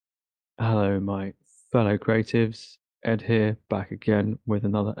Hello, my fellow creatives. Ed here, back again with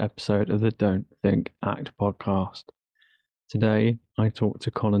another episode of the Don't Think Act podcast. Today, I talk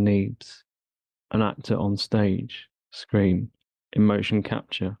to Conor Neaves, an actor on stage, screen, in motion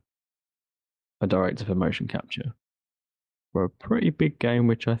capture, a director for motion capture, for a pretty big game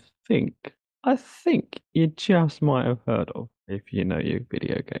which I think you just might have heard of if you know your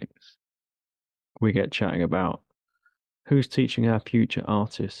video games. We get chatting about who's teaching our future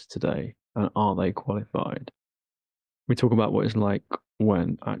artists today and are they qualified? We talk about what it's like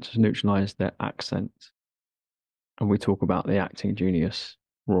when actors neutralize their accent, and we talk about the acting genius,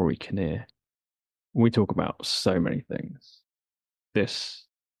 Rory Kinnear. We talk about so many things. This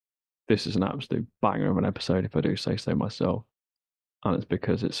this is an absolute banger of an episode, if I do say so myself, and it's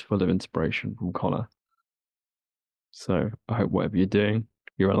because it's full of inspiration from Conor. So I hope whatever you're doing,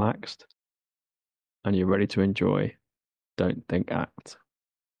 you're relaxed and you're ready to enjoy. Don't think act.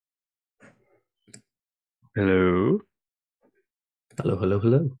 Hello. Hello, hello,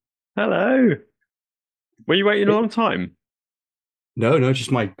 hello. Hello. Were you waiting a Hey. long time? No, no,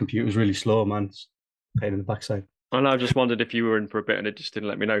 just my computer's really slow, man. It's a pain in the backside. And I just wondered if you were in for a bit and it just didn't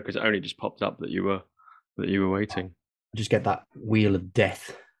let me know because it only just popped up that you were waiting. I just get that wheel of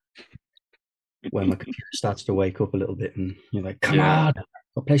death when my computer starts to wake up a little bit, and you're like, "Come Yeah. on,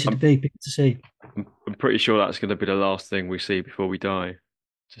 got places to I'm be, people to see." I'm pretty sure that's going to be the last thing we see before we die.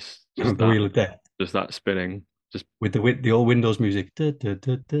 Just The that wheel of death just that spinning. Just with the old Windows music. Da, da,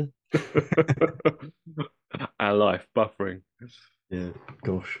 da, da. our life buffering. Yeah,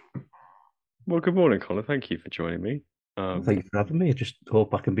 gosh. Well, good morning, Colin. Thank you for joining me. Well, thank Um, you for having me. I just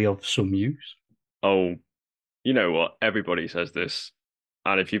hope I can be of some use. oh, you know what? Everybody says this,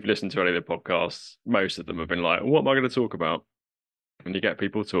 and if you've listened to any of the podcasts, most of them have been like, "What am I going to talk about?" And you get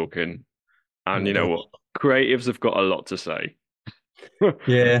people talking, And and they you know don't. what? Creatives have got a lot to say.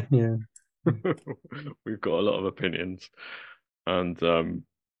 Yeah, yeah. We've got a lot of opinions, and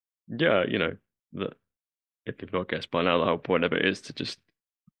yeah, that if you've not guessed by now, the whole point of it is to just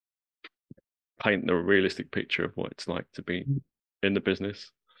paint the realistic picture of what it's like to be in the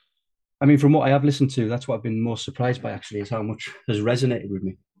business. I mean, from what I have listened to, that's what I've been most surprised by actually, is how much has resonated with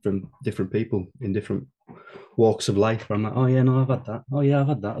me from different people in different walks of life. Where I'm like, oh yeah, no, I've had that. Oh yeah, I've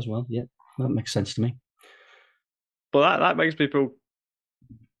had that as well. Yeah, that makes sense to me. But that makes me feel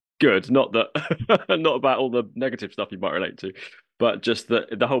good. Not that, not about all the negative stuff you might relate to, but just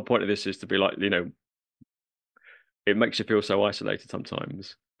that the whole point of this is to be like, it makes you feel so isolated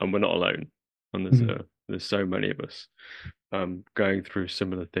sometimes, and we're not alone. And Mhm. there's so many of us going through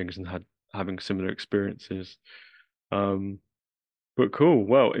similar things and having similar experiences. Um, but cool.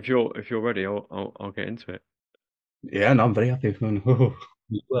 Well, if you're ready, I'll get into it. Yeah, no, I'm very happy. Oh,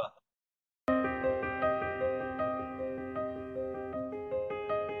 well,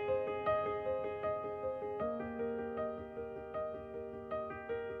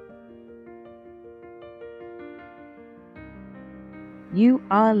 You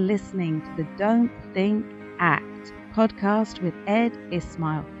are listening to the Don't Think Act podcast with Ed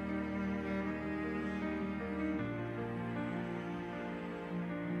Ismail.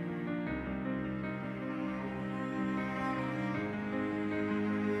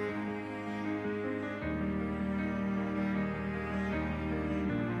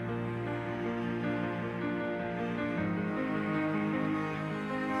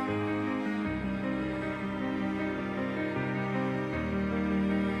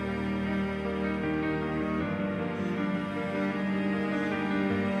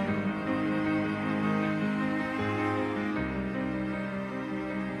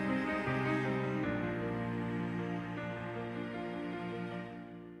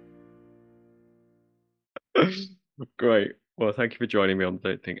 Great. Well, thank you for joining me on the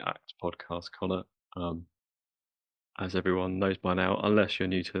Don't Think Act podcast, Connor. Um, as everyone knows by now, unless you're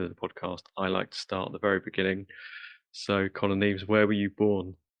new to the podcast, I like to start at the very beginning. So, Connor Neaves, where were you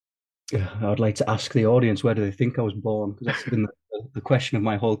born? I'd like to ask the audience, where do they think I was born? Because that's been the question of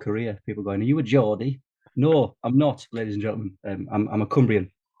my whole career. People going, "Are you a Geordie?" No, I'm not, ladies and gentlemen. I'm a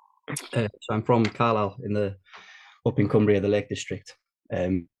Cumbrian. So I'm from Carlisle up in Cumbria, the Lake District,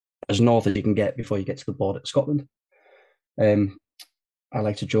 as north as you can get before you get to the border of Scotland. Um, I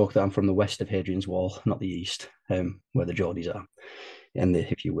like to joke that I'm from the west of Hadrian's Wall, not the east, where the Geordies are,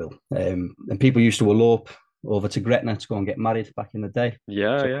 if you will. And people used to elope over to Gretna to go and get married back in the day.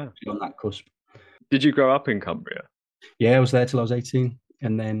 Yeah, So yeah. on that cusp. Did you grow up in Cumbria? Yeah, I was there till I was 18,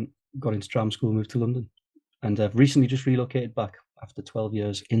 and then got into drama school, moved to London, and I've recently just relocated back after 12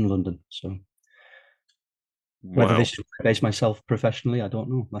 years in London. So whether this Wow. is where I base myself professionally, I don't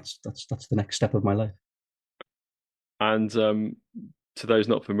know. That's the next step of my life. And to those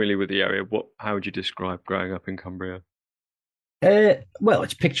not familiar with the area, how would you describe growing up in Cumbria? Well,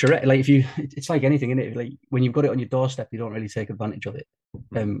 it's picturesque. Like if you, it's like anything in it. Like when you've got it on your doorstep, you don't really take advantage of it.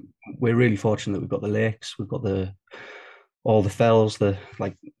 Mm. We're really fortunate that we've got the lakes, we've got the all the fells, the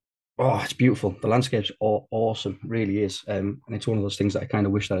like. Oh, it's beautiful. The landscape's awesome, really is. And it's one of those things that I kind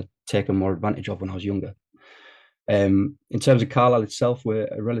of wish that I'd taken more advantage of when I was younger. In terms of Carlisle itself, we're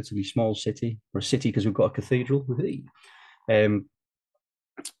a relatively small city. We're a city because we've got a cathedral. Um,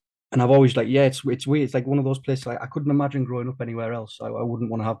 and I've always like, yeah, it's weird. It's like one of those places. Like I couldn't imagine growing up anywhere else. I wouldn't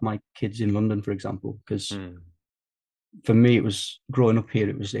want to have my kids in London, for example, because Mm. for me, it was growing up here.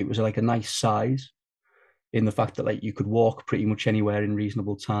 It was like a nice size in the fact that like you could walk pretty much anywhere in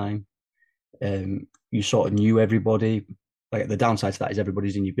reasonable time. You sort of knew everybody. Like the downside to that is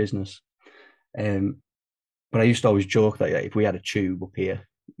everybody's in your business. Um, but I used to always joke that like, if we had a tube up here,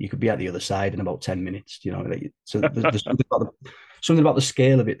 you could be at the other side in about 10 minutes. You know, like, so there's something about the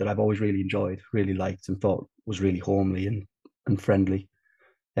scale of it that I've always really enjoyed, really liked, and thought was really homely and friendly.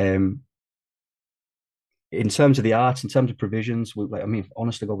 Um, in terms of the arts, in terms of provisions, I mean,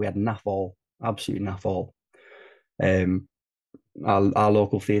 honestly, God, we had naff all, absolutely naff all. Um, our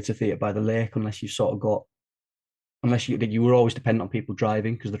local theatre by the lake, unless you were always dependent on people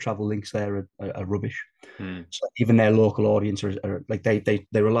driving because the travel links there are rubbish. Mm. So even their local audience are like they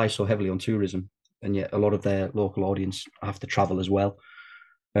rely so heavily on tourism, and yet a lot of their local audience have to travel as well.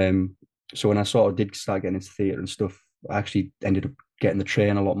 So when I sort of did start getting into theatre and stuff, I actually ended up getting the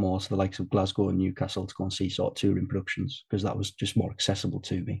train a lot more to the likes of Glasgow and Newcastle to go and see sort of touring productions because that was just more accessible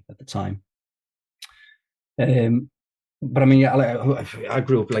to me at the time. But I mean, yeah, I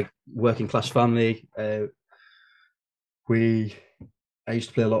grew up like working class family. We I used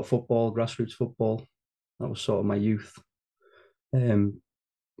to play a lot of football, grassroots football. That was sort of my youth. Um,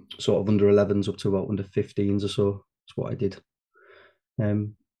 Sort of under 11s up to about under 15s or so. That's what I did.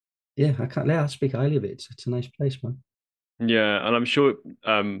 Um, yeah, I can't. Yeah, I speak highly of it. It's a nice place, man. Yeah, and I'm sure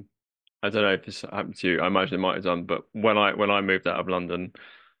I don't know if this happened to you. I imagine it might have done, but when I moved out of London,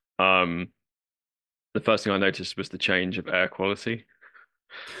 um, the first thing I noticed was the change of air quality.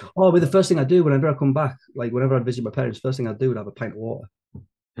 Oh, but the first thing I do whenever I come back, like whenever I'd visit my parents, first thing I do would have a pint of water.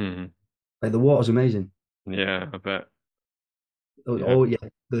 Hmm. Like the water's amazing. Yeah, I bet. Oh, Yeah. oh, yeah,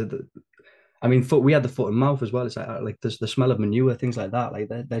 I mean, we had the foot and mouth as well. It's like there's the smell of manure, things like that. Like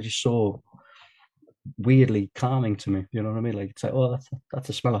they're just so weirdly calming to me. You know what I mean? Like it's like, oh, that's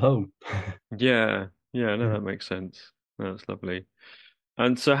a smell of home. Yeah. Yeah, no, Yeah. that makes sense. No, that's lovely.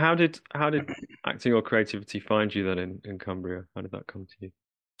 And so how did acting or creativity find you then in Cumbria? How did that come to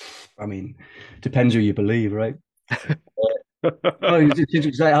I mean, depends who you believe, right? No, you?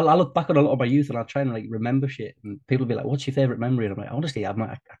 I look back on a lot of my youth and I try and like remember shit, and people be like, "What's your favorite memory?" And I'm like, honestly, I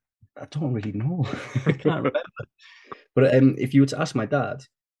don't really know. I can't remember. But if you were to ask my dad,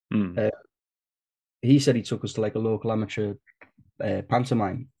 Hmm. uh, he said he took us to like a local amateur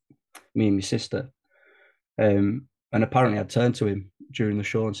pantomime, me and my sister. And apparently, I turned to him during the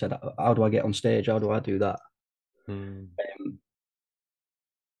show and said, "How do I get on stage? How do I do that?" Hmm. Um,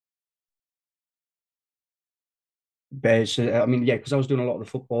 but so, I mean, yeah, because I was doing a lot of the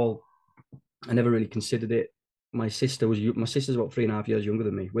football. I never really considered it. My sister's about 3.5 years younger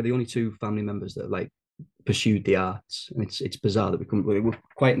than me. We're the only two family members that like pursued the arts, and it's bizarre that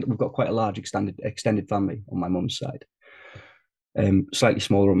we've got quite a large extended family on my mum's side, slightly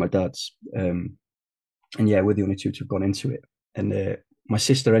smaller on my dad's, and yeah, we're the only two to have gone into it. And my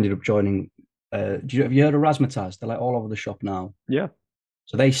sister ended up joining. Have you heard of Razzmatazz? They're like all over the shop now. Yeah.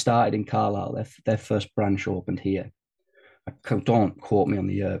 So they started in Carlisle. Their first branch opened here. Don't quote me on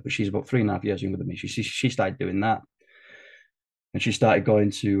the year, but she's about 3.5 years younger than me. She started doing that, and she started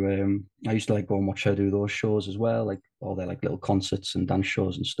going to. I used to like go and watch her do those shows as well, like all their like little concerts and dance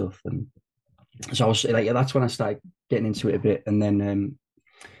shows and stuff. And so I was like, yeah, that's when I started getting into it a bit. And then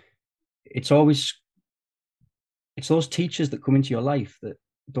it's always it's those teachers that come into your life that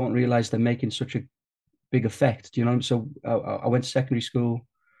don't realize they're making such a big effect. Do you know? So I went to secondary school.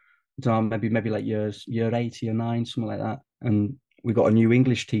 Maybe like year 8, year 9, something like that, and we got a new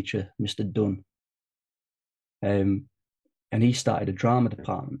English teacher, Mr. Dunn. Um, and he started a drama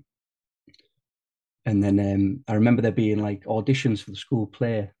department. And then I remember there being like auditions for the school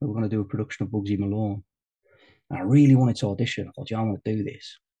play. We were going to do a production of Bugsy Malone. And I really wanted to audition. I thought, yeah, I want to do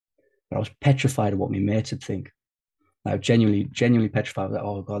this. But I was petrified of what my mates would think. I was genuinely petrified. Like,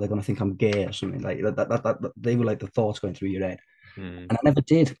 oh God, they're going to think I'm gay or something. Like they were like the thoughts going through your head. Hmm. And I never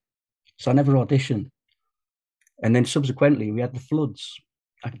did. So I never auditioned. And then subsequently, we had the floods.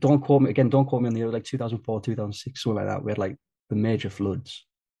 Don't quote me again. Don't quote me on the year like 2004, 2006, something like that. We had like the major floods.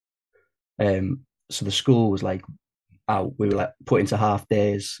 So the school was like out. We were like put into half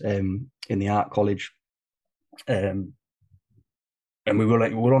days in the art college, and we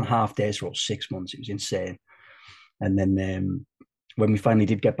were on half days for about 6 months. It was insane. And then when we finally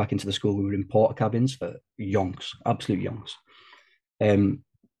did get back into the school, we were in porter cabins for yonks, absolute yonks. And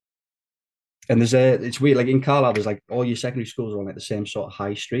it's weird, like in Carlisle, there's like all your secondary schools are on like the same sort of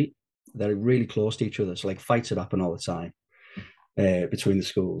high street. They're really close to each other, so like fights would happen all the time between the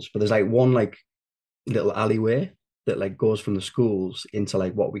schools. But there's like one like little alleyway that like goes from the schools into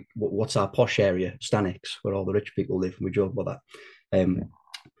like what's our posh area, Stanix, where all the rich people live, and we joke about that. And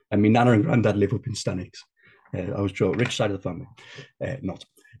my nana and granddad live up in Stanix. I was joking, rich side of the family, not.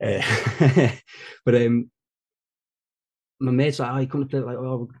 But my mate's like, oh, you come to play, like,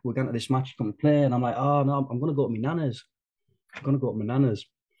 oh, we're going to this match, you come to play. And I'm like, oh, no, I'm going to go to my nana's. I'm going to go to my nana's.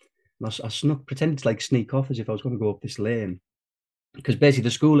 And I snuck, pretended to like sneak off as if I was going to go up this lane. Because basically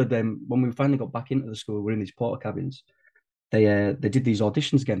the school had when we finally got back into the school, we're in these porter cabins. They did these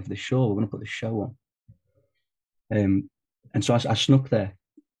auditions again for the show. We're going to put the show on. And so I snuck there.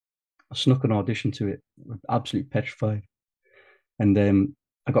 I snuck an audition to it. Absolutely petrified. And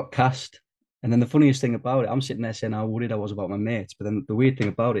I got cast. And then the funniest thing about it, I'm sitting there saying how worried I was about my mates. But then the weird thing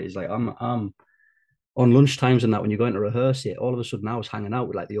about it is like I'm on lunch times and that when you're going to rehearse it, all of a sudden I was hanging out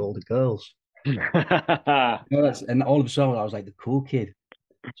with like the older girls. And all of a sudden I was like the cool kid.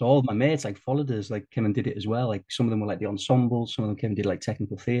 So all of my mates like followed us, like came and did it as well. Like some of them were like the ensemble, some of them came and did like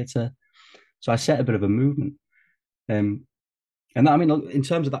technical theatre. So I set a bit of a movement. And that, I mean, in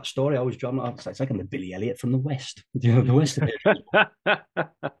terms of that story, I always draw it's like I'm the Billy Elliot from the West, the West of it.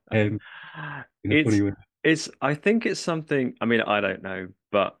 In a funny way. I think it's something. I mean, I don't know,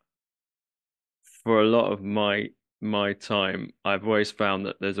 but for a lot of my time, I've always found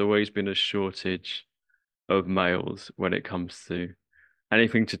that there's always been a shortage of males when it comes to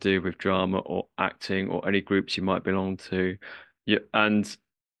anything to do with drama or acting or any groups you might belong to. Yeah, and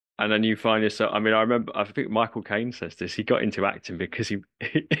then you find yourself. I mean, I remember. I think Michael Caine says this. He got into acting because he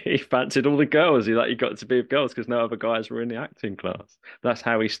fancied all the girls. He got to be with girls because no other guys were in the acting class. That's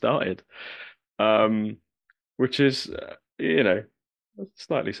how he started. Which is a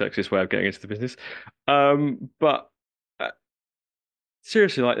slightly sexist way of getting into the business. But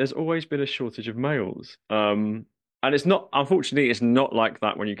seriously, like there's always been a shortage of males. And it's not, unfortunately, it's not like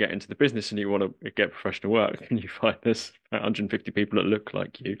that when you get into the business and you want to get professional work and you find there's 150 people that look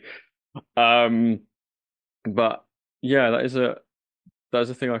like you. But yeah, that is a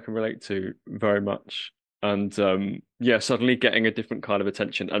thing I can relate to very much. And yeah, suddenly getting a different kind of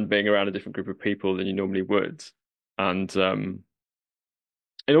attention and being around a different group of people than you normally would. And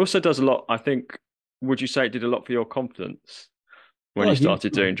it also does a lot, I think, would you say it did a lot for your confidence when Oh, you huge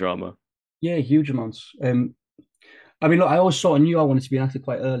started doing amounts. drama? Yeah, huge amounts. I mean, look, I always sort of knew I wanted to be an actor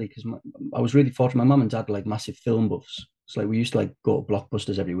quite early because I was really fortunate. My mum and dad were like massive film buffs. So like we used to like go to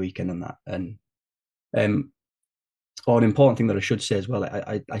blockbusters every weekend and that. And um, an important thing that I should say as well,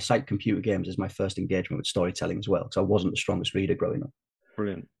 I cite computer games as my first engagement with storytelling as well, because I wasn't the strongest reader growing up.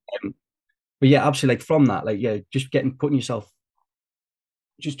 Brilliant. Um, but yeah, absolutely. Like from that, like yeah, just putting yourself,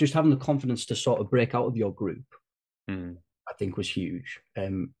 just having the confidence to sort of break out of your group, I think was huge.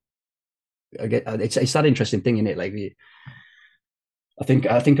 Again, it's that interesting thing in it. Like I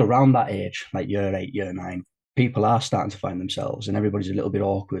think around that age, like year 8, year 9, people are starting to find themselves, and everybody's a little bit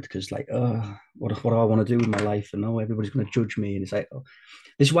awkward because like, oh, what do I want to do with my life? And oh, everybody's going to judge me, and it's like, oh.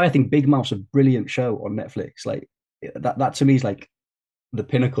 This is why I think Big Mouth's a brilliant show on Netflix. Like that to me is like the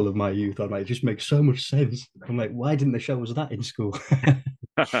pinnacle of my youth. I'm like, it just makes so much sense. I'm like, why didn't they show us that in school?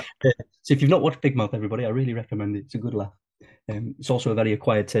 So if you've not watched Big Mouth, everybody, I really recommend it. It's a good laugh. It's also a very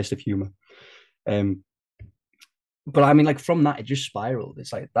acquired taste of humor. But I mean, like from that, it just spiraled.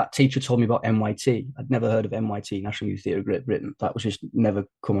 It's like that teacher told me about NYT. I'd never heard of NYT, National Youth Theatre of Great Britain. That was just never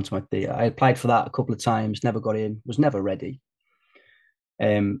come onto my theatre. I applied for that a couple of times, never got in, was never ready.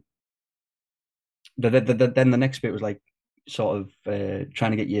 Then the next bit was like sort of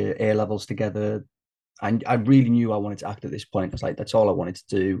trying to get your A levels together. And I really knew I wanted to act at this point. It's like that's all I wanted to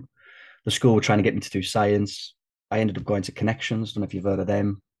do. The school were trying to get me to do science. I ended up going to Connections. Don't know if you've heard of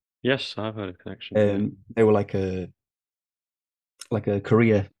them. Yes, I've heard of Connection. They were like a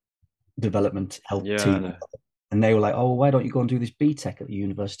career development help team, Yeah. and they were like, "Oh, why don't you go and do this BTEC at the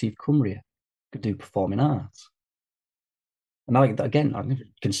University of Cumbria? You could do performing arts." And I again, I never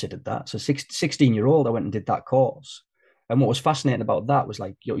considered that. So 16-year-old, I went and did that course. And what was fascinating about that was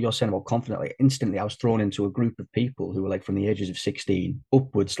like you're saying about confident, like instantly I was thrown into a group of people who were like from the ages of 16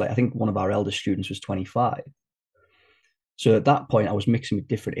 upwards. Like I think one of our eldest students was 25. So at that point, I was mixing with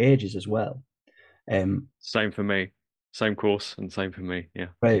different ages as well. Same for me. Same course and same for me. Yeah.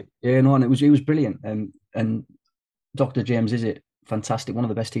 Right. Yeah, no, and it was brilliant. And Dr. James, is it fantastic? One of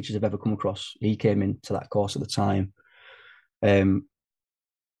the best teachers I've ever come across. He came into that course at the time. Um,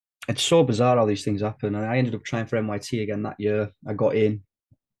 it's so bizarre how these things happen. And I ended up trying for NYT again that year. I got in.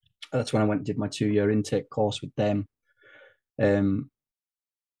 That's when I went and did my 2 year intake course with them. Um,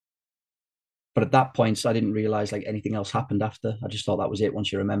 but at that point, I didn't realize like anything else happened after. I just thought that was it.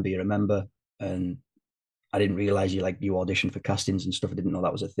 Once you remember, you remember. And I didn't realize you audition for castings and stuff. I didn't know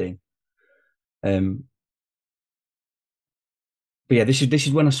that was a thing. Um, but yeah, this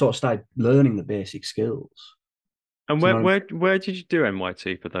is when I sort of started learning the basic skills. And Do you know what I'm where did you do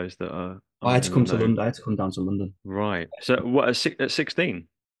NYT for those that I had aren't to in the come to know? London. I had to come down to London. Right. So what at 16?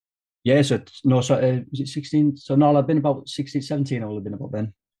 Yeah, so no, so was it 16? So no, I've been about 16, 17. I would have been about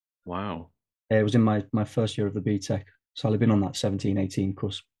then. Wow. It was in my first year of the BTEC. So I'd have been on that 17, 18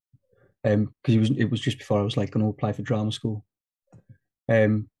 cusp. Because it was just before I was like going to apply for drama school. But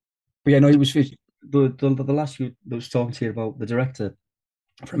yeah, no, the last that was talking to you about the director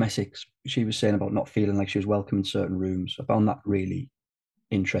from Essex. She was saying about not feeling like she was welcome in certain rooms. I found that really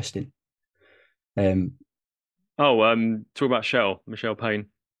interesting. Um, Oh, talk about Michelle Payne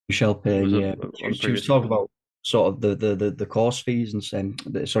Michelle was Payne, yeah, on she was previous. talking about sort of the course fees and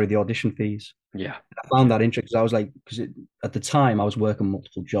the audition fees. Yeah. I found that interesting because I was like, at the time I was working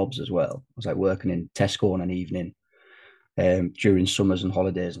multiple jobs as well. I was like working in Tesco on an evening, during summers and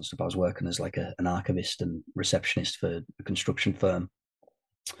holidays and stuff. I was working as like an archivist and receptionist for a construction firm.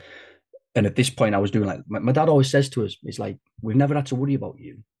 And at this point, I was doing like my dad always says to us, "It's like we've never had to worry about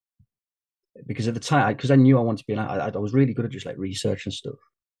you," because at the time, because I knew I wanted to be I was really good at just like research and stuff.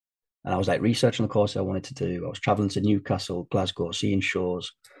 And I was like researching the course I wanted to do. I was traveling to Newcastle, Glasgow, seeing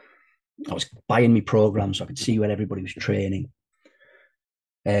shows. I was buying me programs so I could see where everybody was training.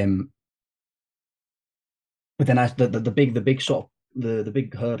 Um, but then the big sort of the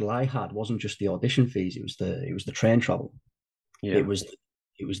big hurdle I had wasn't just the audition fees. It was the train travel. Yeah. It was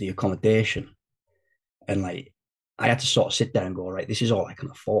it was the accommodation, and like I had to sort of sit there and go, right, this is all I can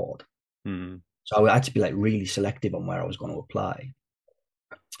afford. Mm. So I had to be like really selective on where I was going to apply.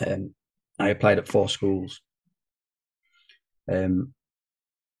 I applied at 4 schools. Um,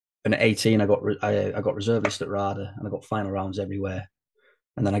 and at 18, I got reserve list at RADA, and I got final rounds everywhere.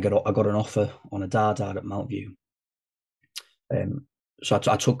 And then I got an offer on a dard at Mount View. So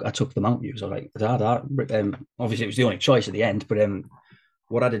I took the Mount View. So I was like dard. Obviously, it was the only choice at the end. But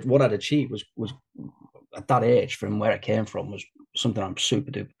what I'd achieved was at that age, from where I came from, was something I'm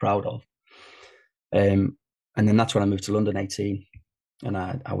super duper proud of. And then that's when I moved to London, 18, and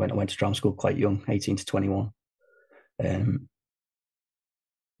I went to drama school quite young, 18 to 21.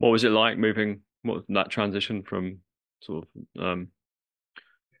 What was it like moving? What that transition from sort of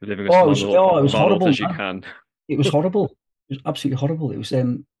living as It was far north horrible, as you man. can? It was horrible. It was absolutely horrible. It was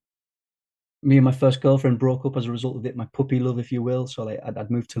me and my first girlfriend broke up as a result of it. My puppy love, if you will. So like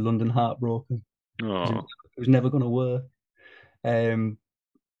I'd moved to London heartbroken because Oh, it was never going to work. Um,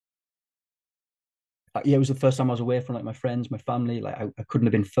 yeah, it was the first time I was away from like my friends, my family. Like I couldn't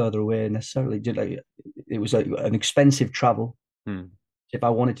have been further away necessarily. It was like an expensive travel. hmm. If I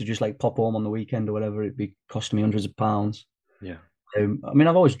wanted to just like pop home on the weekend or whatever, it'd be costing me hundreds of pounds. Yeah, I mean,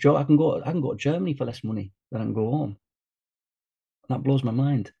 I've always joked I can go to Germany for less money than I can go home. And that blows my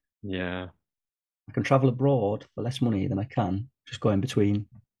mind. yeah. I can travel abroad for less money than I can just going between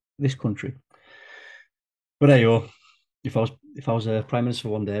this country. But there you go. If I was a prime minister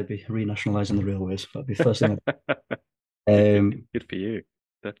one day, I'd be renationalising the railways. That'd be the first thing. Good for you,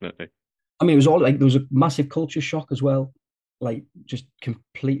 definitely. I mean, it was all like there was a massive culture shock as well, like just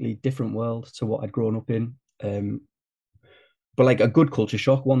completely different world to what I'd grown up in. But like a good culture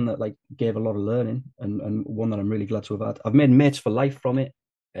shock, one that like gave a lot of learning, and one that I'm really glad to have had. I've made mates for life from it.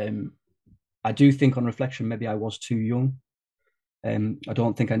 Um, I do think on reflection, maybe I was too young. I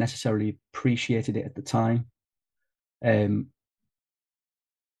don't think I necessarily appreciated it at the time. Um,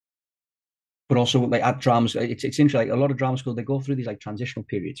 but also like at dramas, it's interesting. Like a lot of drama school, they go through these like transitional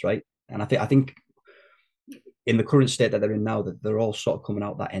periods, right? And I think in the current state that they're in now, that they're all sort of coming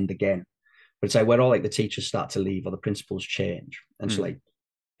out that end again. But it's like where all like the teachers start to leave or the principals change, and so Hmm. like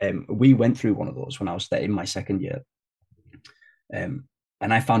we went through one of those when I was there in my second year, and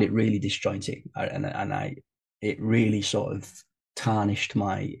I found it really disjointing, and it really sort of tarnished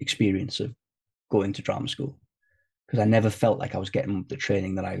my experience of going to drama school because I never felt like I was getting the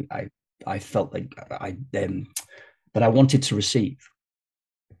training that I felt like that I wanted to receive.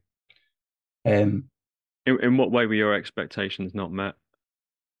 Um, In what way were your expectations not met?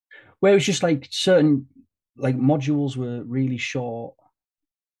 where it was just like certain like modules were really short.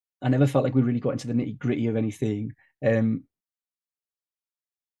 I never felt like we really got into the nitty gritty of anything. Um,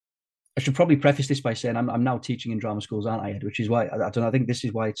 should probably preface this by saying I'm now teaching in drama schools, aren't I, Ed? Which is why I don't know, I think this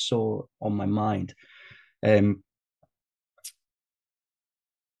is why it's so on my mind.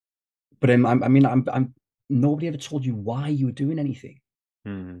 But I'm nobody ever told you why you were doing anything,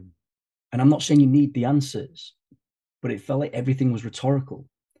 Mm. and I'm not saying you need the answers, but it felt like everything was rhetorical,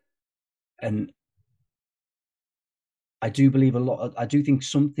 and I do believe a lot. I do think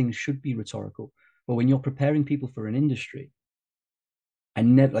some things should be rhetorical, but when you're preparing people for an industry, I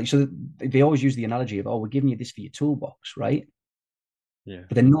never like so they always use the analogy of, oh, we're giving you this for your toolbox, right? Yeah.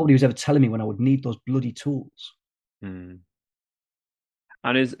 But then nobody was ever telling me when I would need those bloody tools. Mm.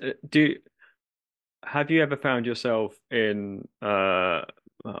 And is do have you ever found yourself in I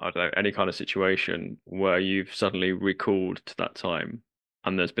don't know, any kind of situation where you've suddenly recalled to that time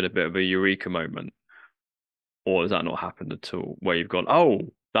and there's been a bit of a eureka moment, or has that not happened at all? Where you've gone, oh,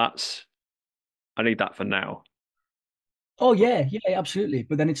 that's I need that for now. Oh yeah, absolutely.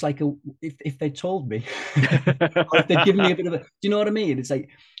 But then it's like if they told me, or if they'd given me a bit of a, do you know what I mean? It's like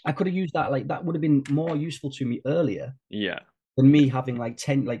I could have used that. Like that would have been more useful to me earlier Yeah, than me having like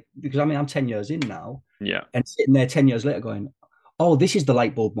 10, like because I mean I'm 10 years in now, yeah, and sitting there 10 years later going, oh, this is the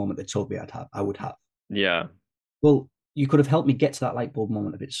light bulb moment they told me I would have. yeah, Well, you could have helped me get to that light bulb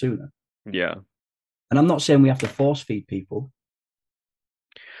moment a bit sooner. yeah. And I'm not saying we have to force feed people.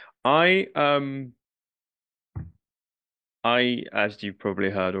 I as you probably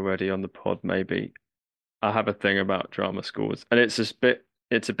heard already on the pod, maybe I have a thing about drama schools, and it's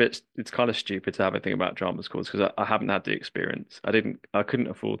kind of stupid to have a thing about drama schools because I haven't had the experience. I couldn't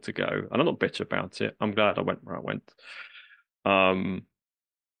afford to go, and I'm not bitter about it. I'm glad I went where I went. Um,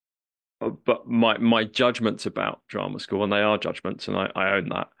 but my judgments about drama school, and they are judgments, and I own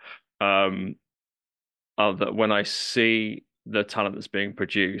that. Um, are that when I see the talent that's being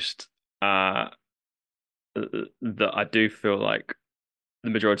produced, that I do feel like the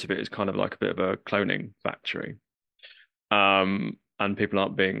majority of it is kind of like a bit of a cloning factory. And people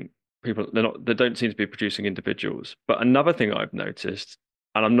aren't being people they don't seem to be producing individuals. But another thing I've noticed,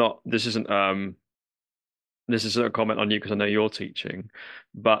 and I'm not this isn't a comment on you because I know you're teaching,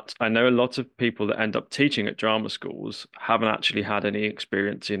 but I know a lot of people that end up teaching at drama schools haven't actually had any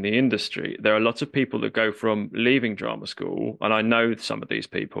experience in the industry. There are a lot of people that go from leaving drama school, and I know some of these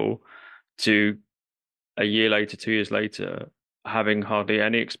people, to a year later, 2 years later, having hardly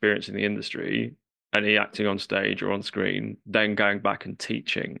any experience in the industry, any acting on stage or on screen, then going back and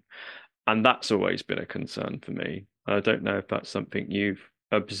teaching. And that's always been a concern for me. I don't know if that's something you've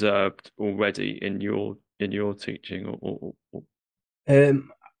observed already in your teaching or...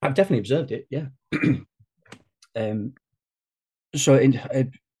 I've definitely observed it. Yeah. um, so in,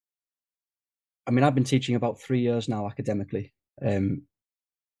 I mean, I've been teaching about 3 years now academically. And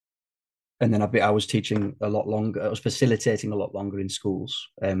then I was teaching a lot longer. I was facilitating a lot longer in schools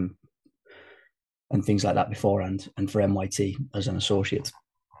and things like that beforehand, and for MYT as an associate.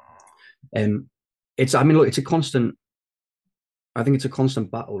 I mean, look, it's a constant. I think it's a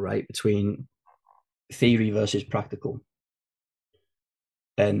constant battle, right, between theory versus practical.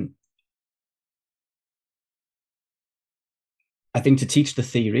 And I think to teach the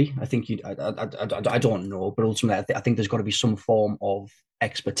theory, I think I don't know, but ultimately, I think there's got to be some form of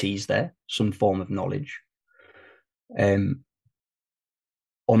expertise there, some form of knowledge. Um,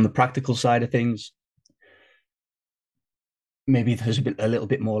 on the practical side of things, maybe there's a little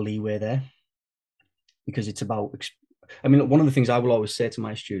bit more leeway there because it's about. I mean, look, one of the things I will always say to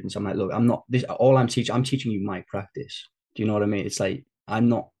my students, I'm like, look, I'm not this. All I'm teaching, I'm teaching you my practice. Do you know what I mean? It's like I'm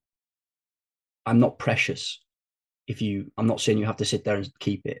not precious. I'm not saying you have to sit there and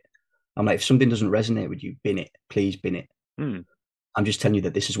keep it. I'm like, if something doesn't resonate with you, bin it. Please bin it. Hmm. I'm just telling you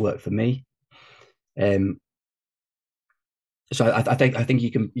that this has worked for me. Um, so I think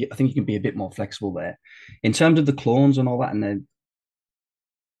you can be a bit more flexible there, in terms of the clones and all that. And then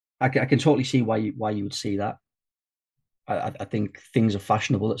I can totally see why you would see that. I think things are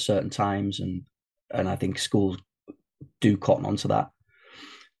fashionable at certain times, and I think schools do cotton onto that.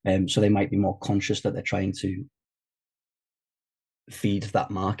 So they might be more conscious that they're trying to feed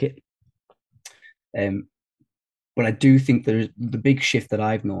that market. Um, but I do think there's the big shift that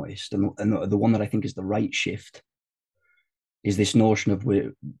I've noticed, and the one that I think is the right shift, is this notion of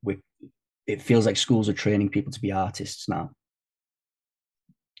it feels like schools are training people to be artists now,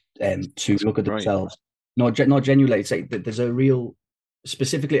 to That's look at great. themselves. Not genuinely. It's like there's a real,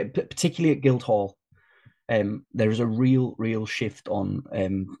 specifically, particularly at Guildhall, there is a real shift on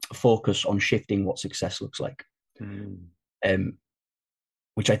focus on shifting what success looks like, Mm. um,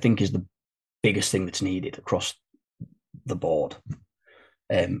 which I think is the biggest thing that's needed across the board.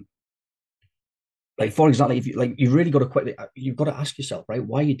 Um, like for example, if you like, you've really got to you've got to ask yourself, right,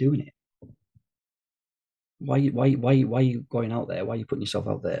 why are you doing it? why are you going out there? Why are you putting yourself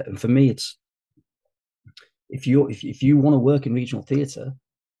out there? And for me, it's if you want to work in regional theatre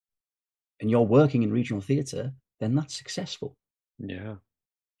and you're working in regional theatre, then that's successful. Yeah.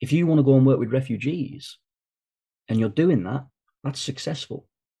 If you want to go and work with refugees and you're doing that, that's successful.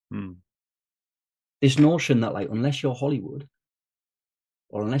 Mm. This notion that like unless you're Hollywood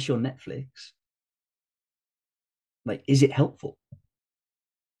or unless you're Netflix, like is it helpful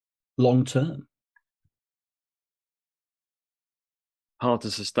long term? Hard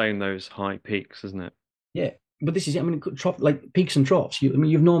to sustain those high peaks, isn't it? Yeah, but this is I mean like peaks and troughs. I mean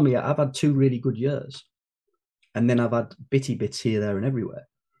you've known me. I've had 2 really good years, and then I've had bitty bits here, there, and everywhere.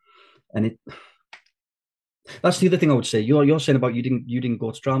 And that's the other thing I would say. You're saying about you didn't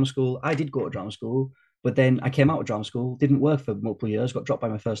go to drama school. I did go to drama school, but then I came out of drama school, didn't work for multiple years, got dropped by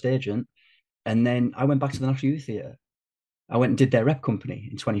my first agent, and then I went back to the National Youth Theatre. I went and did their rep company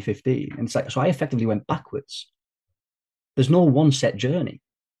in 2015, and it's like so I effectively went backwards. There's no one set journey,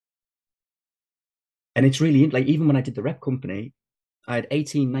 and it's really like even when I did the rep company, I had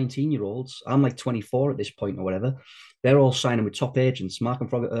 18, 19-year-olds. I'm like 24 at this point or whatever. They're all signing with top agents, Mark and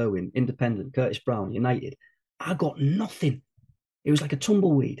Froggatt Irwin, Independent, Curtis Brown, United. I got nothing. It was like a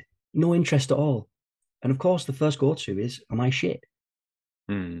tumbleweed, no interest at all. And of course, the first go-to is, am I shit?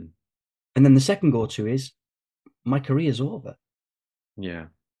 Mm. And then the second go-to is, my career's over. Yeah.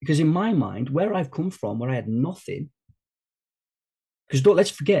 Because in my mind, where I've come from, where I had nothing, because don't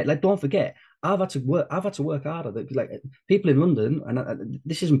forget, I've had to work harder. Like people in London, and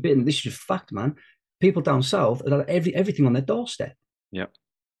this isn't bitten, this is just fact, man. People down south have everything on their doorstep. Yeah.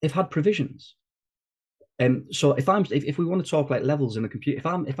 They've had provisions. So if we want to talk like levels in a computer,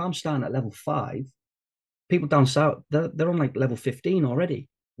 if I'm starting at level 5, people down south they're on like level 15 already.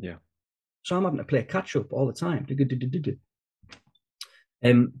 Yeah. So I'm having to play catch up all the time.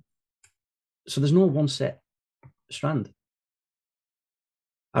 Um, so there's no one set strand.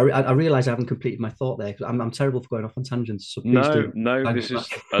 I realize I haven't completed my thought there because I'm terrible for going off on tangents. So please No, do. no, Thank this you. is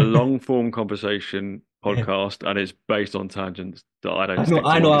a long form conversation podcast and it's based on tangents that I don't I know. stick to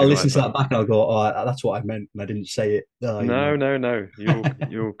I know. one I'll thing listen to either. that back and I'll go, "Oh, that's what I meant, and I didn't say it." Oh, you No, know. no, no. You're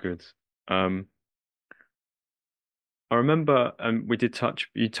you're good. Um, I remember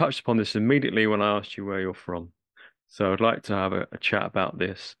you touched upon this immediately when I asked you where you're from. So I'd like to have a chat about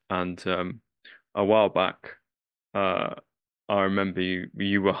this. And a while back, uh, I remember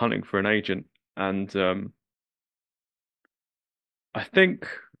you were hunting for an agent, and I think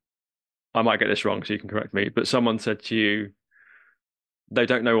I might get this wrong, so you can correct me. But someone said to you they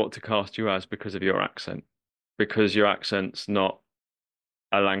don't know what to cast you as because of your accent, because your accent's not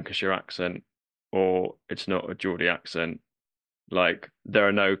a Lancashire accent or it's not a Geordie accent. Like there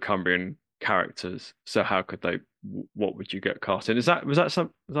are no Cumbrian characters, so how could they? What would you get cast in? Was that some?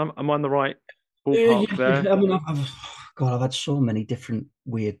 Am I in the right ballpark there? Yeah, I mean, God, I've had so many different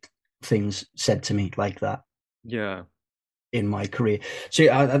weird things said to me like that Yeah. in my career.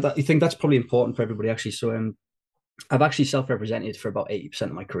 So I think that's probably important for everybody actually. So I've actually self-represented for about 80%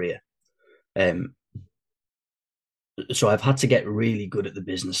 of my career. Um, so I've had to get really good at the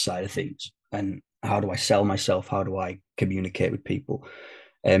business side of things and how do I sell myself? How do I communicate with people?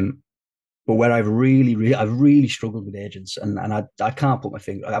 But where I've really struggled with agents, and I can't put my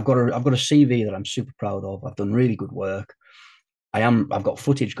finger. I've got a CV that I'm super proud of. I've done really good work. I've got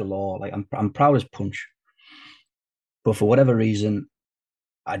footage galore. Like I'm proud as punch. But for whatever reason,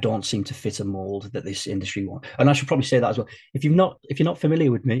 I don't seem to fit a mold that this industry wants. And I should probably say that as well. If you're not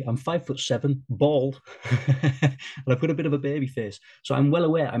familiar with me, I'm 5'7", bald, and I've got a bit of a baby face. So I'm well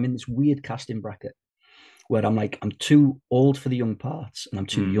aware I'm in this weird casting bracket where I'm like, I'm too old for the young parts and I'm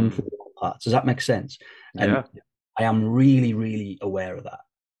too young for Mm. the old parts. Does that make sense? And Yeah. I am really, really aware of that.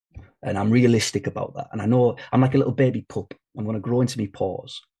 And I'm realistic about that. And I know I'm like a little baby pup. I'm going to grow into my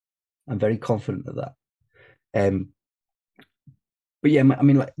paws. I'm very confident of that. Um, but yeah, I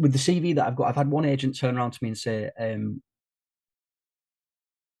mean, like with the CV that I've got, I've had one agent turn around to me and say,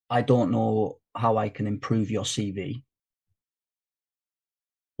 I don't know how I can improve your CV.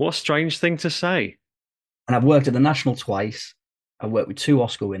 What a strange thing to say. And I've worked at the National twice. I've worked with 2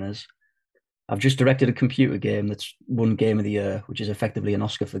 Oscar winners. I've just directed a computer game that's won Game of the Year, which is effectively an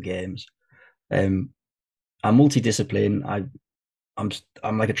Oscar for games. Um, I'm multidiscipline. I'm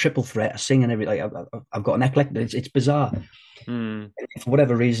I'm like a triple threat. I sing and everything. Like I've got an eclectic. It's bizarre. Mm. For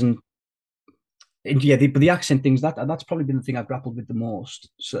whatever reason, yeah. But the accent things that's probably been the thing I've grappled with the most.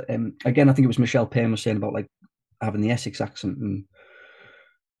 So again, I think it was Michelle Payne was saying about like having the Essex accent and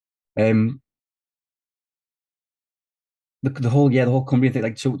the whole Cumbrian thing.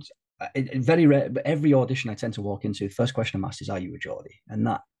 Like so, very rare. But every audition I tend to walk into, the first question I'm asked is, "Are you a Geordie?" And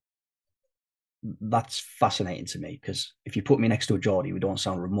that that's fascinating to me because if you put me next to a Geordie, we don't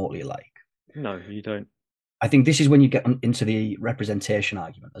sound remotely alike. No, you don't. I think this is when you get into the representation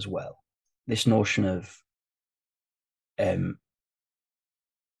argument as well. This notion of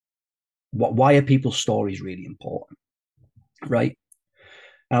why are people's stories really important, right?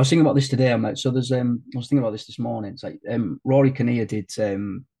 And I was thinking about this today. I'm like, so there's I was thinking about this morning. It's like Rory Kinnear did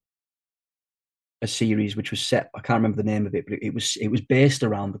a series which was set. I can't remember the name of it, but it was based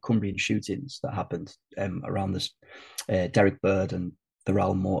around the Cumbrian shootings that happened around this Derek Bird and the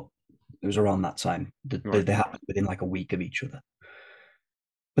Raoul Moat. It was around that time. Right. They happened within like a week of each other.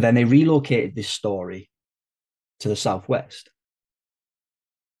 But then they relocated this story to the southwest.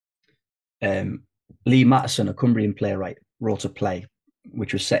 Lee Matteson, a Cumbrian playwright, wrote a play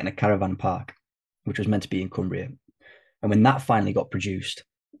which was set in a caravan park, which was meant to be in Cumbria. And when that finally got produced,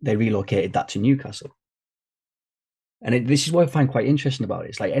 they relocated that to Newcastle. And this is what I find quite interesting about it.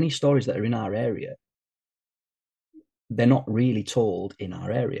 It's like any stories that are in our area, they're not really told in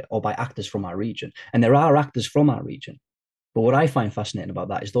our area or by actors from our region. And there are actors from our region. But what I find fascinating about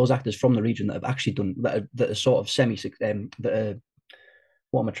that is those actors from the region that have actually done, that are sort of that are,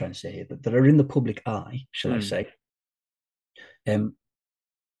 what am I trying to say here? That are in the public eye, shall I say,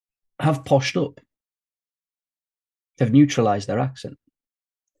 have poshed up, have neutralized their accent.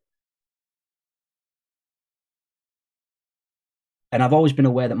 And I've always been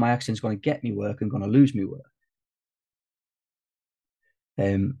aware that my accent's going to get me work and going to lose me work.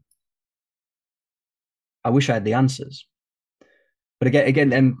 I wish I had the answers. But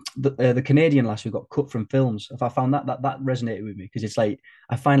again, the Canadian lass who got cut from films, if I found that resonated with me because it's like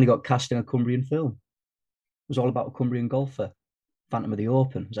I finally got cast in a Cumbrian film. It was all about a Cumbrian golfer, Phantom of the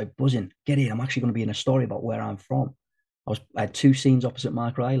Open. I was like buzzing, get in. I'm actually going to be in a story about where I'm from. I had 2 scenes opposite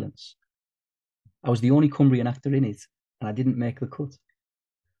Mark Rylance. I was the only Cumbrian actor in it, and I didn't make the cut.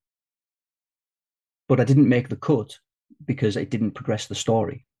 But I didn't make the cut because it didn't progress the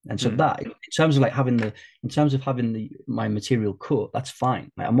story. And so that, in terms of having my material cut, that's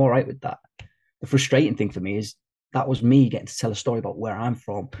fine. Like, I'm all right with that. The frustrating thing for me is that was me getting to tell a story about where I'm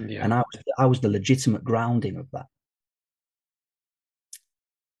from, and I was the legitimate grounding of that.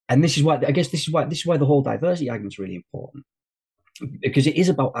 And this is why the whole diversity argument is really important because it is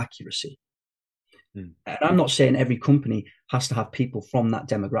about accuracy. And I'm not saying every company has to have people from that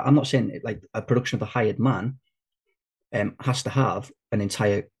demographic. I'm not saying like a production of The Hired Man has to have an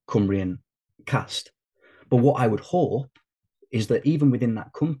entire Cumbrian cast. But what I would hope is that even within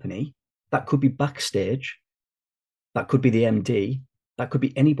that company, that could be backstage, that could be the MD, that could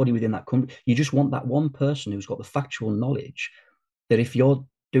be anybody within that company. You just want that one person who's got the factual knowledge that if you're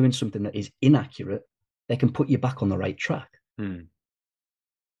doing something that is inaccurate, they can put you back on the right track.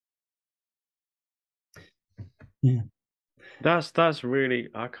 Yeah. That's really,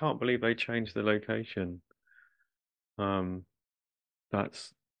 I can't believe they changed the location.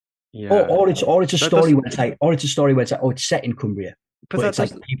 That's Or it's a story where it's like oh, it's set in Cumbria, but it's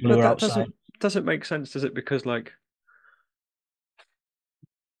like people who are outside. Doesn't make sense, does it? Because like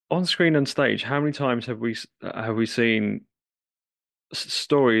on screen and stage, how many times have we seen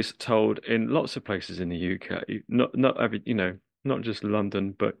stories told in lots of places in the UK? Not every, not just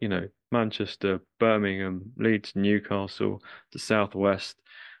London, but Manchester, Birmingham, Leeds, Newcastle, the Southwest.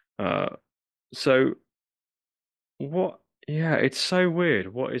 So what? Yeah, it's so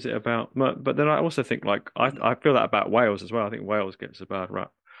weird. What is it about? But then I also think like I feel that about Wales as well. I think Wales gets a bad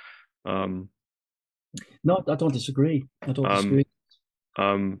rap. No, I don't disagree. But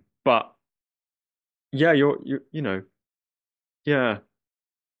yeah, yeah.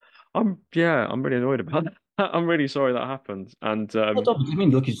 I'm really annoyed about that. I'm really sorry that happened. And I mean,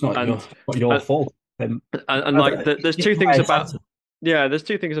 look, it's not your fault. And like there's two things about there's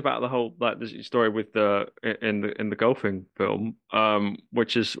two things about the whole like the story with the in the golfing film,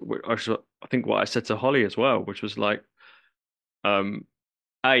 which is I think what I said to Holly as well, which was like,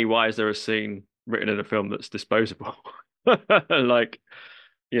 why is there a scene written in a film that's disposable? Like,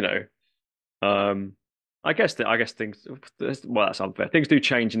 you know, I guess things, well, that's unfair. Things do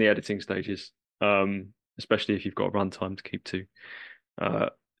change in the editing stages, especially if you've got a runtime to keep to.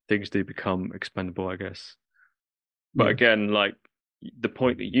 Things do become expendable, I guess. But again, like the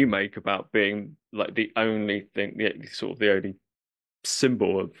point that you make about being like the only thing, sort of the only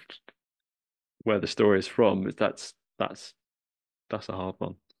symbol of where the story is from, that's a hard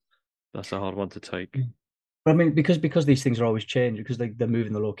one. That's a hard one to take. But I mean, because these things are always changing, because they're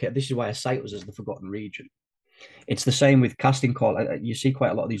moving the location. This is why I cite us as the forgotten region. It's the same with casting call. You see quite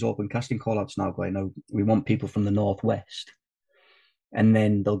a lot of these open casting call outs now going, "Oh, we want people from the northwest," and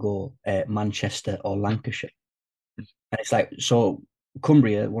then they'll go Manchester or Lancashire, and it's like, so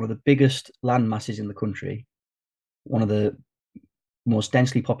Cumbria, one of the biggest land masses in the country, one of the most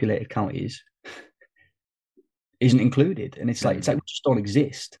densely populated counties, isn't included, and it's like we just don't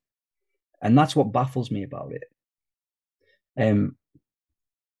exist, and that's what baffles me about it.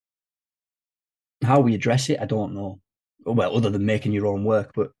 How we address it, I don't know. Well, other than making your own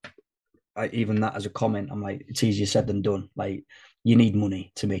work, but even that as a comment, I'm like, it's easier said than done. Like, you need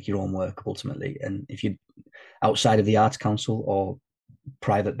money to make your own work ultimately, and if you outside of the Arts Council or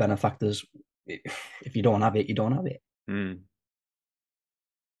private benefactors, if you don't have it, you don't have it.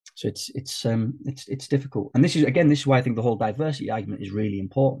 So it's difficult, and this is why I think the whole diversity argument is really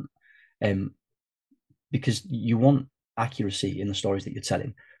important, because you want accuracy in the stories that you're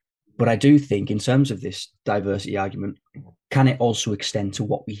telling. But I do think, in terms of this diversity argument, can it also extend to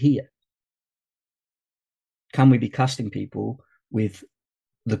what we hear? Can we be casting people with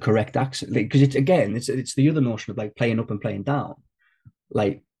the correct accent? Because it's the other notion of like playing up and playing down.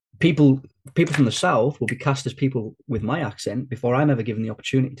 Like people from the South will be cast as people with my accent before I'm ever given the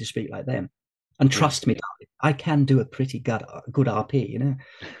opportunity to speak like them. And trust me, I can do a pretty good RP, you know,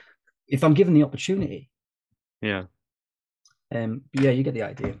 if I'm given the opportunity. Yeah. Yeah, you get the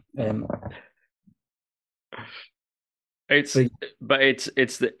idea. It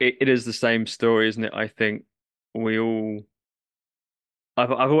is the same story, isn't it? I think we all.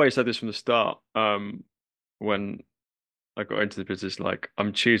 I've always said this from the start. When I got into the business, like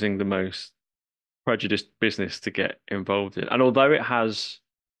I'm choosing the most prejudiced business to get involved in, and although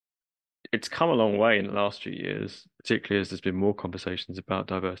it's come a long way in the last few years, particularly as there's been more conversations about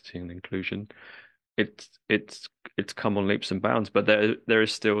diversity and inclusion. It's come on leaps and bounds, but there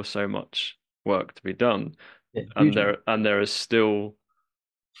is still so much work to be done, yeah, and there is still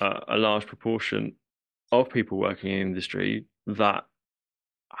a large proportion of people working in the industry that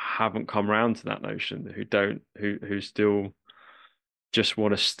haven't come around to that notion, who still just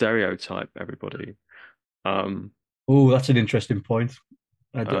want to stereotype everybody. Oh, that's an interesting point.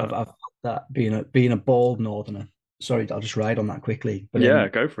 I've Uh, felt that being a bald northerner. Sorry, I'll just ride on that quickly. But yeah,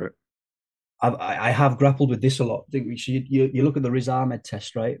 go for it. I have grappled with this a lot. I think you look at the Riz Ahmed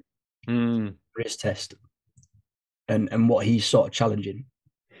test, right? Mm, Riz test, and what he's sort of challenging.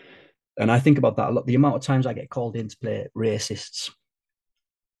 And I think about that a lot. The amount of times I get called in to play racists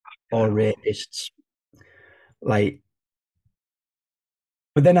or rapists, like.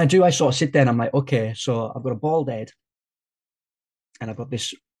 But then I sort of sit there and I'm like, okay, so I've got a bald head and I've got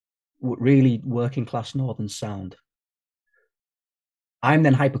this really working class northern sound. I'm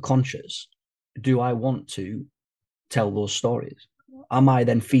then hyper conscious. Do I want to tell those stories? Am I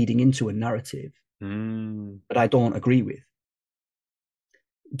then feeding into a narrative that I don't agree with?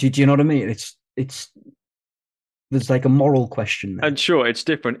 Do you know what I mean? It's there's like a moral question there. And sure, it's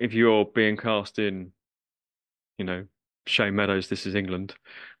different if you're being cast in, Shane Meadows, This Is England,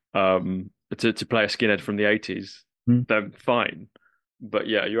 to play a skinhead from the 80s, then fine. But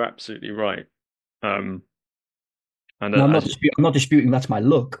yeah, you're absolutely right. Um, and Now, as I'm not disputing that's my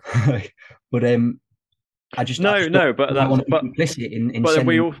look, but I just no, don't, no, but I that's want to be implicit in but then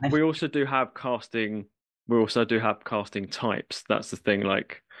sending. we also do have casting. We also do have casting types. That's the thing.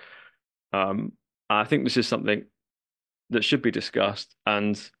 Like, um, I think this is something that should be discussed.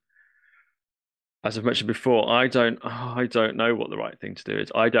 And as I've mentioned before, I don't know what the right thing to do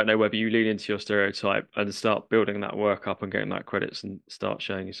is. I don't know whether you lean into your stereotype and start building that work up and getting that credits and start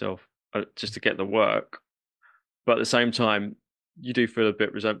showing yourself just to get the work. But at the same time, you do feel a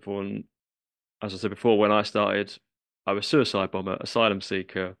bit resentful. And as I said before, when I started, I was suicide bomber, asylum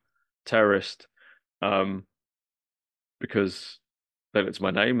seeker, terrorist, because they looked at my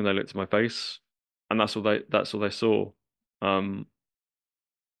name and they looked at my face, and that's all they saw. Um,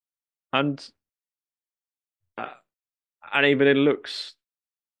 and uh, and even in looks,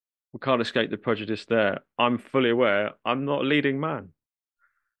 we can't escape the prejudice there. I'm fully aware I'm not a leading man.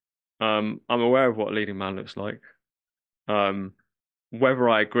 I'm aware of what a leading man looks like. Um, whether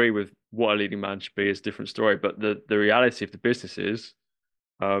I agree with what a leading man should be is a different story. But the reality of the business is,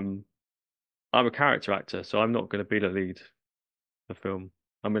 um, I'm a character actor, so I'm not going to be the lead of the film.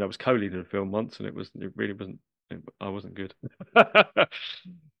 I mean, I was co-leading a film once, and it really wasn't. I wasn't good. Be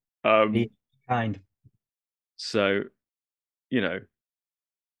um, kind. so you know,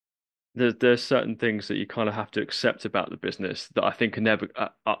 there's certain things that you kind of have to accept about the business that I think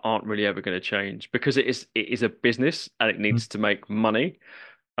aren't really ever going to change, because it is a business and it needs to make money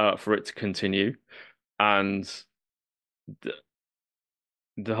for it to continue. And the,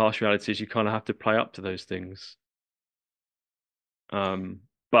 the harsh reality is you kind of have to play up to those things. But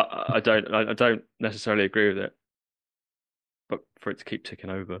I don't necessarily agree with it. But for it to keep ticking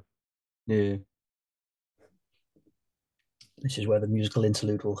over. Yeah. This is where the musical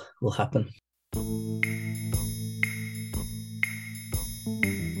interlude will happen.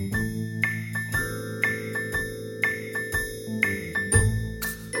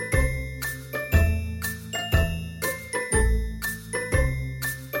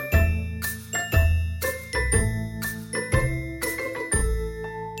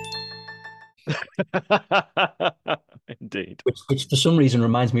 Indeed. Which for some reason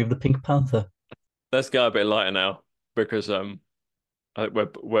reminds me of the Pink Panther. Let's go a bit lighter now because I think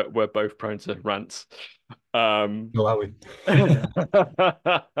we're both prone to rants. Um, No, are we?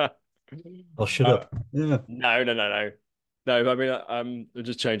 uh, I'll shut up. Yeah. no. No, I mean, we're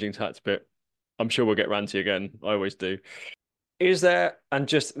just changing tact a bit. I'm sure we'll get ranty again. I always do. Is there, and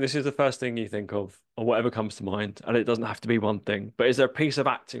just this is the first thing you think of, or whatever comes to mind, and it doesn't have to be one thing, but is there a piece of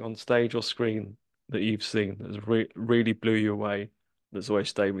acting on stage or screen that you've seen that's really blew you away, that's always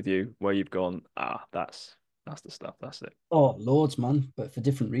stayed with you, where you've gone, that's the stuff, that's it. Oh, loads, man, but for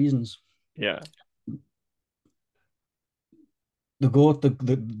different reasons. Yeah. The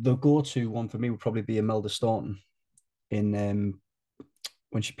go to one for me would probably be Imelda Staunton in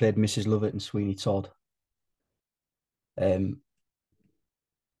when she played Mrs. Lovett in Sweeney Todd. Um,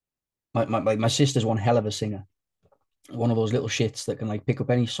 my sister's one hell of a singer, one of those little shits that can like pick up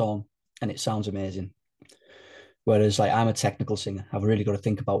any song and it sounds amazing. Whereas like I'm a technical singer, I've really got to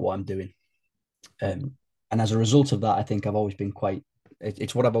think about what I'm doing. Um, and as a result of that, I think I've always been quite.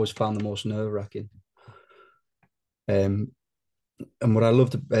 It's what I've always found the most nerve wracking. Um, and what I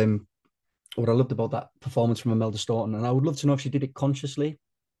loved about that performance from Imelda Staunton, and I would love to know if she did it consciously.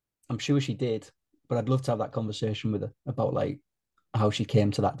 I'm sure she did, but I'd love to have that conversation with her about like how she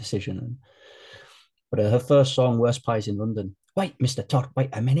came to that decision. But her first song, "Worst Pies in London," wait, Mister Todd, wait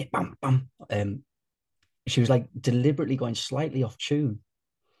a minute, bam, bam. She was like deliberately going slightly off tune,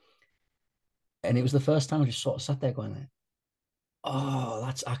 and it was the first time I just sort of sat there going, like, "Oh,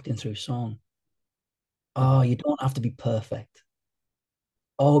 that's acting through song. Oh, Mhm. you don't have to be perfect.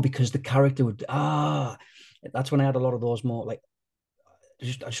 Oh, because the character would That's when I had a lot of those more like I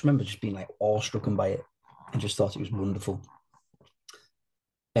just remember just being like awestruck by it and just thought it was wonderful.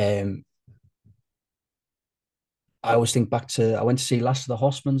 Um, I always think back to I went to see Last of the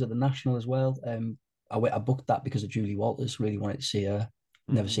Hosmans at the National as well. I booked that because of Julie Walters. Really wanted to see her.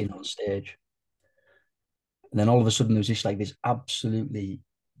 Never Mhm. seen her on stage. And then all of a sudden there was just like this absolutely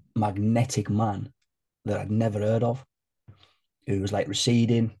magnetic man that I'd never heard of, who was like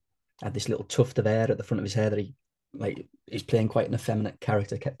receding, had this little tuft of hair at the front of his hair that he like he's playing quite an effeminate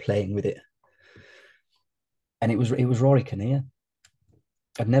character, kept playing with it. And it was Rory Kinnear.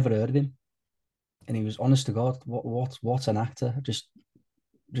 I'd never heard of him. And he was honest to God, what an actor. I just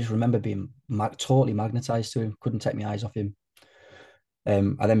remember being totally magnetized to him, couldn't take my eyes off him.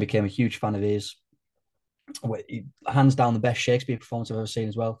 I then became a huge fan of his. Hands down the best Shakespeare performance I've ever seen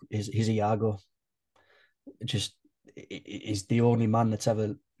as well. His Iago just is the only man that's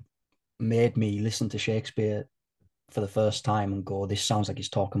ever made me listen to Shakespeare for the first time and go, this sounds like he's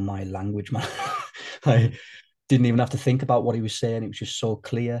talking my language, man. I didn't even have to think about what he was saying. It was just so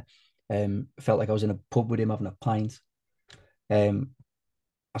clear. Felt like I was in a pub with him having a pint. Um,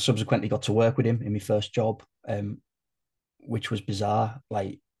 I subsequently got to work with him in my first job, which was bizarre.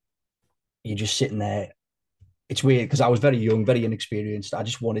 Like you're just sitting there. It's weird because I was very young, very inexperienced. I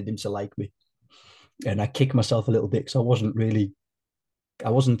just wanted him to like me, and I kicked myself a little bit because I wasn't, I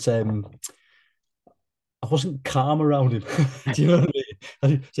wasn't calm around him. Do you know what I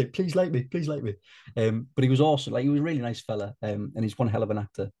mean? I say, please like me. But he was awesome. Like he was a really nice fella, and he's one hell of an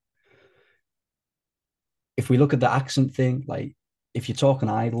actor. If we look at the accent thing, like if you're talking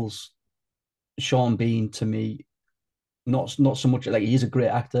idols, Sean Bean to me, not so much like he's a great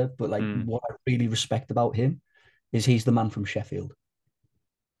actor, but like Mm. what I really respect about him is he's the man from Sheffield,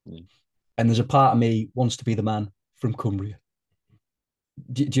 Mm. and there's a part of me wants to be the man from Cumbria.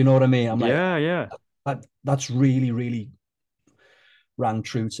 Do you know what I mean? I'm like Yeah. that's really rang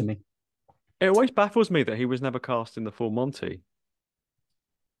true to me. It always baffles me that he was never cast in the full Monty.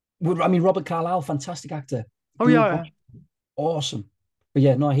 Well, I mean, Robert Carlyle, fantastic actor, Oh grew up yeah, watching, awesome. But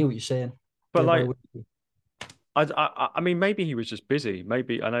yeah, no, I hear what you're saying. but Where like would you? I mean, maybe he was just busy.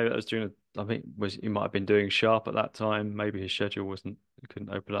 Maybe I know that was during I think was he might have been doing Sharp at that time. Maybe his schedule wasn't he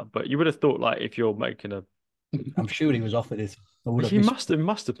couldn't open up. But you would have thought like if you're making a, I'm sure he was offered it. I would have he missed,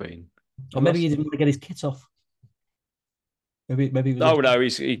 must have been. He or maybe he must. didn't want to get his kit off. Maybe he was Oh a. no,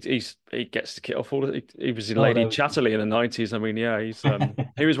 he gets the kit off all. He was in Oh, Lady there we Chatterley in the 90s. I mean, yeah,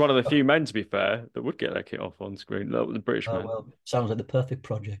 he was one of the few men, to be fair, that would get their kit off on screen. The British Oh men. well, sounds like the perfect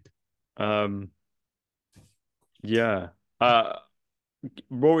project. Um, yeah. Uh,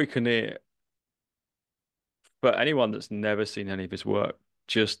 Rory Kinnear but anyone that's never seen any of his work,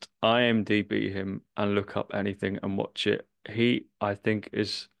 just IMDb him and look up anything and watch it. I think,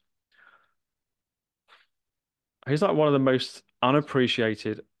 he's like one of the most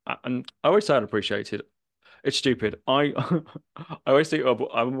unappreciated, and I always say unappreciated. It's stupid. I always think I'm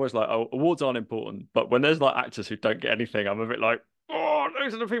always like, oh, awards aren't important, but when there's like actors who don't get anything, I'm a bit like, oh,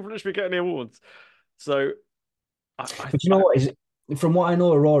 those are the people that should be getting the awards. So But you know what is from what I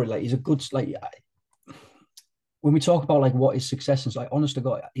know of Rory, like he's a good like when we talk about like what is success is like honest to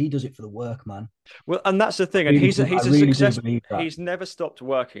God, he does it for the work, man. well, and that's the thing, and Really he's a, do, I he's a really do success. believe that. He's never stopped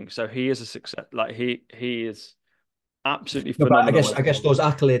working, so he is a success. Like he is absolutely No, but phenomenal. I guess those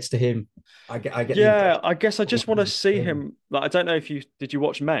accolades to him, I get the Yeah, impression. I guess I just want to see him. Like, I don't know if you did you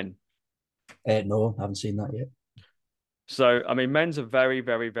watch Men? No, I haven't seen that yet. So, I mean, Men's a very,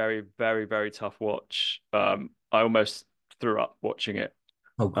 very, very, very, very tough watch. I almost threw up watching it.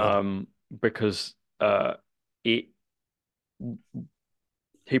 Oh God. Because it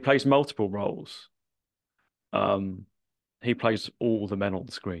he plays multiple roles. Um, he plays all the men on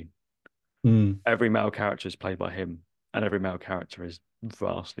the screen. Mm. Every male character is played by him, and every male character is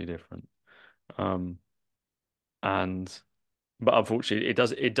vastly different. Um, and but unfortunately,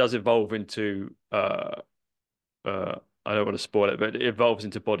 it does evolve into I don't want to spoil it, but it evolves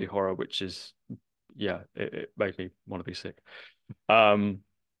into body horror, which is yeah, it made me want to be sick. Um,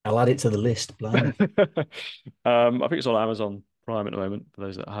 I'll add it to the list. Blimey. I think it's on Amazon Prime at the moment for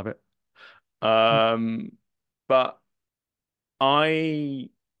those that have it. Um, but I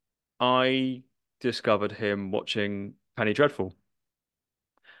I discovered him watching Penny Dreadful,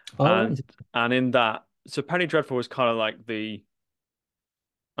 All and right. in that, so Penny Dreadful is kind of like the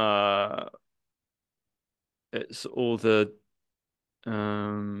uh, it's all the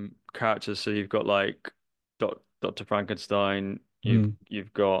characters. So you've got like Dr. Frankenstein. Mm.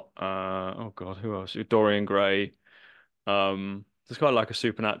 You've got oh God, who else? Dorian Gray. It's kind of like a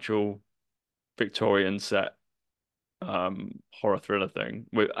supernatural Victorian set horror thriller thing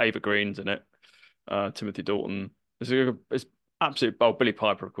with Ava Green's in it, Timothy Dalton. It's absolute Billy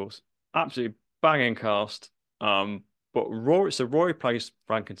Piper, of course, absolutely banging cast. But Rory plays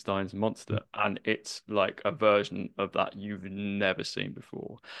Frankenstein's monster, and it's like a version of that you've never seen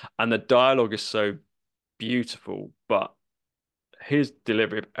before. And the dialogue is so beautiful, but his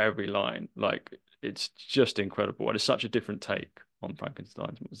delivery of every line, like it's just incredible. And it's such a different take on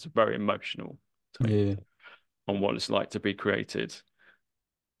Frankenstein. It's a very emotional take Yeah. on what it's like to be created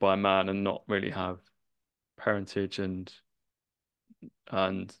by a man and not really have parentage and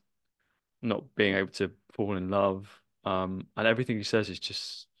not being able to fall in love. And everything he says is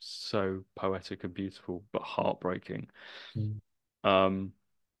just so poetic and beautiful, but heartbreaking. Mm. Um,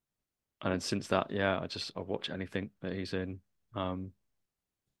 and then since that, yeah, I watch anything that he's in.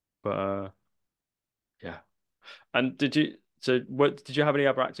 But yeah. And what did you have any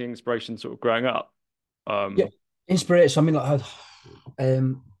other acting inspirations sort of growing up? Yeah. Um, Inspiration. I mean, like,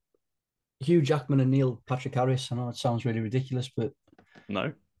 um, Hugh Jackman and Neil Patrick Harris. I know it sounds really ridiculous, but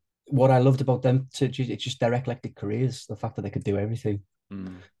no. what I loved about them it's just their eclectic careers, the fact that they could do everything.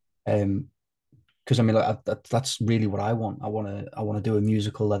 Mm, Because I mean, like that's really what I want. I want to do a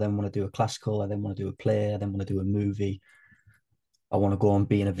musical. I then want to do a classical. I then want to do a play. I then want to do a movie. I want to go and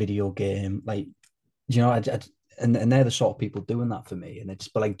be in a video game. Like, you know, and they're the sort of people doing that for me. And it's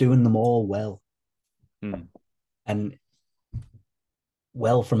but like doing them all well mm, and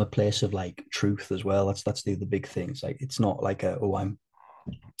well from a place of like truth as well. That's the big things. Like it's not like I'm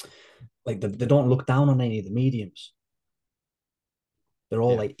like they don't look down on any of the mediums. They're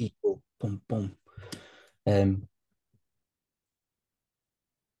all yeah. like equal. Boom, boom. Um,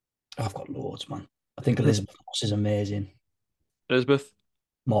 I've got loads, man. I think Elizabeth Moss is amazing. Elizabeth.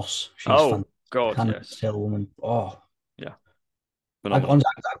 Moss, she's Oh fantastic. God, Hannah yes. Tillman. Oh, Yeah. I, Phenomenal.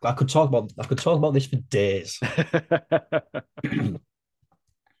 honestly, I could talk about this for days.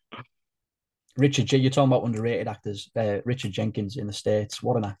 You're talking about underrated actors. Richard Jenkins in the States,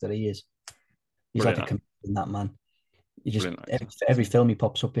 what an actor he is. He's like a Brilliant, comedian, that man. He just brilliant actor. every film he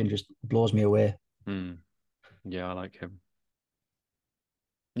pops up in just blows me away. Hmm. Yeah, I like him.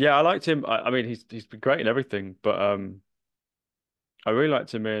 Yeah, I liked him. I mean, he's been great in everything, but I really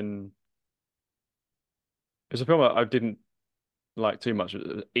liked him in. It's a film I didn't like too much.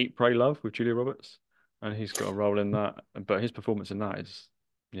 Eat, Pray, Love with Julia Roberts, and he's got a role in that. But his performance in that is,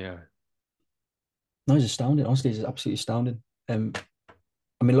 yeah, No, he's astounding. Honestly, he's absolutely astounding. I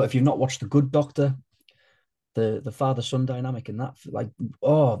mean, look, if you've not watched The Good Doctor, the father son dynamic in that, like,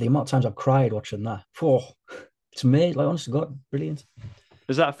 oh, the amount of times I've cried watching that. Oh, it's amazing. Like, honestly, God, brilliant.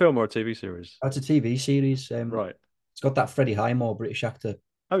 is that a film or a TV series? That's a TV series. Right. It's got that Freddie Highmore, British actor.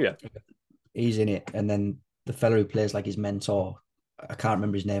 Oh yeah. He's in it, and then the fellow who plays like his mentor. I can't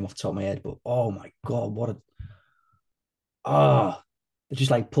remember his name off the top of my head, but oh my god, what a ah! They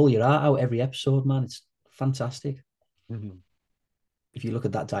just like pull your heart out every episode, man. It's fantastic. Mhm. If you look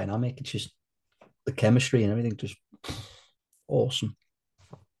at that dynamic, it's just the chemistry and everything, just awesome.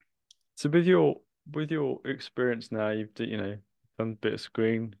 So with your experience now, done a bit of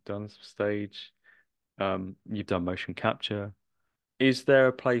screen, done some stage, you've done motion capture. Is there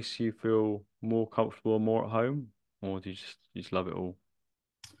a place you feel more comfortable or more at home, or do you just love it all?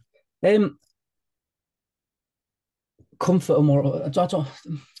 Um, Comfort or more. It's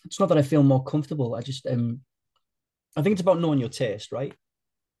not that I feel more comfortable. I think it's about knowing your taste, right?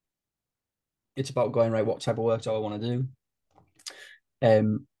 It's about going right. What type of work do I want to do?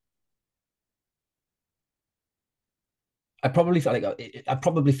 Um, I probably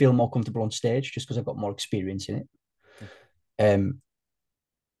feel more comfortable on stage just because I've got more experience in it. Um,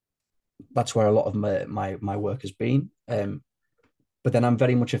 that's where a lot of my work has been. But then I'm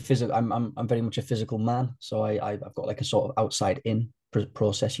very much a physical. I'm very much a physical man. So I've got like a sort of outside in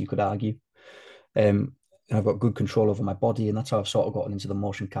process, you could argue. And I've got good control over my body, and that's how I've sort of gotten into the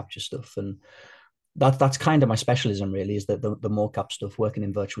motion capture stuff. And that's kind of my specialism, really, is that the mocap stuff, working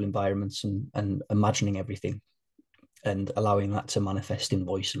in virtual environments and imagining everything and allowing that to manifest in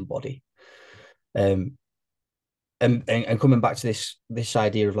voice and body. Um, and coming back to this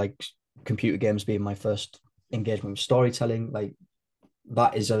idea of like computer games being my first engagement with storytelling, like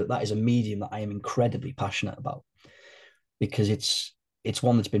that is a medium that I am incredibly passionate about because it's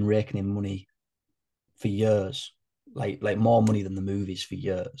one that's been raking in money for years, like more money than the movies for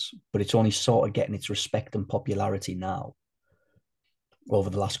years, but it's only sort of getting its respect and popularity now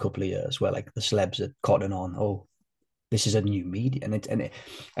over the last couple of years, where like the celebs are cotton on, oh, this is a new media,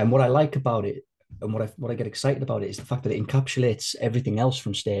 and what I like about it, and what I get excited about it is the fact that it encapsulates everything else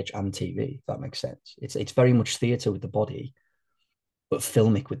from stage and TV. If that makes sense, it's very much theatre with the body, but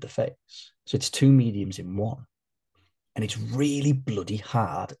filmic with the face. So it's two mediums in one, and it's really bloody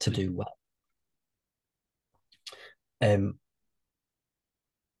hard to do well. Um,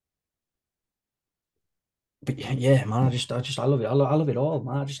 but yeah, man, I love it. I love it all,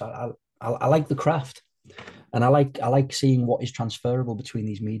 man. I like the craft, and I like seeing what is transferable between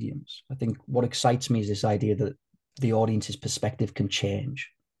these mediums. I think what excites me is this idea that the audience's perspective can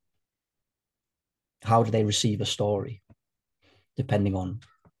change. How do they receive a story, depending on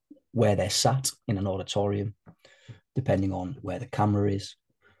where they're sat in an auditorium, depending on where the camera is,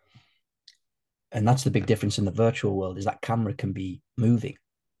 and that's the big difference in the virtual world is that camera can be moving.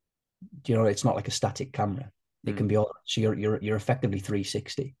 Do you know, it's not like a static camera. It Mm. can be all so you're effectively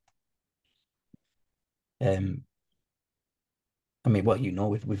 360. Um, I mean, well,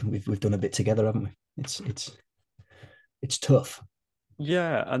 we've done a bit together, haven't we? It's tough.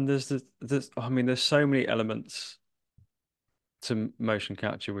 Yeah, and I mean, there's so many elements to motion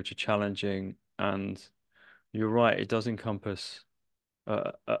capture which are challenging, and you're right, it does encompass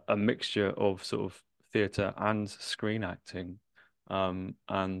a mixture of sort of theatre and screen acting. And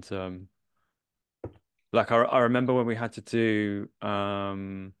like I remember when we had to do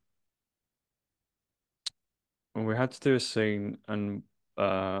when we had to do a scene and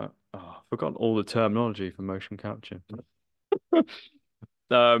I've forgotten all the terminology for motion capture.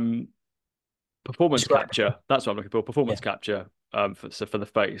 Um, performance Describe. capture. That's what I'm looking for. Yeah, Performance capture. For the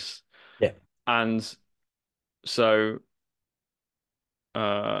face. yeah. And so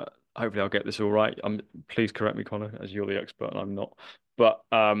hopefully I'll get this all right. Please correct me, Connor, as you're the expert and I'm not. But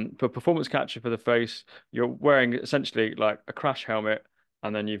for performance capture for the face, you're wearing essentially like a crash helmet,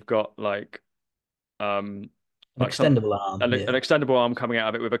 and then you've got um An like some extendable arm. an Yeah, extendable arm coming out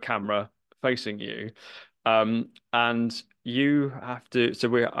of it with a camera facing you. And you have to. So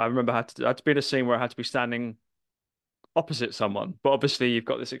we I remember I had to be in a scene where I had to be standing opposite someone, but obviously you've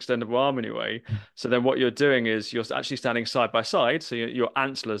got this extendable arm anyway. So then what you're doing is you're actually standing side by side, so your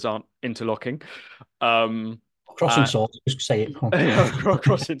antlers aren't interlocking. Um, crossing uh, swords. Just say it. Come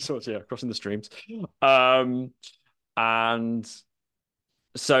crossing swords, yeah, crossing the streams. Um, and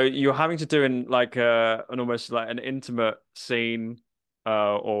so you're having to do in like an almost like an intimate scene,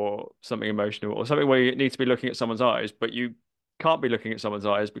 or something emotional, or something where you need to be looking at someone's eyes, but you can't be looking at someone's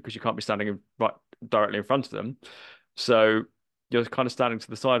eyes because you can't be standing right directly in front of them. So you're kind of standing to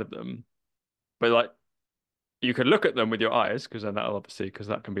the side of them, but like you can look at them with your eyes because then that'll obviously because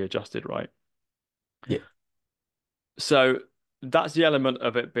that can be adjusted, right? Yeah, So that's the element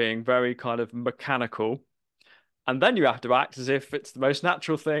of it being very kind of mechanical. And then you have to act as if it's the most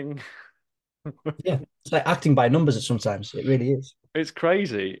natural thing. yeah. It's like acting by numbers. Sometimes it really is. It's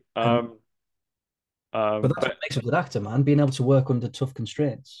crazy. And but that's what But makes a good actor, man. Being able to work under tough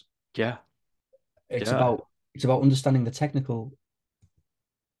constraints. yeah, It's yeah. about it's about understanding the technical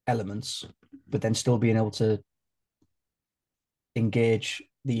elements, but then still being able to engage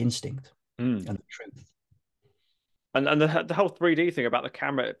the instinct Mm. and the truth. And the whole 3D thing about the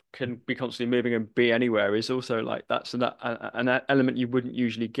camera can be constantly moving and be anywhere is also like that's an element you wouldn't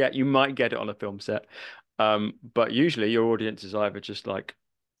usually get. You might get it on a film set, but usually your audience is either just like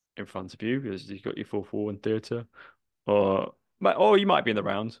in front of you because you've got your 4:1 theatre, or you might be in the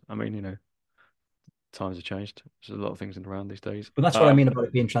round. I mean, times have changed. There's a lot of things in the round these days. But that's what I mean about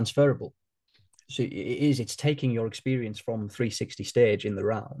it being transferable. So it's taking your experience from 360 stage in the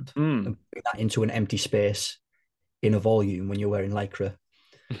round Mm. and putting that into an empty space in a volume when you're wearing lycra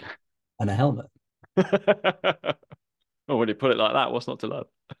and a helmet. Oh, when you put it like that, what's not to love?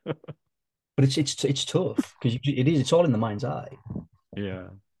 But it's tough because it's all in the mind's eye. Yeah.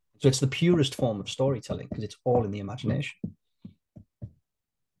 So it's the purest form of storytelling because it's all in the imagination.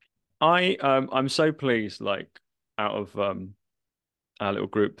 I'm so pleased, like out of our little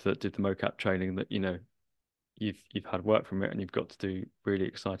group that did the mocap training that you've had work from it and you've got to do really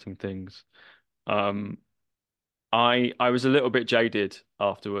exciting things. Um, I was a little bit jaded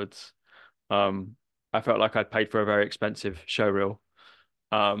afterwards. Um, I felt like I'd paid for a very expensive show reel.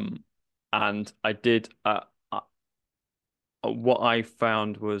 Um, and I did what I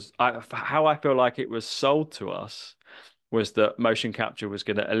found was how I feel like it was sold to us was that motion capture was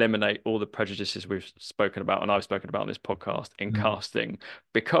going to eliminate all the prejudices we've spoken about and I've spoken about on this podcast in Mm. casting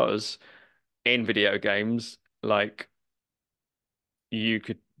because in video games, like you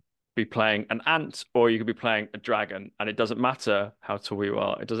could be playing an ant or you could be playing a dragon, and it doesn't matter how tall you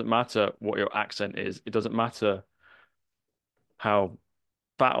are, it doesn't matter what your accent is, it doesn't matter how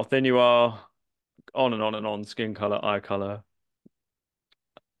fat or thin you are, on and on and on, skin color, eye color.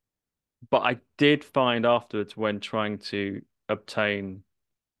 But I did find afterwards when trying to obtain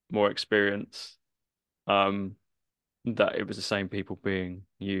more experience, um, that it was the same people being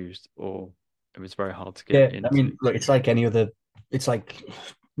used, or it was very hard to get Yeah, I into. mean, look, it's like any other. It's like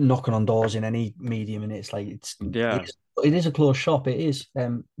knocking on doors in any medium, and it's like Yeah. it is a closed shop. It is,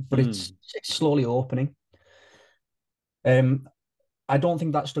 but Mm. it's slowly opening. Um, I don't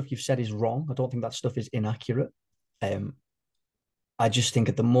think that stuff you've said is wrong. I don't think that stuff is inaccurate. Um, I just think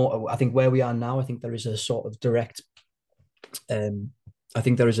I think where we are now, I think there is a sort of direct, um, I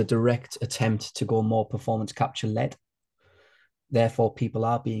think there is a direct attempt to go more performance capture led. Therefore, people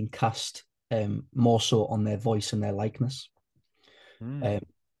are being cast more so on their voice and their likeness. Mm. Um,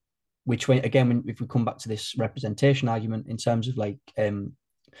 which when again, if we come back to this representation argument in terms of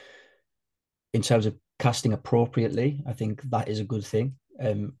in terms of casting appropriately, I think that is a good thing.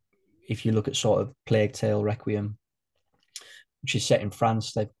 If you look at sort of Plague Tale Requiem, which is set in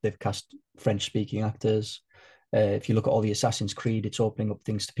France, they've cast French speaking actors. If you look at all the Assassin's Creed, it's opening up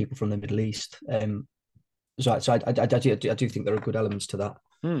things to people from the Middle East. I do think there are good elements to that.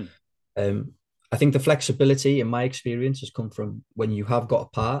 Mm. Um, I think the flexibility, in my experience, has come from when you have got a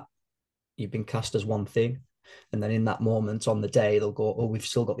part, you've been cast as one thing, and then in that moment on the day, they'll go, "Oh, we've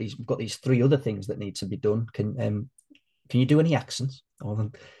got these three other things that need to be done. Can you do any accents?"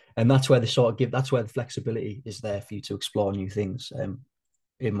 And that's where that's where the flexibility is there for you to explore new things.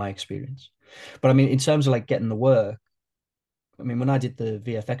 In my experience, but I mean, in terms of like getting the work, I mean, when I did the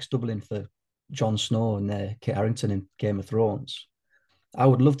VFX doubling for Jon Snow and Kit Harington in Game of Thrones, I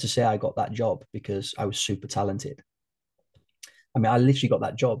would love to say I got that job because I was super talented. I mean, I literally got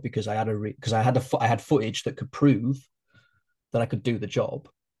that job because because I had footage that could prove that I could do the job,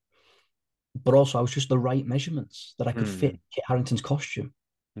 but also I was just the right measurements that I could fit Mm. Kit Harington's costume.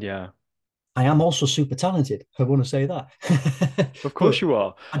 Yeah. I am also super talented. I want to say that, Of course but you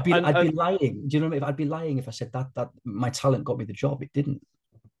are. I'd be And lying. Do you know what I mean? I'd be lying if I said that my talent got me the job. It didn't.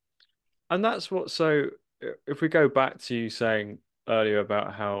 that's what so if we go back to you saying earlier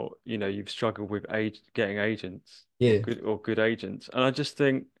about how, you've struggled with getting agents Yeah, or good agents. And I just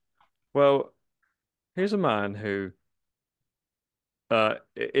think, well, here's a man who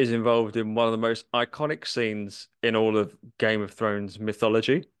is involved in one of the most iconic scenes in all of Game of Thrones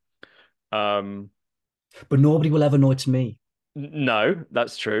mythology. Um, but nobody will ever know it's me. no,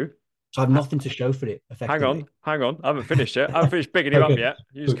 that's true. So I have Ha nothing to show for it hang effectively. on, hang on. I haven't finished yet. I haven't finished bigging you up Okay, yet.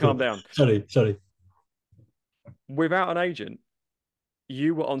 You just cool, calm cool. down. Sorry. Without an agent,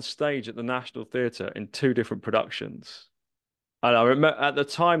 you were on stage at the National Theatre in two different productions. And I remember at the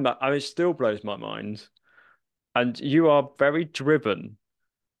time that it still blows my mind. And you are very driven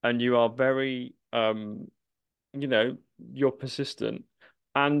and you are very you know, you're persistent.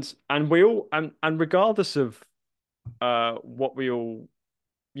 And we all and regardless of what we all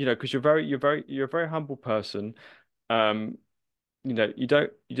because you're a very humble person. Um, you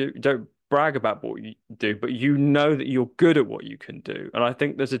don't brag about what you do, but you know that you're good at what you can do. And I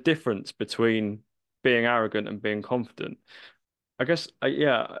think there's a difference between being arrogant and being confident. I guess,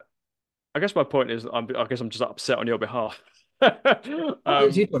 yeah, I guess my point is, I guess I'm just upset on your behalf. You don't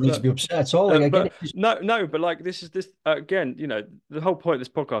need to But be upset at all. Like I get but it. no, but like this again, the whole point of this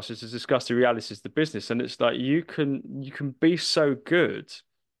podcast is to discuss the realities of the business, and it's like you can be so good,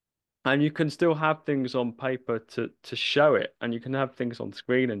 and you can still have things on paper to show it, and you can have things on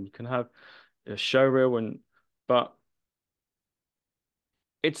screen, and you can have a show reel, but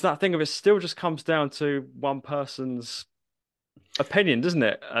it's that thing of it still just comes down to one person's opinion, doesn't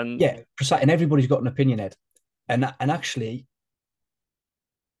it? And Yeah, precise. And everybody's got an opinion, Ed. And actually,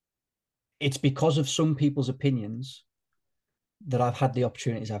 it's because of some people's opinions that I've had the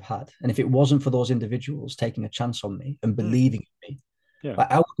opportunities I've had. And if it wasn't for those individuals taking a chance on me and hmm, believing in me, yeah,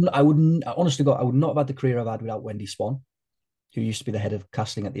 like I wouldn't, honestly, God, I would not have had the career I've had without Wendy Swan, who used to be the head of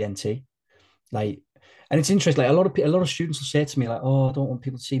casting at the NT. Like, and it's interesting. Like a lot of students will say to me, like, "Oh, I don't want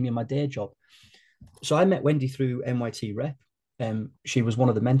people to see me in my day job." So I met Wendy through NYT Rep. She was one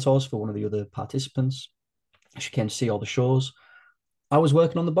of the mentors for one of the other participants. She came to see all the shows. I was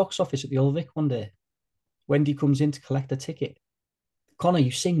working on the box office at the Old Vic one day. Wendy comes in to collect a ticket. Conor,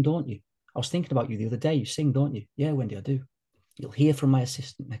 you sing, don't you? I was thinking about you the other day. You sing, don't you? Yeah, Wendy, I do. You'll hear from my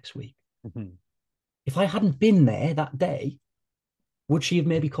assistant next week. mhm. If I hadn't been there that day, would she have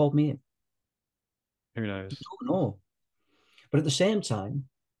maybe called me in? Who knows? No. But at the same time,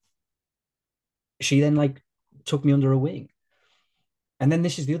 she then like took me under her wing. And then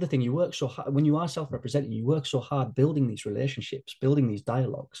this is the other thing: you work so hard when you are self-representing. You work so hard building these relationships, building these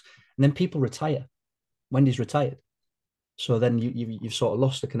dialogues, and then people retire. Wendy's retired, so then you've sort of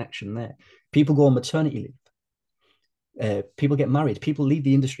lost the connection there. People go on maternity leave. People get married. People leave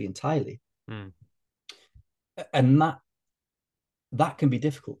the industry entirely, Mm. and that can be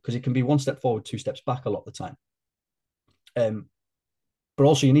difficult because it can be one step forward, two steps back a lot of the time. Um, but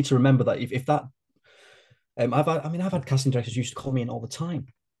also you need to remember that if that I've had casting directors used to call me in all the time,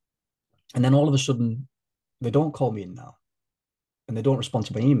 and then all of a sudden they don't call me in now, and they don't respond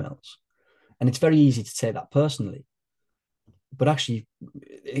to my emails, and it's very easy to take that personally. But actually,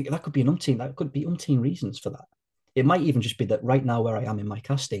 that could be umpteen reasons for that. It might even just be that right now where I am in my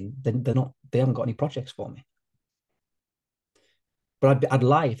casting, they haven't got any projects for me. But I'd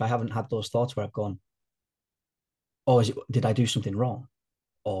lie if I haven't had those thoughts where I've gone, oh, did I do something wrong?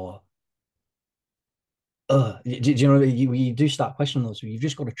 Or, do you know, you do start questioning those. You've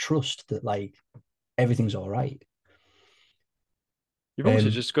just got to trust that like everything's all right. You've also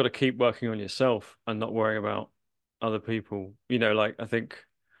Um, just got to keep working on yourself and not worrying about other people. Like I think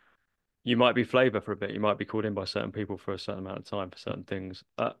you might be flavor for a bit. You might be called in by certain people for a certain amount of time for certain things.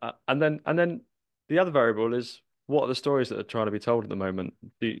 And then the other variable is what are the stories that are trying to be told at the moment?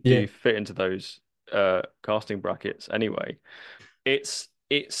 Do yeah. you fit into those casting brackets anyway? It's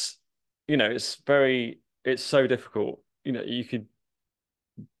it's so difficult. There's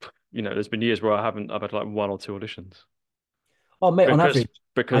been years where I've had like one or two auditions Oh, mate, on because average,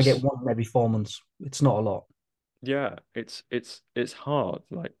 I get because one every 4 months. It's not a lot. yeah, it's hard.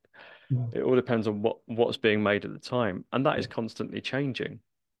 Like Mm. it all depends on what's being made at the time, and that Yeah. is constantly changing,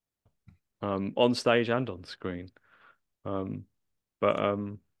 on stage and on screen. Um, but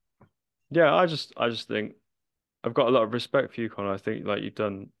yeah, I just think I've got a lot of respect for you, Connor. I think like you've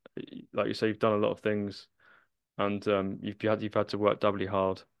done, like you say, you've done a lot of things, and you've had to work doubly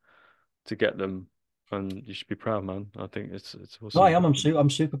hard to get them, and you should be proud, man. I think it's No, I awesome. am. I'm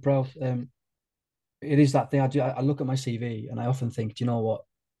super proud. It is that thing. I look at my CV and I often think, do you know what?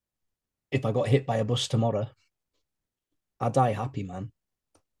 If I got hit by a bus tomorrow, I'd die happy, man.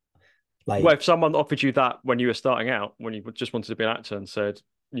 Well, if Like, someone offered you that when you were starting out, when you just wanted to be an actor and said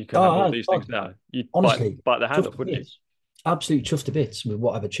you can have all oh, these things God, now, you'd bite honestly, bite the hand chuffed off, to wouldn't you? bits. Absolutely chuffed to bits with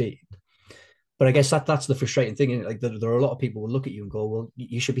what I've achieved. But I guess that's the frustrating thing. Isn't it? Like, there are a lot of people who will look at you and go, well,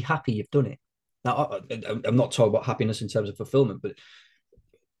 you should be happy you've done it. Now, I'm not talking about happiness in terms of fulfillment, but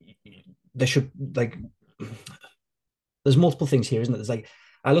there should, like, there's multiple things here, isn't it? There's like,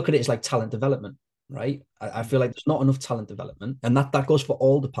 I look at it as like talent development, right? I feel like there's not enough talent development, and that goes for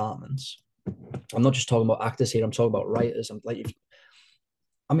all departments. I'm not just talking about actors here. I'm talking about writers. I'm like,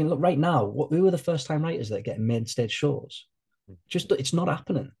 I mean, look, right now, who are the first time writers that are getting main stage shows? Just it's not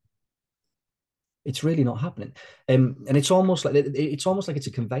happening. It's really not happening. And it's almost like it's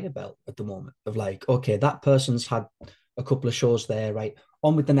a conveyor belt at the moment of like, okay, that person's had a couple of shows there, right?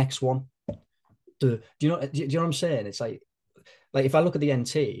 On with the next one. Do you know what I'm saying? It's like if I look at the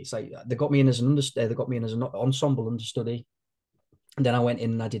NT, it's like they got me in as an understudy, they got me in as an ensemble understudy, and then I went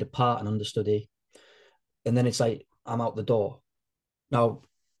in and I did a part and understudy, and then it's like I'm out the door. Now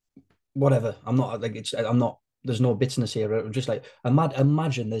whatever. I'm not like it's. I'm not. There's no bitterness here. I'm just like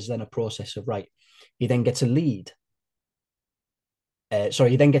imagine there's then a process of right. He then gets a lead.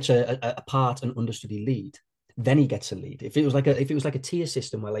 Sorry, he then gets a part and understudy lead. Then he gets a lead. If it was like a tier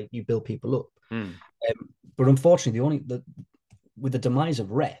system where like you build people up. Mm. But unfortunately, with the demise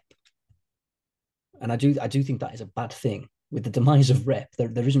of rep, and I do think that is a bad thing. With the demise of rep,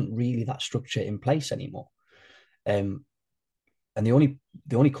 there isn't really that structure in place anymore. Um, and the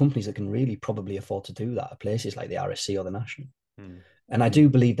only companies that can really probably afford to do that are places like the RSC or the National. Mm. And I do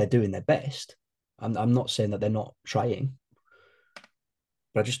believe they're doing their best. I'm not saying that they're not trying,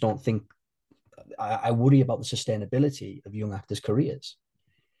 but I just don't think I worry about the sustainability of young actors' careers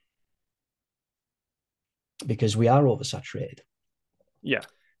because we are oversaturated.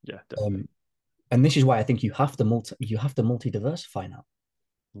 Yeah, definitely. And this is why I think you have to multi diversify now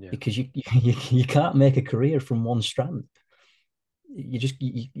Yeah, because you can't make a career from one strand.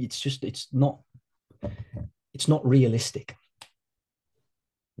 It's not realistic.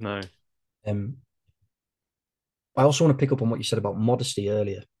 no. Um, I also want to pick up on what you said about modesty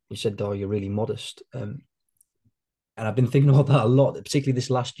earlier. You said, "Oh, you're really modest," and I've been thinking about that a lot, particularly this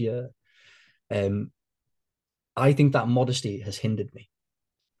last year. Um, I think that modesty has hindered me,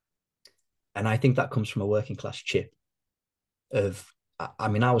 and I think that comes from a working class chip. I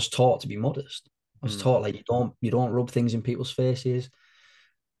mean, I was taught to be modest. I was Mm. taught like you don't rub things in people's faces,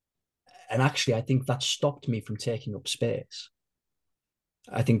 and actually, I think that stopped me from taking up space.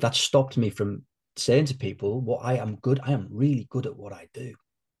 I think that stopped me from saying to people, "What I am good. I am really good at what I do."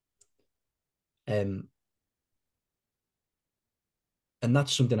 Um, and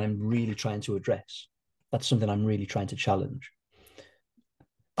that's something I'm really trying to address. That's something I'm really trying to challenge.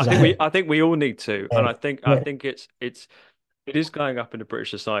 I Because think we I think we all need to, and uh, I think it is going up in a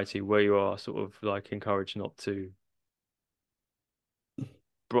British society where you are sort of like encouraged not to.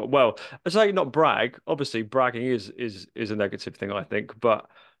 Well, I say not brag. Obviously, bragging is a negative thing, I think. But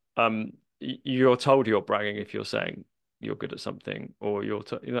you're told you're bragging if you're saying you're good at something, or I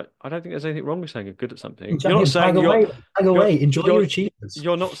don't think there's anything wrong with saying you're good at something. You're not brag saying away, brag you're away, enjoy your you're achievements.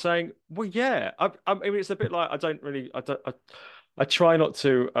 you're not saying, well, yeah. I mean, it's a bit like I try not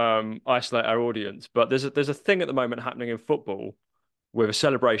to isolate our audience, but there's a thing at the moment happening in football with a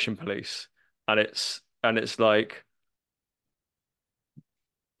celebration police, and it's like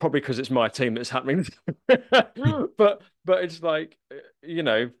probably because it's my team that's happening. But it's like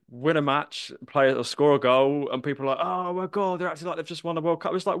win a match, play or score a goal, and people are like, oh my God, they're acting like they've just won a World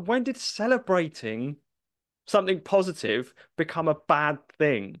Cup. It's like, when did celebrating something positive become a bad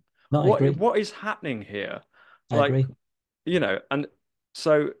thing? No, I What agree. what is happening here? I Like, agree. and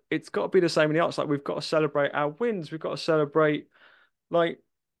so it's got to be the same in the arts. Like, we've got to celebrate our wins. We've got to celebrate, like,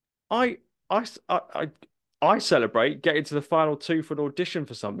 I I I I celebrate getting to the final two for an audition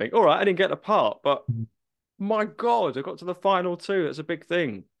for something. All right, I didn't get a part, but my God, I got to the final two. That's a big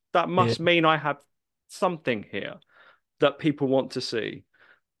thing. That Yeah, must mean I have something here that people want to see.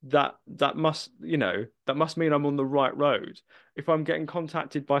 That must mean I'm on the right road. If I'm getting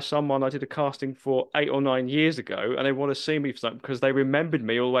contacted by someone I did a casting for 8 or 9 years ago and they want to see me for something because they remembered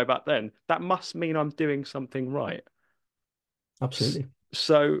me all the way back then, that must mean I'm doing something right. absolutely.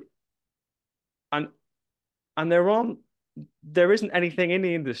 So, and and there isn't anything in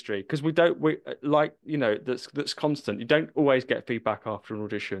the industry because we like that's constant. You don't always get feedback after an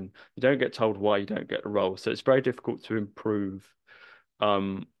audition. You don't get told why you don't get a role, so it's very difficult to improve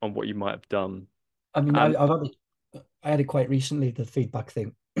on what you might have done. I mean, And I had it quite recently, the feedback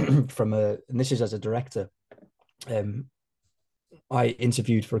thing and this is as a director. Um, I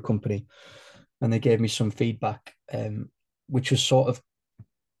interviewed for a company and they gave me some feedback, which was sort of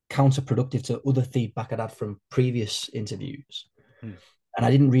counterproductive to other feedback I'd had from previous interviews. hmm, And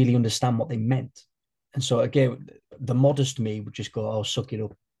I didn't really understand what they meant. And so again, the modest me would just go, "Oh, suck it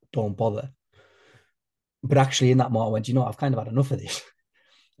up, don't bother." But actually, in that moment, I went, I've kind of had enough of this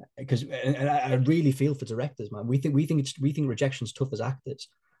because, and I really feel for directors, man. We think rejection's tough as actors.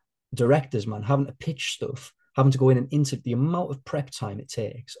 Directors, man, having to pitch stuff, having to go in and interview, the amount of prep time it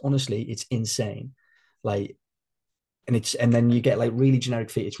takes. Honestly, it's insane. Like, and then you get like really generic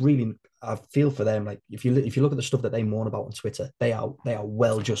feet. It's really, I feel for them. Like if you look at the stuff that they moan about on Twitter, they are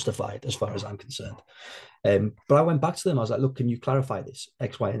well justified as far as I'm concerned. But I went back to them. I was like, "Look, can you clarify this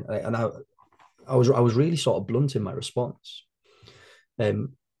X, Y, and I was really sort of blunt in my response.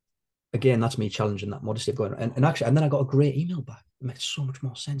 Um, Again, that's me challenging that modesty of going and actually, and then I got a great email back. It makes so much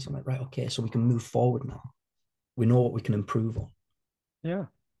more sense. I'm like, right, okay, so we can move forward now. We know what we can improve on. yeah,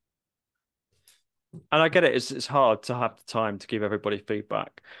 and I get it. It's hard to have the time to give everybody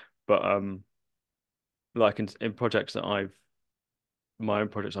feedback, but like in projects that I've my own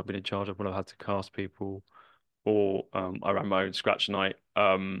projects I've been in charge of when I've had to cast people, or I ran my own scratch night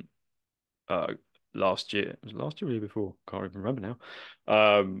uh last year. Was it last year or the year before? Can't even remember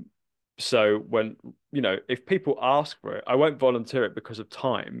now. So when if people ask for it, I won't volunteer it because of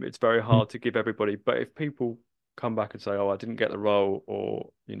time. It's very Mm. hard to give everybody. But if people come back and say, "Oh, I didn't get the role,"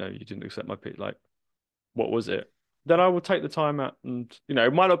 or you didn't accept my pitch, like what was it? Then I will take the time out, and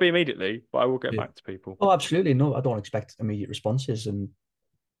it might not be immediately, but I will get Yeah. back to people. Oh, absolutely. No, I don't expect immediate responses. And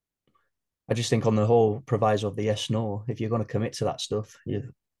I just think on the whole proviso of the yes, no, if you're going to commit to that stuff,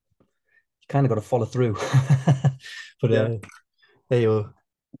 you kind of got to follow through. But Yeah. there you go.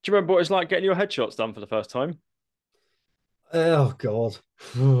 Do you remember what it's like getting your headshots done for the first time? Oh, God.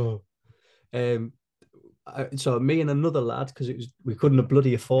 um, so me and another lad, because we couldn't have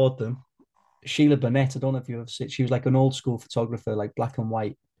bloody afford them. Sheila Burnett, I don't know if you've ever seen, she was like an old school photographer, like black and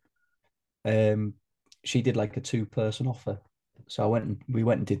white. Um, she did like a two-person offer. So we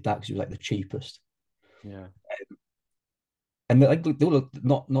went and did that because it was like the cheapest. Yeah. And they were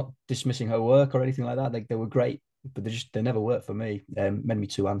not dismissing her work or anything like that. They were great, but they never worked for me. Made me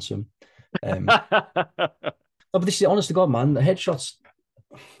too handsome. Oh, but this is honest to God, man. The headshots,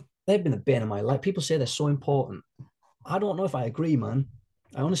 they've been a bane of my life. People say they're so important. I don't know if I agree, man.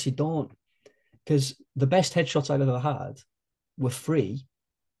 I honestly don't. Because the best headshots I've ever had were free,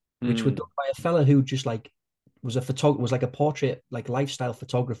 which were Mm, done by a fella who just like was like a portrait, like lifestyle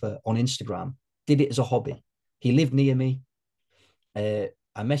photographer on Instagram, did it as a hobby. He lived near me. Uh,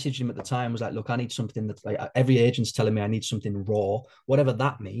 I messaged him at the time, was like, look, I need something that's like every agent's telling me I need something raw, whatever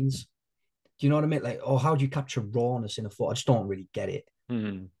that means. Do you know what I mean? Like, oh, how do you capture rawness in a photo? I just don't really get it.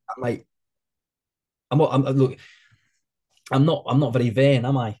 mm. I'm like, look, I'm not very vain,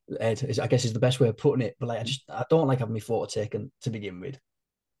 am I? Ed, I guess is the best way of putting it. But like, I don't like having my photo taken to begin with.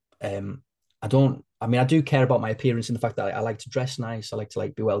 I don't. I mean, I do care about my appearance in the fact that I like to dress nice. I like to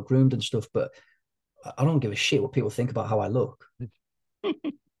like be well groomed and stuff. But I don't give a shit what people think about how I look.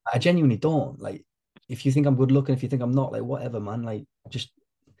 I genuinely don't. Like, if you think I'm good looking, if you think I'm not, like, whatever, man. Like, just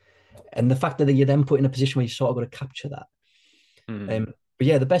and the fact that you're then put in a position where you sort of got to capture that. Mm. But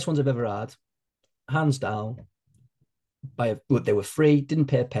yeah, the best ones I've ever had, hands down. But they were free, didn't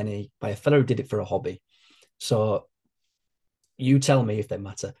pay a penny by a fellow who did it for a hobby. So you tell me if they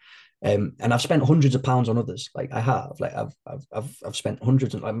matter. And I've spent hundreds of pounds on others. Like I have, like I've spent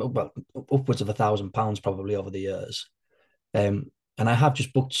hundreds and like well, upwards of £1,000 probably over the years. And I have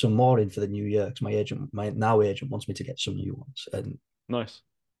just booked some more in for the new year because my now agent wants me to get some new ones. And Nice.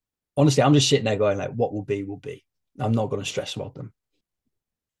 honestly, I'm just sitting there going like, what will be, will be. I'm not going to stress about them.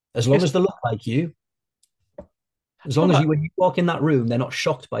 As long It's as they look like you, as long as well, when you walk in that room, they're not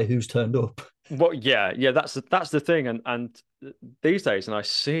shocked by who's turned up. yeah. That's the thing, and these days, and I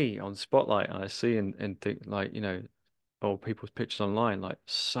see on Spotlight, and I see in like or people's pictures online, like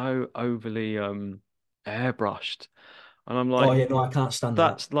so overly airbrushed, and I'm Oh like, yeah, no, I can't stand that.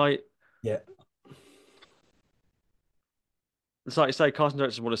 that's like Yeah. it's like you say, casting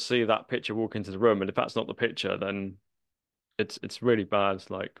directors want to see that picture walk into the room, and if that's not the picture, then it's really bad,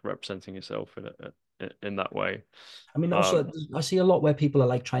 like representing yourself in that way. I mean, also, Um, I see a lot where people are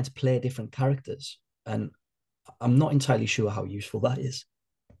like trying to play different characters, and I'm not entirely sure how useful that is.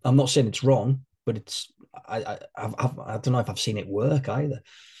 I'm not saying it's wrong, but I don't know if I've seen it work either.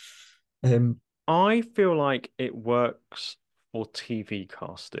 Um, I feel like it works for TV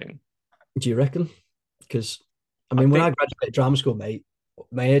casting. do you reckon? Because I I mean, when I think, graduated drama school, mate,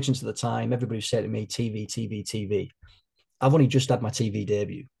 my agents at the time, everybody was saying to me, TV, TV, TV. I've only just had my TV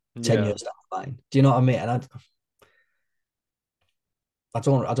debut 10 yeah. years down the line. Do you know what I mean? And I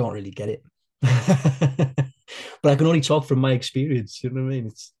don't really get it. But I can only talk from my experience. You know what I mean?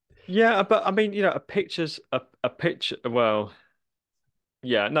 It's Yeah, but I mean, a picture's a picture. Well,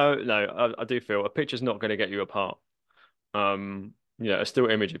 yeah, no, I do feel a picture's not going to get you apart. A still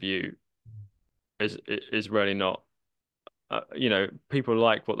image of you is really not. People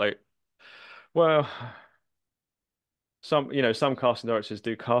like what they. Well, some casting directors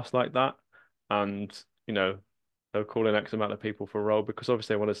do cast like that, and you know, they'll call in X amount of people for a role because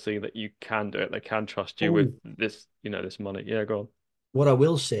obviously they want to see that you can do it. They can trust you with oh, this money. Yeah, go what I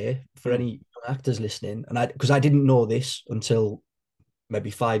will say for on. any actors listening, and I because I didn't know this until maybe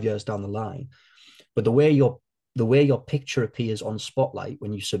 5 years down the line, but the way your picture appears on Spotlight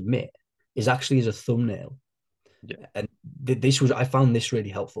when you submit is actually as a thumbnail. Yeah. And this was I found this really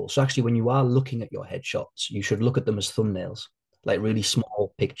helpful. So actually, when you are looking at your headshots, you should look at them as thumbnails, like really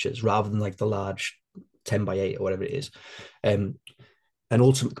small pictures, rather than like the large 10 by 8 or whatever it is. Um, and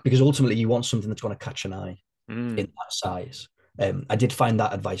ultimately you want something that's going to catch an eye in Mm. that size. I did find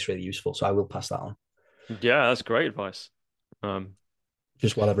that advice really useful, so I will pass that on. Yeah, that's great advice. Um,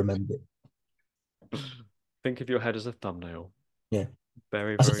 just while I remember it. Think of your head as a thumbnail. Yeah,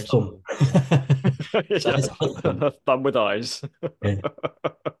 Very, as a very thumb. small. Yeah, Size of a thumb. a thumb with eyes. Yeah,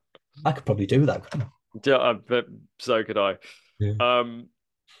 I could probably do that. Couldn't Yeah, but so could I. I? Yeah. Um,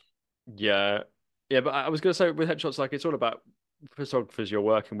 yeah, yeah. But I was gonna say with headshots, like it's all about photographers you're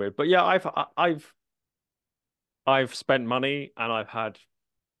working with. But yeah, I've spent money and I've had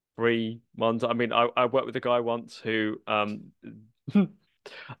free ones. I mean, I worked with a guy once who the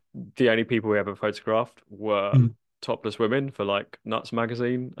only people we ever photographed were Mm. topless women for like Nuts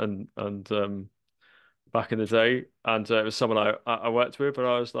magazine and back in the day, and it was someone I worked with, and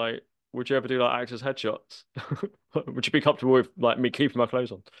I was like, "Would you ever do like actors headshots? Would you be comfortable with like me keeping my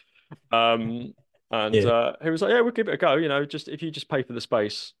clothes on?" Um, and Yeah. he was like, "Yeah, we'll give it a go. You know, just if you just pay for the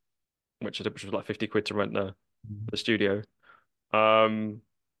space, which was like 50 quid to rent the studio." Um,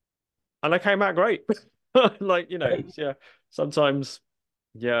 and I came out great. Like, Right. yeah, sometimes,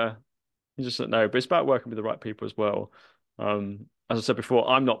 yeah, you just don't know. But it's about working with the right people as well. As I said before,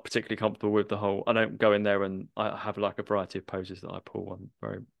 I'm not particularly comfortable with the whole. I don't go in there and I have like a variety of poses that I pull. I'm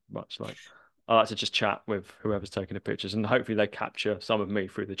very much like I like to just chat with whoever's taking the pictures, and hopefully they capture some of me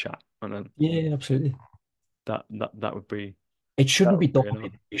through the chat, and then Yeah, absolutely. that would be It that shouldn't be would be enough.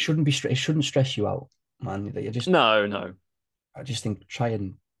 daunting. It shouldn't be. It shouldn't stress you out, man. No, no, I just think try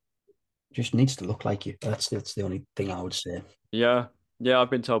and just needs to look like you. That's the only thing I would say. yeah, yeah. I've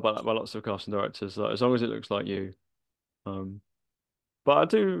been told by that by lots of casting directors that as long as it looks like you, um,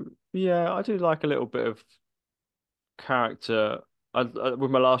 but yeah, I do like a little bit of character.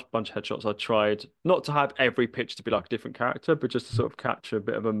 With my last bunch of headshots, I tried not to have every pitch to be like a different character, but just to sort of capture a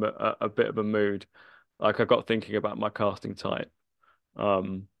bit of a bit of a mood. Like I got thinking about my casting type,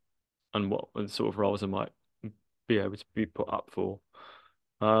 um, and what sort of roles I might be able to be put up for.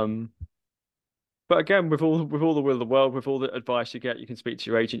 Um, but again, with all the will of the world, with all the advice you get, you can speak to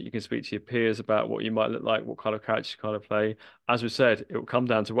your agent, you can speak to your peers about what you might look like, what kind of character you kind of play. As we said, it will come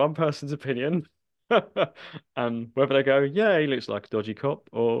down to one person's opinion, and whether they go, "Yeah, he looks like a dodgy cop,"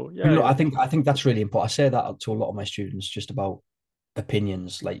 or "Yeah, he No, looks." I think that's really important. I say that to a lot of my students just about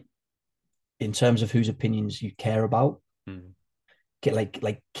opinions, like in terms of whose opinions you care about. Mm, Get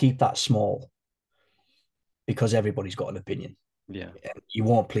like keep that small because everybody's got an opinion. yeah. You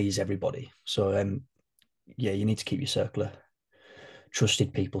won't please everybody. So yeah, you need to keep your circle of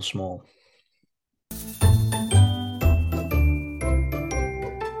trusted people small.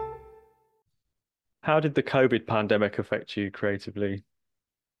 How did the COVID pandemic affect you creatively?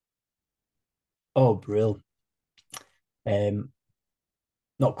 Oh, Brill. Um,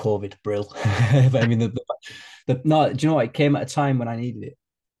 not COVID, Brill. But I mean the no, do you know what? It came at a time when I needed it.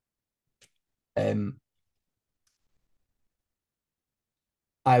 Um,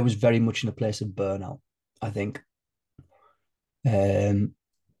 I was very much in a place of burnout, I think. Um,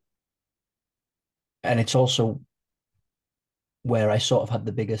 and it's also where I sort of had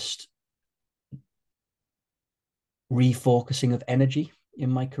the biggest refocusing of energy in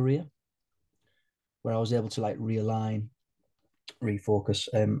my career, where I was able to like realign, refocus.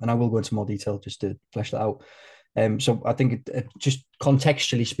 And I will go into more detail just to flesh that out. So I think just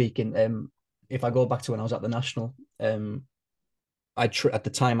contextually speaking, if I go back to when I was at the national, at the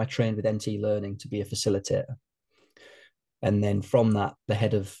time I trained with NT Learning to be a facilitator, and then from that, the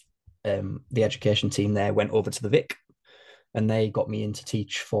head of the education team there went over to the Vic, and they got me in to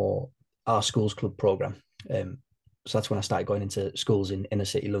teach for our schools club program. So that's when I started going into schools in inner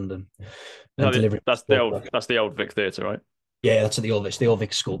city London and No, delivering. that's the old Vic Theatre, right? Yeah, that's at the old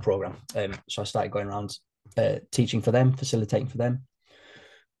Vic school program. So I started going around teaching for them, facilitating for them.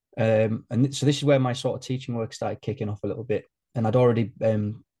 And so this is where my sort of teaching work started kicking off a little bit. And I'd already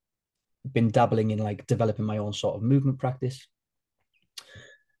been dabbling in like developing my own sort of movement practice.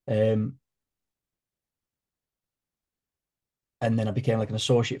 Um, and then I became like an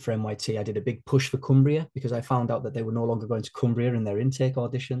associate for NYT. I did a big push for Cumbria because I found out that they were no longer going to Cumbria in their intake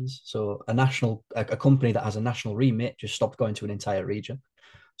auditions. So a company that has a national remit just stopped going to an entire region.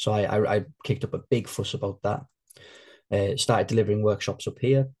 So I kicked up a big fuss about that. Started delivering workshops up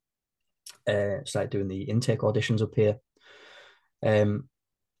here. Started doing the intake auditions up here. Um,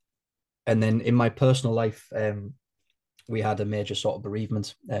 and then in my personal life, we had a major sort of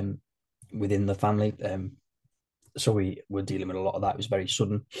bereavement within the family. So we were dealing with a lot of that. It was very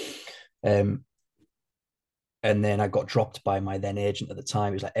sudden. Um, and then I got dropped by my then agent at the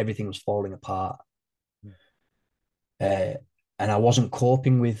time. It was like everything was falling apart. Uh, and I wasn't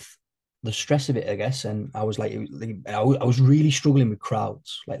coping with the stress of it, I guess. And I was like, I was really struggling with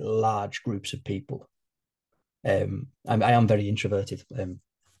crowds, like large groups of people. I am very introverted. I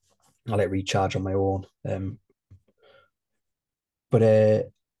like recharge on my own. But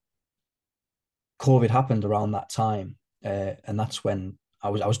COVID happened around that time, and that's when I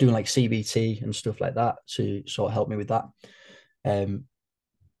was doing like CBT and stuff like that to sort of help me with that. Um,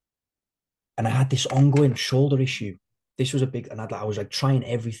 and I had this ongoing shoulder issue. This was a big, and I was like trying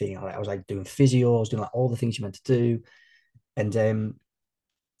everything. I was like doing physio, I was doing like all the things you meant to do. And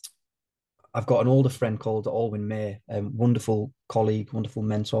I've got an older friend called Alwyn May, wonderful colleague, wonderful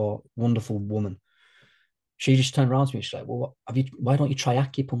mentor, wonderful woman. She just turned around to me. She's like, "Well, why don't you try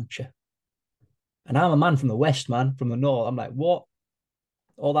acupuncture?" And I'm a man from the West, man, from the North. I'm like, "What?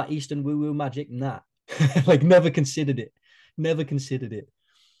 All that Eastern woo-woo magic? Nah." Like, never considered it. Never considered it.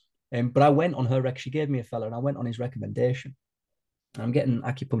 But I went on her she gave me a fella and I went on his recommendation. I'm getting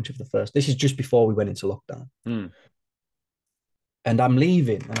acupuncture for the first. This is just before we went into lockdown. Mm. And I'm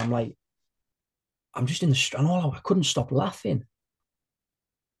leaving and I'm like, I'm just in the street and I couldn't stop laughing.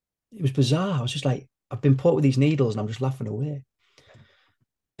 It was bizarre. I was just like, I've been put with these needles and I'm just laughing away.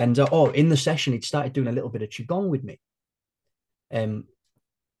 And in the session, he'd started doing a little bit of qigong with me. And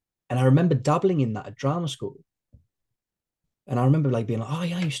I remember dabbling in that at drama school. And I remember like being like, oh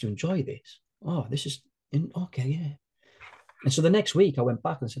yeah, I used to enjoy this. Oh, this is okay, yeah. And so the next week I went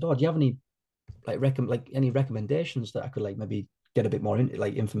back and said, oh, do you have any any recommendations that I could like maybe get a bit more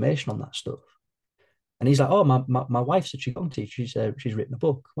like information on that stuff? And he's like, oh, my wife's a qigong teacher. She's written a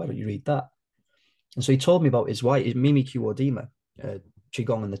book. Why don't you read that? And so he told me about his wife, Mimi Kuodima,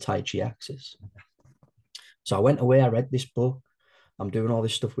 qigong and the Tai Chi axis. So I went away. I read this book. I'm doing all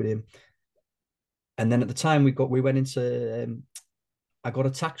this stuff with him. And then at the time we went into I got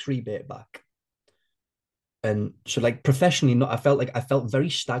a tax rebate back. And so like professionally, not I felt very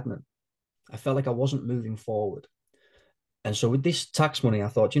stagnant. I felt like I wasn't moving forward. And so with this tax money, I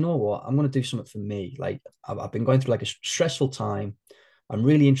thought, you know what, I'm going to do something for me. Like I've been going through like a stressful time. I'm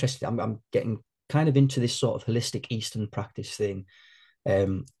really interested. I'm getting kind of into this sort of holistic Eastern practice thing.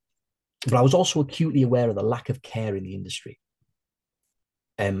 But I was also acutely aware of the lack of care in the industry.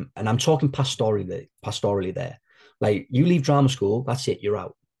 And I'm talking pastorally there. Like you leave drama school, that's it, you're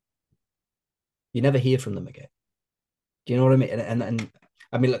out. You never hear from them again. Do you know what I mean? And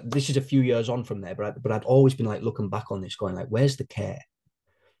I mean, like, this is a few years on from there, but I'd always been like looking back on this, going like, where's the care?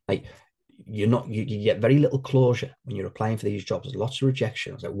 Like you get very little closure when you're applying for these jobs. There's lots of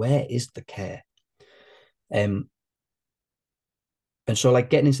rejections. Like, where is the care? And so like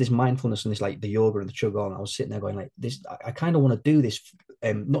getting into this mindfulness and this like the yoga and the qigong, I was sitting there going like this. I kind of want to do this,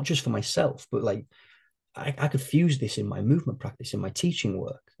 not just for myself, but like I could fuse this in my movement practice, in my teaching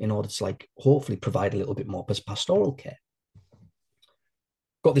work, in order to like hopefully provide a little bit more pastoral care.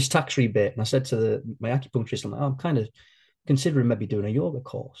 Got this tax rebate, and I said to my acupuncturist, I'm like, oh, I'm kind of considering maybe doing a yoga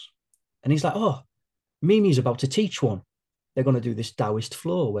course. And he's like, oh, Mimi's about to teach one. They're going to do this Taoist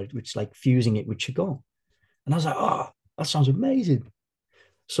flow, which is like fusing it with qigong. And I was like, oh, that sounds amazing.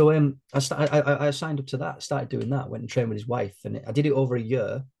 So I signed up to that, started doing that, went and trained with his wife, and I did it over a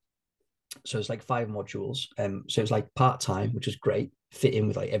year. So it's like 5 modules. So it was like part time, which was great, fit in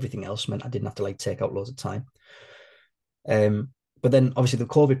with like everything else, meant I didn't have to like take out loads of time. But then obviously the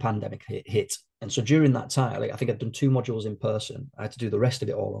COVID pandemic hit. And so during that time, like I think I'd done 2 modules in person. I had to do the rest of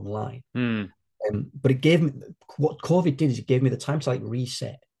it all online. But it gave me what COVID did is it gave me the time to like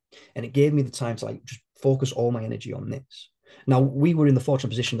reset, and it gave me the time to like just focus all my energy on this. Now we were in the fortunate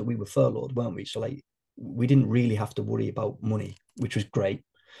position that we were furloughed, weren't we? So like we didn't really have to worry about money, which was great.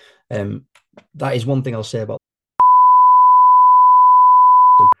 That is one thing I'll say about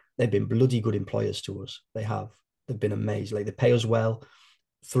them. They've been bloody good employers to us. They have. They've been amazing. Like they pay us well,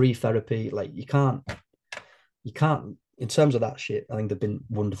 free therapy. Like you can't. In terms of that shit, I think they've been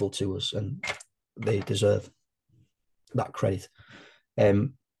wonderful to us, and they deserve that credit.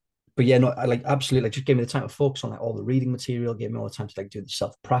 But yeah, no, I like absolutely like just gave me the time to focus on like all the reading material, gave me all the time to like do the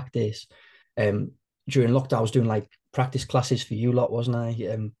self practice. During lockdown, I was doing like practice classes for you lot, wasn't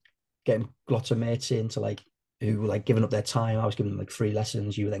I? Getting lots of mates in to like who were like giving up their time. I was giving them like free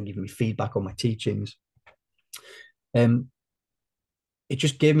lessons. You were then giving me feedback on my teachings. It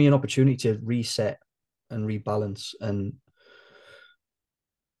just gave me an opportunity to reset and rebalance, and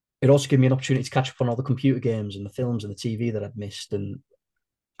it also gave me an opportunity to catch up on all the computer games and the films and the TV that I'd missed. And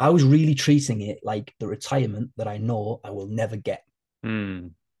I was really treating it like the retirement that I know I will never get.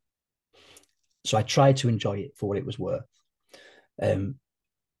 So I tried to enjoy it for what it was worth. And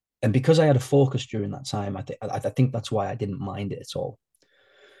because I had a focus during that time, I think that's why I didn't mind it at all.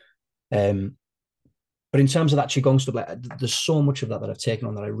 But in terms of that qigong stuff, like there's so much of that I've taken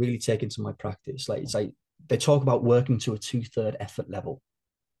on that I really take into my practice. Like it's like they talk about working to a 2/3 effort level.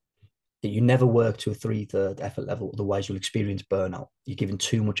 That you never work to a 3/3 effort level, otherwise you'll experience burnout. You're giving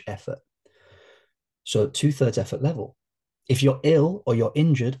too much effort. So 2/3 effort level. If you're ill or you're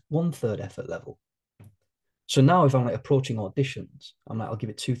injured, 1/3 effort level. So now if I'm like approaching auditions, I'm like, I'll give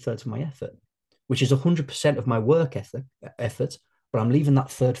it 2/3 of my effort, which is 100% of my work effort, but I'm leaving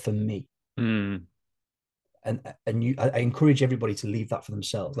that third for me. Mm. I encourage everybody to leave that for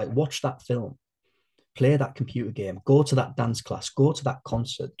themselves. Like watch that film, play that computer game, go to that dance class, go to that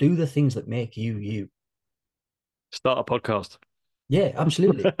concert, do the things that make you you. Start a podcast. Yeah,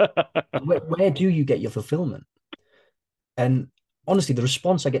 absolutely. Where do you get your fulfillment? And honestly, the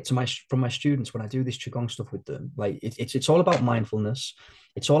response I get to my from my students when I do this qigong stuff with them, like it's all about mindfulness.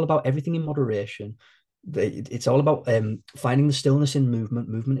 It's all about everything in moderation. It's all about finding the stillness in movement,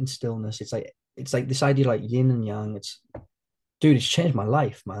 movement in stillness. It's like this idea like yin and yang. Dude, it's changed my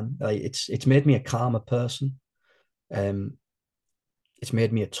life, man. Like it's made me a calmer person. Um, it's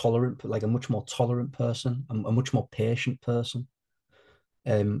made me a much more tolerant person, a much more patient person.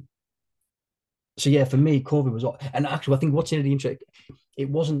 Um, so yeah, for me, COVID was, and actually, I think what's really interesting, it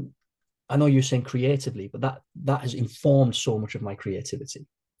wasn't. I know you're saying creatively, but that has informed so much of my creativity.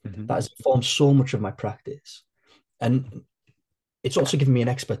 Mhm. That has informed so much of my practice, and it's also given me an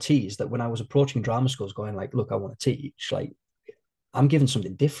expertise that when I was approaching drama schools, going like, look, I want to teach, like I'm given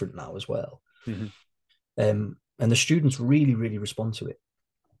something different now as well. Mhm. And the students really, really respond to it.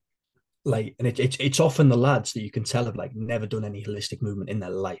 Like, and it's often the lads that you can tell have like never done any holistic movement in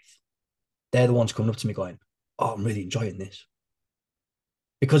their life. They're the ones coming up to me going, "Oh, I'm really enjoying this."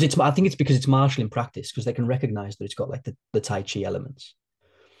 Because I think it's because it's martial in practice because they can recognize that it's got like the Tai Chi elements.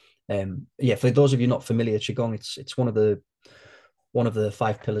 Yeah, for those of you not familiar, qigong it's one of the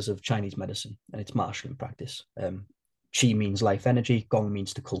five pillars of Chinese medicine, and it's martial in practice. Qi means life energy, gong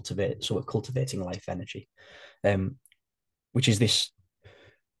means to cultivate, so we're cultivating life energy, um, which is this,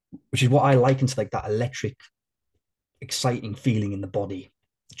 which is what I liken to like that electric, exciting feeling in the body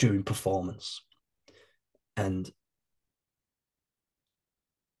during performance. And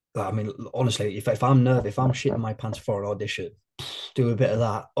I mean, honestly, if I'm nervous, if I'm shitting my pants for an audition, do a bit of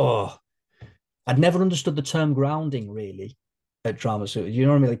that. Oh, I'd never understood the term grounding really at drama. So you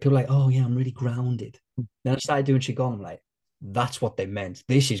know what I mean? Like people are like, oh yeah, I'm really grounded. Then I started doing qigong. I'm like, that's what they meant.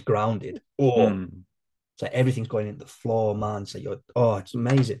 This is grounded. Oh, Mm. so everything's going into the floor, man. So it's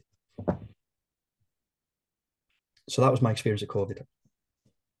amazing. So that was my experience at COVID.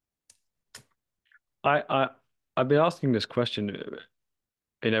 I I I've been asking this question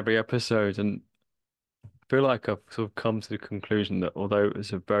in every episode, and I feel like I've sort of come to the conclusion that although it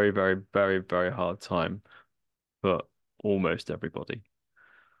was a very, very, very, very hard time for almost everybody,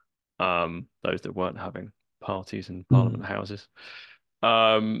 those that weren't having parties in Parliament Mm. houses,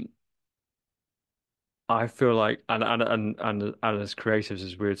 I feel like, and as creatives,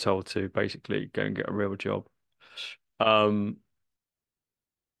 as we were told to basically go and get a real job, um,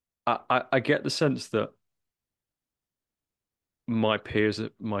 I get the sense that my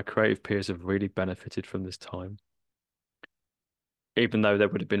creative peers have really benefited from this time, even though there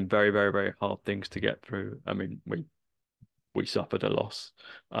would have been very, very, very hard things to get through. I mean, we suffered a loss,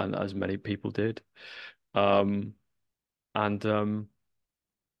 and as many people did, um, and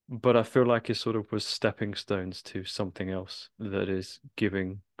but I feel like it sort of was stepping stones to something else that is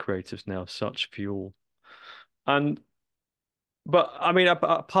giving creatives now such fuel. And but I mean, a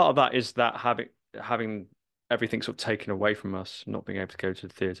part of that is that having everything sort of taken away from us, not being able to go to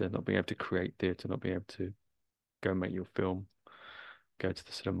the theatre, not being able to create theatre, not being able to go and make your film, go to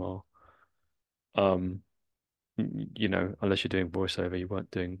the cinema. Um, unless you're doing voiceover, you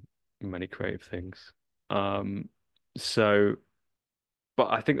weren't doing many creative things. Um, so,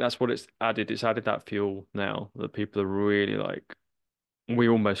 but I think that's what it's added. It's added that fuel now that people are really like, we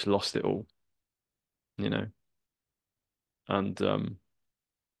almost lost it all, you know. And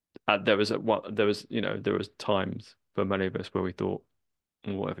there was there was times for many of us where we thought,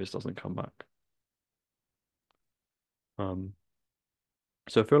 what if this doesn't come back? Um,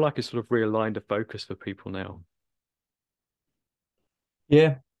 so I feel like it's sort of realigned a focus for people now.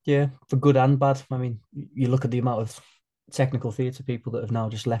 Yeah, yeah, for good and bad. I mean, you look at the amount of technical theatre people that have now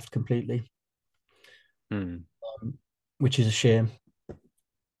just left completely, Hmm. which is a shame.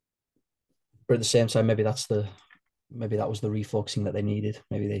 But at the same time, maybe that was the refocusing that they needed.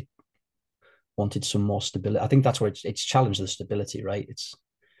 Maybe they wanted some more stability. I think that's where it's challenged the stability, right? It's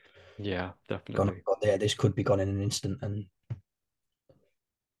Yeah, gone, definitely. gone there. This could be gone in an instant, and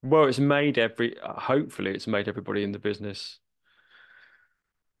Well, it's made hopefully it's made everybody in the business,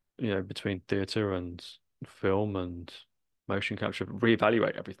 between theatre and film and motion capture,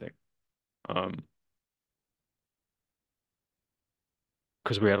 reevaluate everything. Um,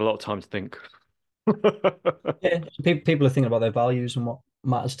 because we had a lot of time to think. yeah, so people are thinking about their values and what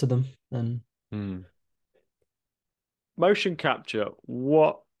matters to them, and Hmm. motion capture.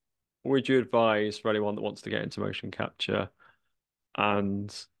 What would you advise for anyone that wants to get into motion capture?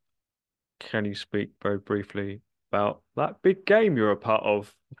 And can you speak very briefly about that big game you're a part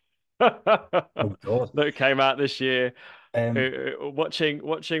of Oh God. that came out this year? Um,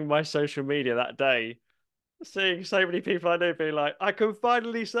 Watching my social media that day, seeing so many people I know being like, I can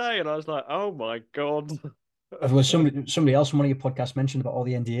finally say, and I was like, oh my God. there was somebody else from one of your podcasts mentioned about all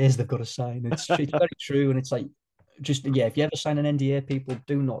the NDAs they've got to sign. It's very true, and it's like just yeah, if you ever sign an NDA, people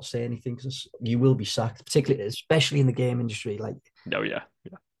do not say anything because you will be sacked, particularly especially in the game industry. Like No, yeah,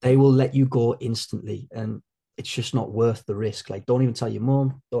 yeah. they will let you go instantly, and it's just not worth the risk. Like don't even tell your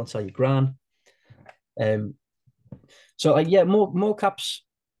mum, don't tell your gran. Um, so like yeah, more caps.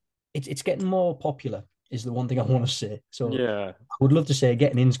 It's getting more popular is the one thing I want to say. So Yeah. I would love to say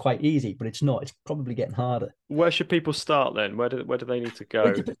getting in is quite easy, but it's not. It's probably getting harder. Where should people start then? Where do they need to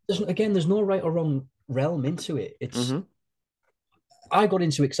go? Again, there's no right or wrong realm into it. It's Hmm. I got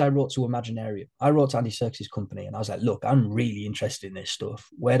into it because I wrote to Imaginarium. I wrote to Andy Serkis' company, and I was like, "Look, I'm really interested in this stuff.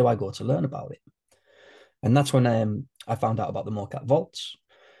 Where do I go to learn about it?" And that's when I found out about the Mocat Vaults,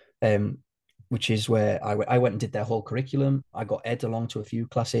 um, which is where I went and did their whole curriculum. I got Ed along to a few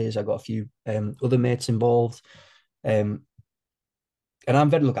classes. I got a few other mates involved. Um, and I'm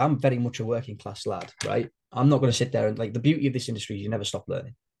very much a working class lad, right? I'm not going to sit there and like the beauty of this industry is you never stop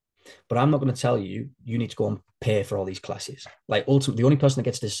learning. But I'm not going to tell you you need to go and pay for all these classes. Like ultimately, the only person that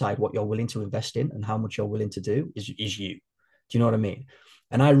gets to decide what you're willing to invest in and how much you're willing to do is you. Do you know what I mean?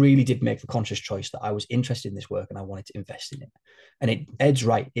 And I really did make the conscious choice that I was interested in this work and I wanted to invest in it. And Ed's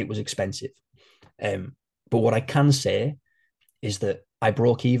right, it was expensive. But what I can say is that I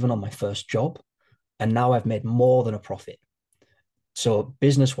broke even on my first job, and now I've made more than a profit. So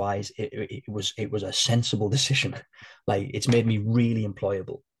business wise, it was a sensible decision. Like it's made me really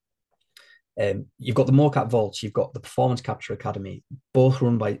employable. You've got the Morecap Vaults, you've got the Performance Capture Academy, both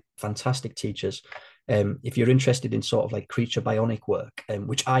run by fantastic teachers. If you're interested in sort of like creature bionic work,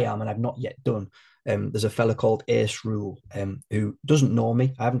 which I am and I've not yet done, there's a fella called Ace Rule who doesn't know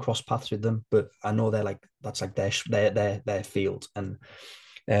me. I haven't crossed paths with them, but I know they're like that's like their field, and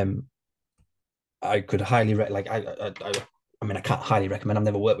um, I could highly like I mean I can't highly recommend. I've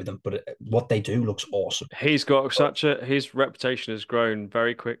never worked with them, but what they do looks awesome. He's got such a his reputation has grown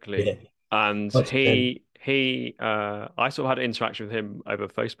very Yeah, quickly, and but I sort of had an interaction with him over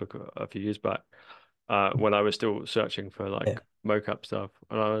Facebook a few years back, when I was still searching for yeah. like mocap stuff,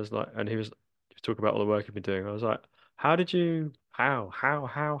 and I was like, and he was talking about all the work he'd been doing. I was like, how did you,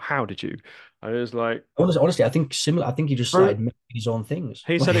 how did you? And it was like, Honestly, I think similar. I think he just through, started making his own things.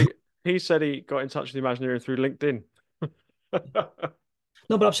 he said he got in touch with the Imagineering through LinkedIn.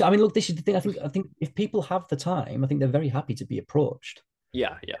 No, but absolutely. I mean, look, this is the thing. I think if people have the time, I think they're very happy to be approached.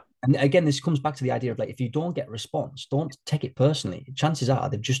 Yeah, yeah. And again, this comes back to the idea of like, if you don't get a response, don't take it personally. Chances are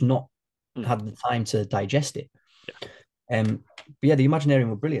they've just not Mm, had the time to digest it. yeah. But yeah, the Imaginarium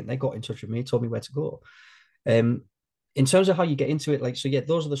were brilliant. They got in touch with me, told me where to go. Um, in terms of how you get into it, like, so yeah,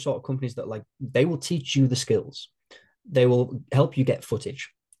 those are the sort of companies that like they will teach you the skills. They will help you get footage.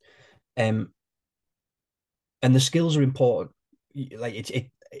 Um, and the skills are important. Like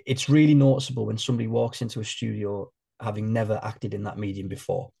it's really noticeable when somebody walks into a studio having never acted in that medium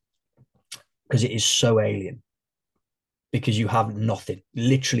before because it is so alien because you have nothing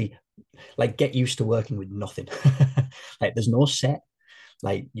literally like get used to working with nothing like there's no set,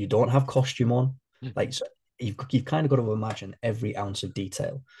 like you don't have costume on, like so you've kind of got to imagine every ounce of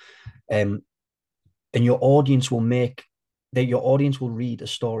detail, um and your audience will read a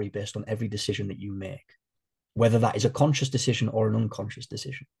story based on every decision that you make, whether that is a conscious decision or an unconscious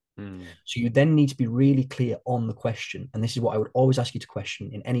decision. Mm. So you then need to be really clear on the question. And this is what I would always ask you to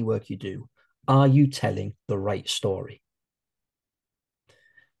question in any work you do. Are you telling the right story?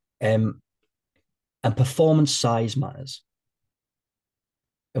 Um, and performance size matters.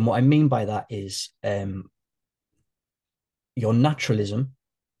 And what I mean by that is your naturalism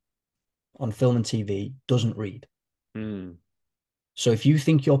on film and TV doesn't read. Mm. So if you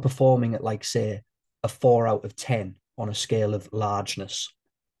think you're performing at like, say, a 4 out of 10 on a scale of largeness,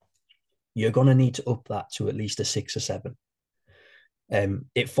 you're going to need to up that to at least a 6 or 7.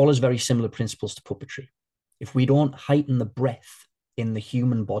 It follows very similar principles to puppetry. If we don't heighten the breath in the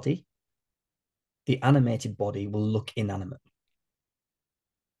human body, the animated body will look inanimate.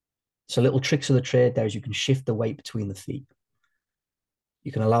 So little tricks of the trade there is you can shift the weight between the feet.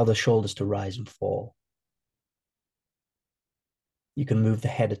 You can allow the shoulders to rise and fall. You can move the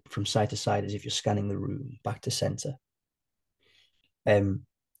head from side to side as if you're scanning the room, back to center.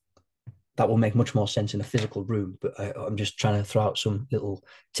 That will make much more sense in a physical room, but I'm just trying to throw out some little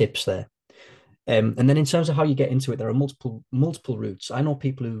tips there. And then in terms of how you get into it, there are multiple routes. I know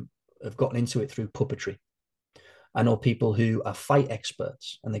people who have gotten into it through puppetry. I know people who are fight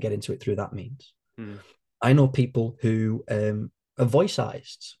experts and they get into it through that means. I know people who are voice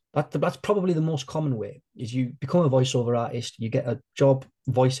artists. That's probably the most common way. Is you become a voiceover artist, you get a job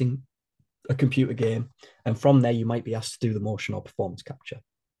voicing a computer game, and from there you might be asked to do the motion or performance capture.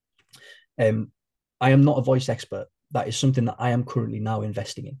 I am not a voice expert. That is something that I am currently now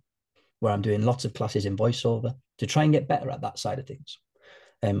investing in, where I'm doing lots of classes in voiceover to try and get better at that side of things.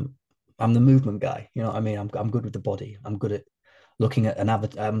 I'm the movement guy, you know what I mean? I'm good with the body. I'm good at looking at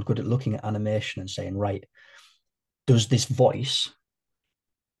I'm good at looking at animation and saying, right, does this voice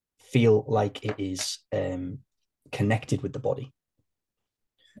feel like it is connected with the body?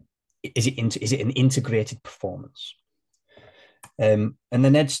 Is it an integrated performance? And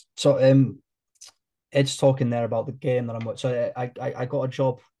then Ed's talking there about the game that I'm watching. So I got a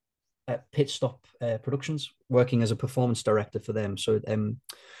job at Pit Stop Productions, working as a performance director for them. So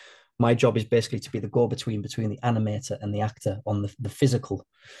my job is basically to be the go-between between the animator and the actor on the physical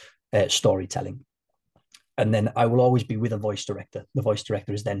storytelling. And then I will always be with a voice director. The voice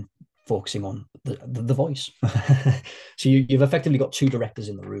director is then focusing on the voice. So you've effectively got two directors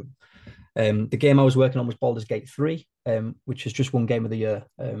in the room. The game I was working on was Baldur's Gate 3, which has just won Game of the Year,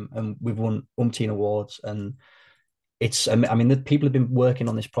 and we've won umpteen awards. And I mean, the people have been working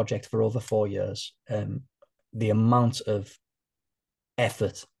on this project for over 4 years. The amount of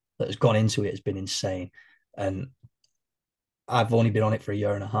effort that has gone into it has been insane. And I've only been on it for a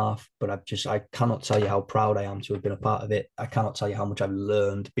year and a half, but I cannot tell you how proud I am to have been a part of it. I cannot tell you how much I've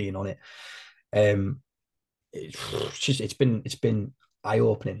learned being on it. It's been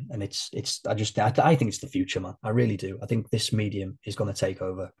eye-opening, and I think it's the future, man. I really do. I think this medium is going to take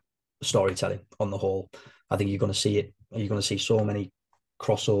over storytelling on the whole. I think you're going to see it. You're going to see so many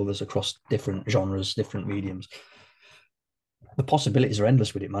crossovers across different genres, different mediums. The possibilities are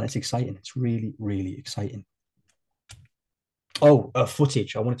endless with it, man. It's exciting. It's really, really exciting. Oh,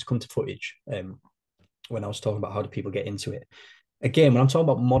 footage. I wanted to come to footage when I was talking about how do people get into it. Again, when I'm talking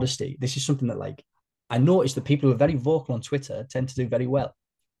about modesty, this is something that, like, I noticed that people who are very vocal on Twitter tend to do very well.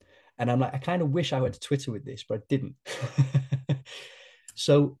 And I'm like, I kind of wish I went to Twitter with this, but I didn't.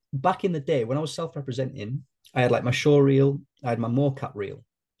 So back in the day when I was self-representing, I had like my show reel, I had my mocap reel.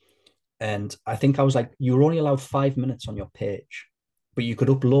 And I think I was like, you were only allowed 5 minutes on your page, but you could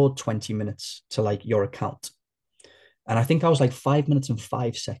upload 20 minutes to like your account. And I think I was like 5 minutes and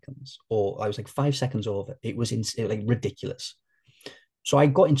 5 seconds, or I was like 5 seconds over. It was like ridiculous. So I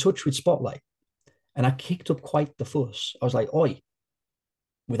got in touch with Spotlight and I kicked up quite the fuss. I was like, oi,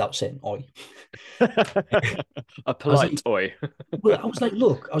 without saying oi. A polite oi. Well, I was like,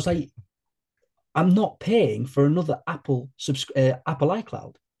 look, I was like, I'm not paying for another Apple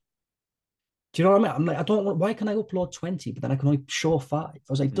iCloud. Do you know what I mean? I'm like, I don't want, why can I upload 20, but then I can only show 5? I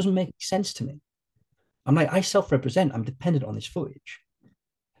was like, it doesn't make sense to me. I'm like, I self-represent, I'm dependent on this footage.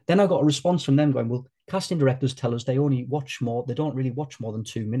 Then I got a response from them going, well, casting directors tell us they only watch more, they don't really watch more than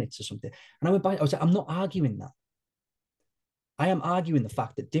 2 minutes or something. And I went by, I was like, I'm not arguing that. I am arguing the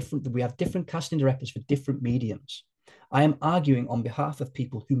fact that we have different casting directors for different mediums. I am arguing on behalf of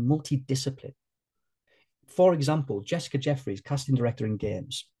people who multidiscipline. For example, Jessica Jeffries, casting director in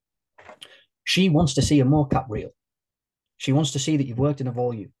games. She wants to see a mocap reel. She wants to see that you've worked in a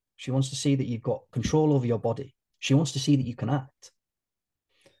volume. She wants to see that you've got control over your body. She wants to see that you can act.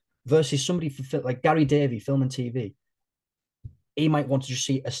 Versus somebody like Gary Davey, film and TV. He might want to just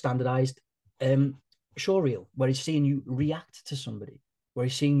see a standardized show reel where he's seeing you react to somebody, where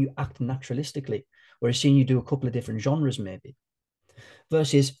he's seeing you act naturalistically, where he's seeing you do a couple of different genres maybe.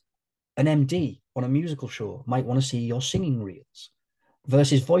 Versus an MD on a musical show might want to see your singing reels.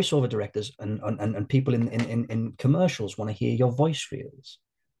 Versus voiceover directors and people in commercials want to hear your voice reels.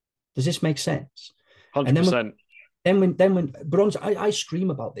 Does this make sense? 100%. But honestly, I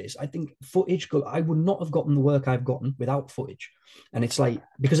scream about this. I think footage, I would not have gotten the work I've gotten without footage. And it's like,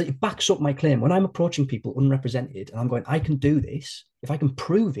 because it backs up my claim. When I'm approaching people unrepresented and I'm going, I can do this, if I can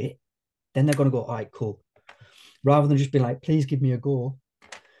prove it, then they're going to go, all right, cool. Rather than just be like, please give me a go.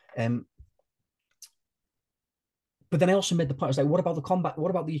 But then I also made the point, I was like, what about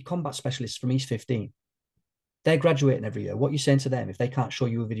the combat specialists from East 15? They're graduating every year. What are you saying to them if they can't show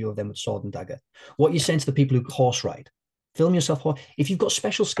you a video of them with sword and dagger? What are you saying to the people who horse ride? Film yourself. If you've got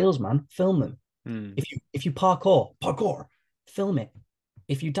special skills, man, film them. If you parkour, film it.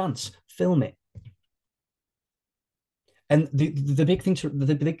 If you dance, film it. And the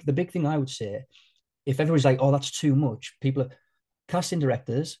big thing I would say, if everybody's like, oh, that's too much, casting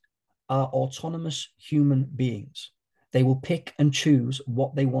directors are autonomous human beings. They will pick and choose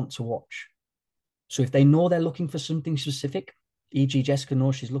what they want to watch. So if they know they're looking for something specific, e.g., Jessica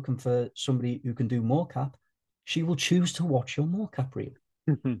knows she's looking for somebody who can do mocap, she will choose to watch your mocap reel.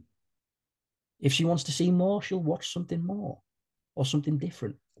 If she wants to see more, she'll watch something more or something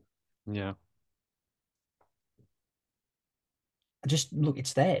different. Yeah. Just look,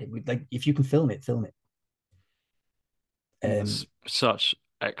 it's there. Like if you can film it, film it. That's such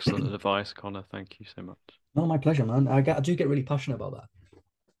excellent advice, Connor. Thank you so much. No, my pleasure, man. I do get really passionate about that.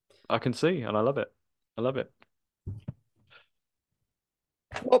 I can see, and I love it. I love it.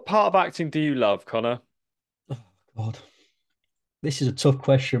 What part of acting do you love, Connor? Oh, God, this is a tough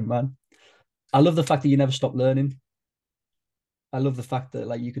question, man. I love the fact that you never stop learning. I love the fact that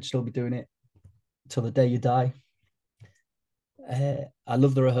like you could still be doing it till the day you die. I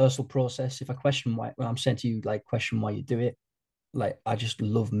love the rehearsal process. If I question why, when I'm saying to you, like, question why you do it, like, I just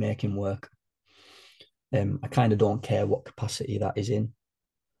love making work. I kind of don't care what capacity that is in.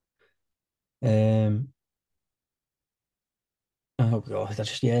 Um, oh God, I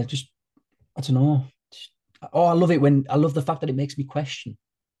just, yeah, just, I don't know. Oh, I love the fact that it makes me question.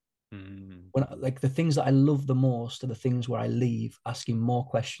 Mm. When like the things that I love the most are the things where I leave asking more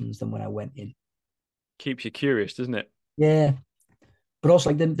questions than when I went in. Keeps you curious, doesn't it? Yeah, but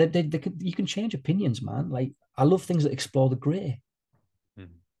also like you can change opinions, man. Like I love things that explore the grey. Mm.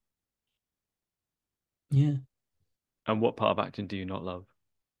 Yeah. And what part of acting do you not love?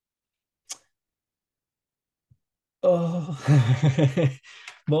 Oh,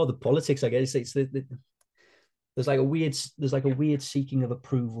 more the politics, I guess. There's like a weird seeking of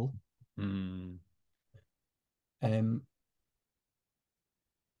approval. Mm. Um,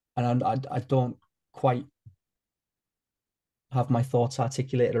 and I don't quite have my thoughts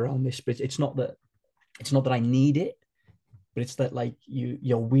articulated around this, but it's not that I need it, but it's that like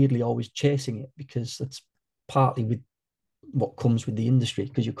you're weirdly always chasing it because that's partly with what comes with the industry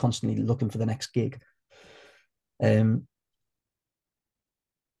because you're constantly looking for the next gig. Um,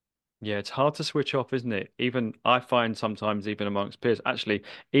 Yeah, it's hard to switch off, isn't it? Even I find sometimes, even amongst peers, actually,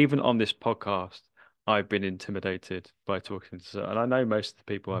 even on this podcast, I've been intimidated by talking to, and I know most of the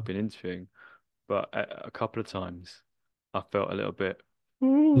people I've been interviewing, but a couple of times I felt a little bit, I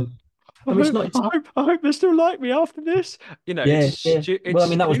 "Ooh, mean, it's not. It's I hope they still like me after this." You know, yeah, yeah. it's Well, I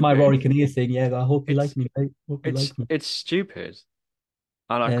mean, that was my Rory stupid. Kinnear thing. Yeah, I hope you like It's me, mate. Hope you like me. it's stupid,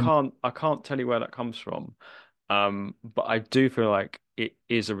 and Um, I can't tell you where that comes from. But I do feel like it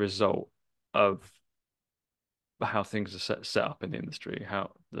is a result of how things are set up in the industry,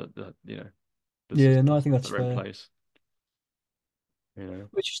 how the you know the yeah, no, I systems think that's that are in fair. place. You know,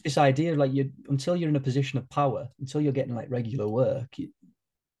 Which is this idea of like you until you're in a position of power, until you're getting like regular work,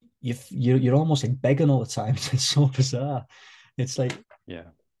 you're almost like begging all the time. It's so bizarre. It's like yeah,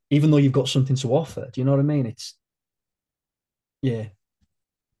 even though you've got something to offer, do you know what I mean? It's yeah,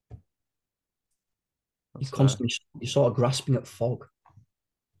 that's fair. you're sort of grasping at fog.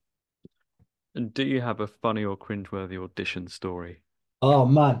 And do you have a funny or cringeworthy audition story? Oh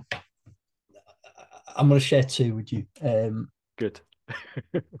man, I'm gonna share two with you. Good.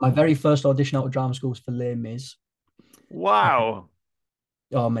 My very first audition out of drama school was for Les Mis. Wow.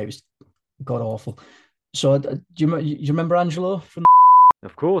 Oh, maybe it's god awful. So you remember Angelo from?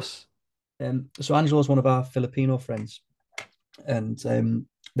 Of course. So Angelo's one of our Filipino friends, and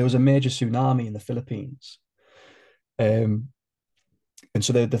there was a major tsunami in the Philippines. Um, and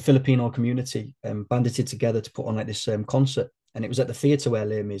so the Filipino community banded together to put on like this concert, and it was at the theatre where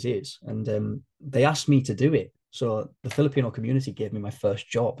Les Mis is, and they asked me to do it. So the Filipino community gave me my first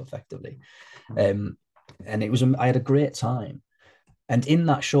job, effectively, um, and it was I had a great time. And in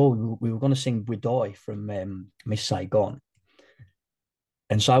that show, we were going to sing "Budoy" from Miss Saigon.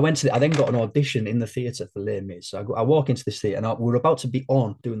 And so I then got an audition in the theatre for Les Mis. So I walk into this theatre and we were about to be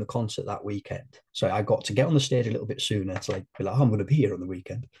on doing the concert that weekend. So I got to get on the stage a little bit sooner to like be like, oh, I'm going to be here on the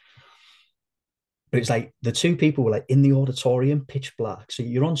weekend. But it's like the two people were like in the auditorium, pitch black. So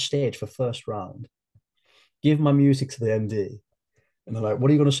you're on stage for first round, give my music to the MD. And they're like, what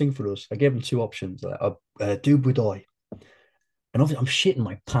are you going to sing for us? I gave them two options. Like, do Budoy. And obviously I'm shitting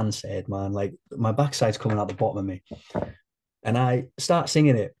my pants head, man. Like my backside's coming out the bottom of me. And I start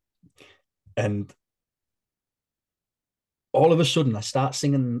singing it. And all of a sudden I start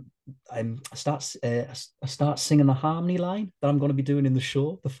singing I start singing the harmony line that I'm going to be doing in the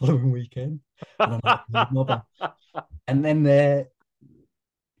show the following weekend, and I'm like, mother. And then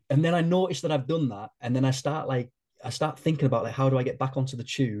and then I notice that I've done that, and then I start thinking about like how do I get back onto the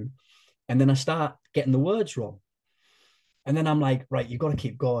tune, and then I start getting the words wrong, and then I'm like, right, you've got to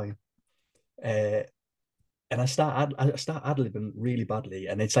keep going, uh, and I start ad libbing really badly,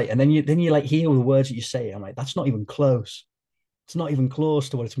 and it's like, and then you like hear the words that you say, I'm like, that's not even close. It's not even close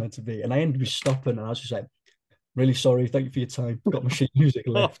to what it's meant to be. And I ended up stopping, and I was just like, really sorry. Thank you for your time. Got my sheet music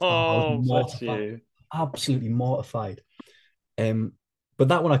left. Oh, I was Oh, bless mortified, you. absolutely mortified. Um, but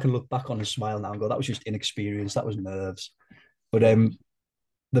that one I can look back on and smile now and go, that was just inexperience. That was nerves. But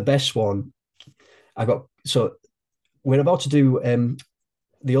the best one I got. So we're about to do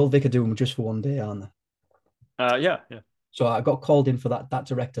the old Vic are doing just for one day, aren't they? Yeah, yeah. So I got called in for that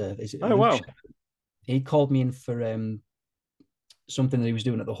director. Is it Oh, Luke? wow. He called me in for something that he was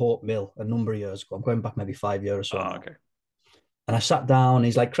doing at the Hope Mill a number of years ago. I'm going back maybe 5 years or so Oh, now. okay. And I sat down.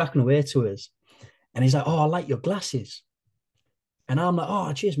 He's like cracking away to us, and he's like, "Oh, I like your glasses." And I'm like,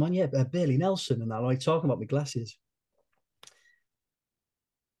 "Oh, cheers, man. Yeah, Bailey Nelson." And I like talking about my glasses.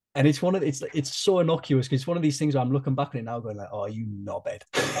 And it's so innocuous because it's one of these things where I'm looking back on it now, going like, "Oh, you knobhead."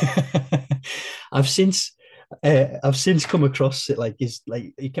 I've since I've since come across it like he's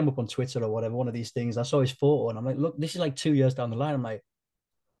like he came up on Twitter or whatever, one of these things. I saw his photo and I'm like, look, this is like 2 years down the line. I'm like,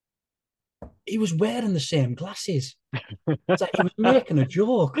 he was wearing the same glasses. It's like he was making a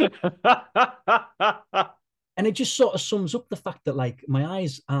joke. And it just sort of sums up the fact that like my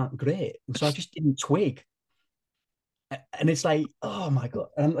eyes aren't great. And so I just didn't twig. And it's like, oh my God.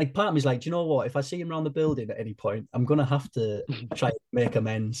 And I'm like, part of me's like, do you know what? If I see him around the building at any point, I'm gonna have to try and make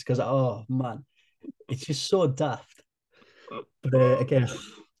amends because oh man, it's just so daft. But again,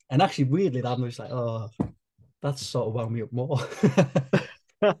 and actually weirdly, I'm just like, oh, that's sort of wound me up more.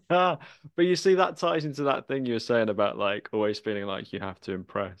 But you see, that ties into that thing you were saying about like always feeling like you have to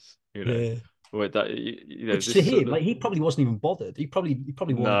impress, Yeah. with that, Which to this sort him, of like he probably wasn't even bothered. He probably won't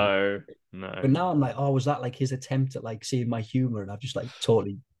even. no, But no. now I'm like, oh, was that like his attempt at like seeing my humor? And I've just like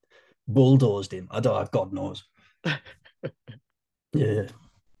totally bulldozed him. I don't. God knows. Yeah.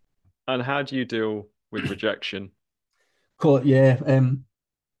 And how do you deal with rejection? Cool. Yeah.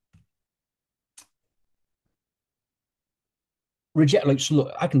 Reject like so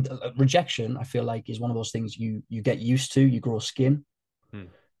look. I can rejection. I feel like is one of those things you get used to. You grow skin. Hmm.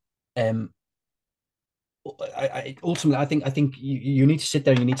 Um. Ultimately, I think you need to sit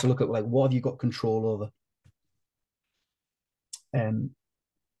there and you need to look at like what have you got control over. Um.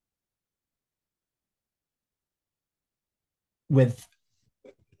 With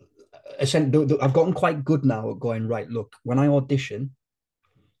I've gotten quite good now at going right. Look, when I audition,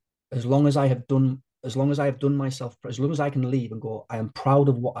 as long as I have done myself, as long as I can leave and go, I am proud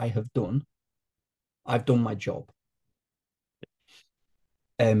of what I have done. I've done my job.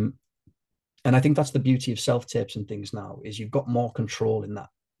 Um, and I think that's the beauty of self tapes and things now is you've got more control in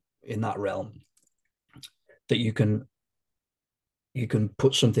that realm that you can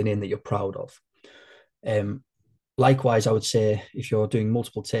put something in that you're proud of. Um, Likewise, I would say if you're doing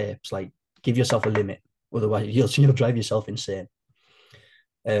multiple tapes, like give yourself a limit, otherwise you'll drive yourself insane.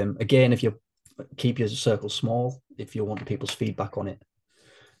 Again, if you keep your circle small, if you want people's feedback on it,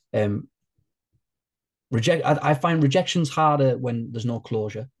 um, I find rejections harder when there's no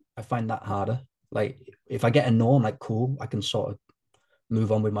closure. I find that harder. Like if I get a no, I'm like, cool, I can sort of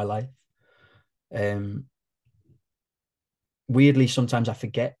move on with my life. Um, Weirdly, sometimes I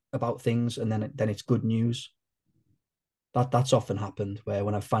forget about things, and then it's good news. That's often happened where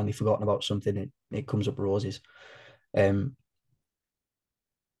when I've finally forgotten about something, it comes up roses. Um,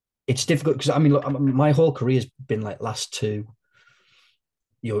 it's difficult because I mean, look, my whole career has been like last two.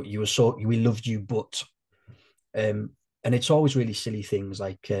 You were so we loved you, but and it's always really silly things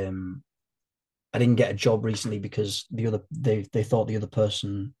like I didn't get a job recently because they thought the other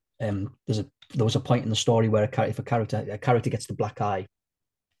person there was a point in the story where if a character gets the black eye,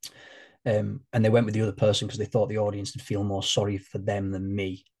 and they went with the other person because they thought the audience would feel more sorry for them than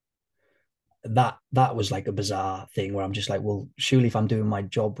me. That was like a bizarre thing where I'm just like, well, surely if I'm doing my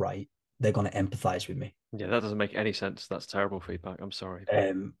job right, they're going to empathize with me. Yeah, that doesn't make any sense. That's terrible feedback. I'm sorry.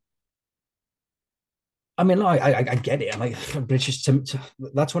 Um, I mean, no, I get it. I'm like, but it's just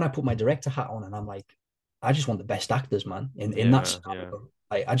that's when I put my director hat on, and I'm like, I just want the best actors, man. In that Yeah, yeah. scenario,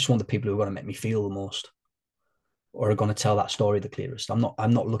 I just want the people who are going to make me feel the most, or are going to tell that story the clearest. I'm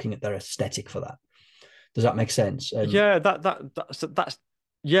not looking at their aesthetic for that. Does that make sense? Yeah, that's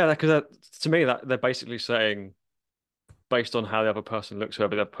yeah, because to me that they're basically saying based on how the other person looks,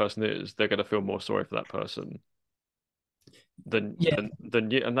 whoever that person is, they're going to feel more sorry for that person than Yeah,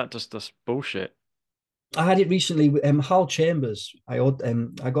 than you, and that's bullshit. I had it recently with Hal Chambers. I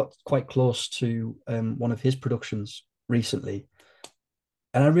got quite close to one of his productions recently,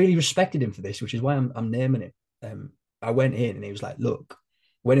 and I really respected him for this, which is why I'm naming it. I went in and he was like, "Look,"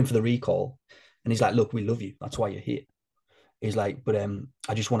 went in for the recall, and he's like, "Look, we love you. That's why you're here." He's like, but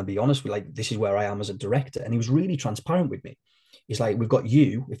I just want to be honest with, like, this is where I am as a director. And he was really transparent with me. He's like, we've got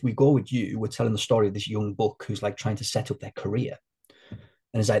you. If we go with you, we're telling the story of this young buck who's like trying to set up their career.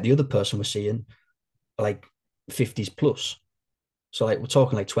 And it's like the other person we're seeing, like 50s plus. So like we're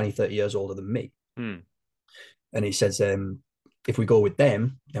talking like 20, 30 years older than me. Mm. And he says, if we go with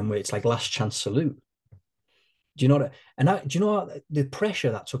them, then it's like last chance salute. Do you know what? Do you know what, the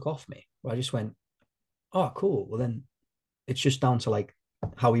pressure that took off me? Where I just went, oh, cool. Well, then it's just down to like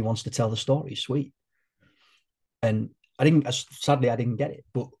how he wants to tell the story. Sweet. And sadly, I didn't get it,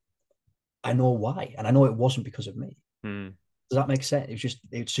 but I know why. And I know it wasn't because of me. Mm. Does that make sense? It's just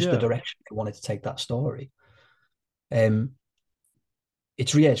the Yeah. direction I wanted to take that story.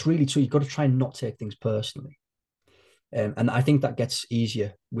 It's really true. You've got to try and not take things personally. And I think that gets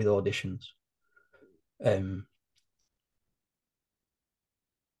easier with auditions.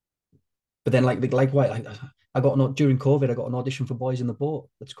 But then like why I got during COVID, I got an audition for Boys in the Boat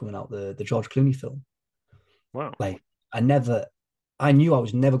that's coming out, the George Clooney film. Wow. Like I knew I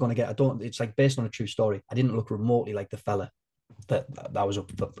was never going to get. It's like based on a true story. I didn't look remotely like the fella that I was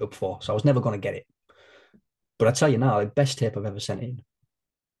up for, so I was never going to get it. But I tell you now, the best tape I've ever sent in.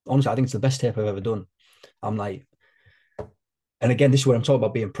 Honestly, I think it's the best tape I've ever done. I'm like, and again, this is where I'm talking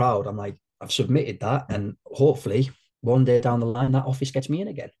about being proud. I'm like, I've submitted that, and hopefully one day down the line, that office gets me in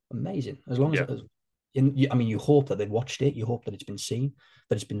again. Amazing. As long Yeah. as I mean, you hope that they've watched it, you hope that it's been seen,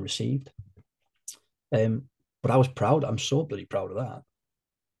 that it's been received. But I was proud. I'm so bloody proud of that.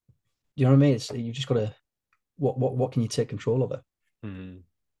 Do you know what I mean? You just got to what can you take control of it? Mm.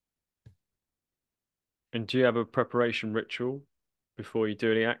 And do you have a preparation ritual before you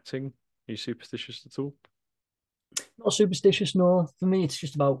do any acting? Are you superstitious at all? Not superstitious, no. For me, it's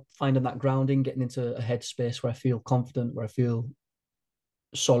just about finding that grounding, getting into a headspace where I feel confident, where I feel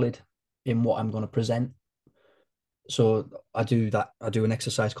solid in what I'm going to present. So I do that. I do an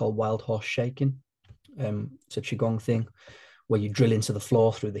exercise called wild horse shaking. It's a qigong thing where you drill into the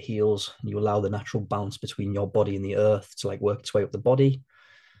floor through the heels and you allow the natural bounce between your body and the earth to like work its way up the body.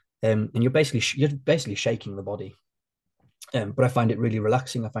 And you're basically shaking the body. But I find it really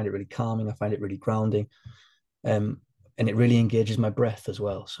relaxing. I find it really calming. I find it really grounding. Um, and it really engages my breath as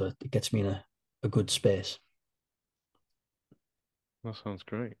well. So it gets me in a good space. That sounds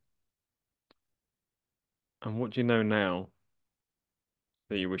great. And what do you know now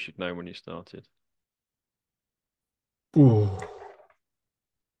that you wish you'd known when you started? Ooh.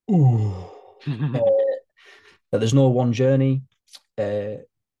 Ooh. Uh, that there's no one journey. Uh,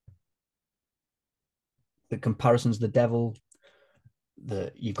 the comparison's the devil.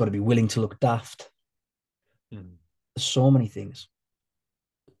 That you've got to be willing to look daft. Mm. There's so many things.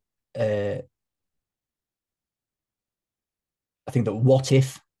 I think that what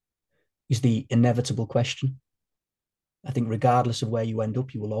if is the inevitable question. I think regardless of where you end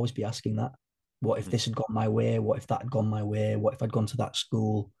up, you will always be asking that. What if Mm. this had gone my way? What if that had gone my way? What if I'd gone to that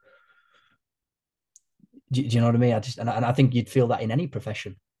school? Do you know what I mean? I think you'd feel that in any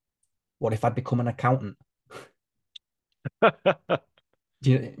profession. What if I'd become an accountant?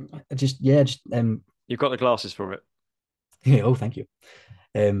 Do you, just yeah, just You've got the glasses for it. yeah, oh, thank you.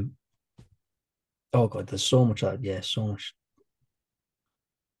 Um, oh god, there's so much. Yeah, so much.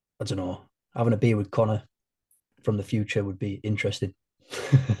 I don't know. Having a beer with Conor from the future would be interesting.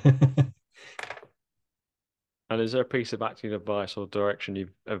 And is there a piece of acting advice or direction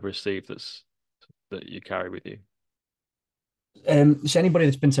you've ever received that you carry with you? So anybody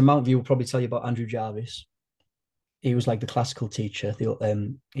that's been to Mount View will probably tell you about Andrew Jarvis. He was like the classical teacher.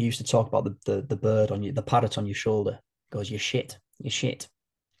 He used to talk about the bird on you, the parrot on your shoulder. He goes, you shit, shoot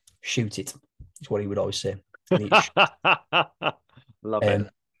it. Is what he would always say. Love it. Um,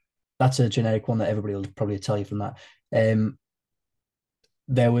 that's a generic one that everybody will probably tell you from that. Um,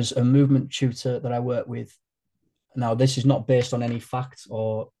 there was a movement tutor that I worked with. Now, this is not based on any fact,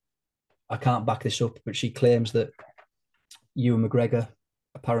 or I can't back this up, but she claims that Ewan McGregor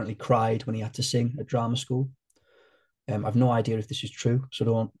apparently cried when he had to sing at drama school. I've no idea if this is true, so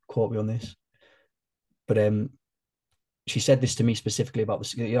don't quote me on this. But she said this to me specifically about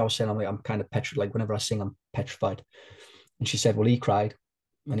this. I was saying I'm kind of petrified. Like whenever I sing, I'm petrified. And she said, well, he cried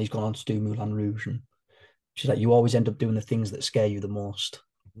and he's gone on to do Moulin Rouge. And she's like, you always end up doing the things that scare you the most.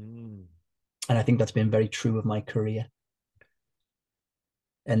 Mm. And I think that's been very true of my career.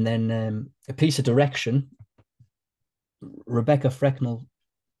 And then a piece of direction, Rebecca Frecknell,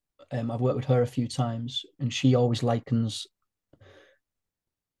 I've worked with her a few times, and she always likens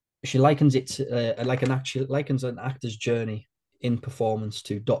it to, likens an actor's journey in performance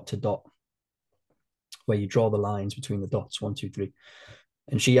to dot, where you draw the lines between the dots, one, two, three.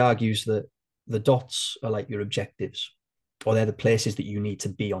 And she argues that the dots are like your objectives, or they're the places that you need to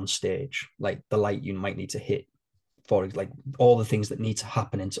be on stage, like the light you might need to hit for like all the things that need to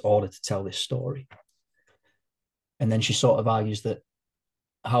happen in order to tell this story. And then she sort of argues that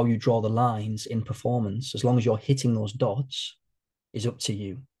how you draw the lines in performance, as long as you're hitting those dots, is up to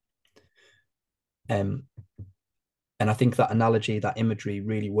you. Um, and I think that analogy, that imagery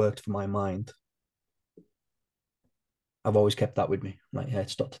really worked for my mind. I've always kept that with me. Like, yeah,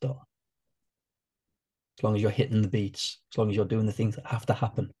 it's dot to dot. As long as you're hitting the beats, as long as you're doing the things that have to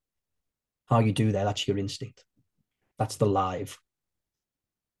happen, how you do that, that's your instinct. That's the live.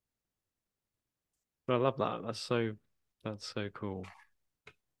 I love that. That's so cool.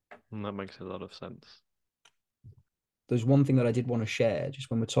 And that makes a lot of sense. There's one thing that I did want to share, just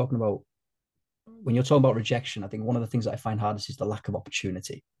when we're talking about, when you're talking about rejection, I think one of the things that I find hardest is the lack of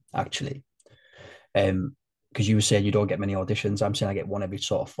opportunity, actually. Because you were saying you don't get many auditions. I'm saying I get one every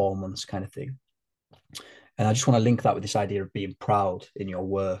sort of 4 months kind of thing. And I just want to link that with this idea of being proud in your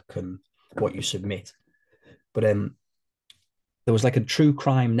work and what you submit. But there was like a true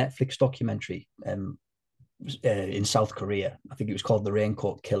crime Netflix documentary in South Korea. I think it was called The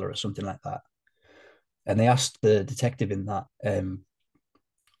Raincoat Killer or something like that. And they asked the detective in that,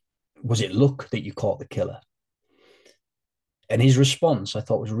 was it luck that you caught the killer? And his response I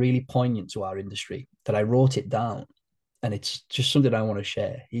thought was really poignant to our industry, that I wrote it down. And it's just something I want to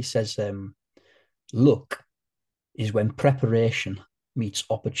share. He says, luck is when preparation meets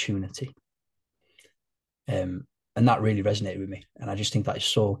opportunity. And that really resonated with me. And I just think that is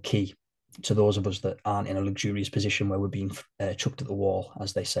so key to those of us that aren't in a luxurious position where we're being chucked at the wall,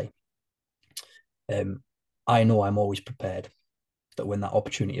 as they say. I know I'm always prepared, that when that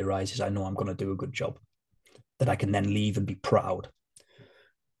opportunity arises, I know I'm going to do a good job, that I can then leave and be proud.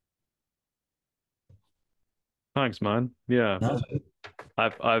 Thanks, man. Yeah. No,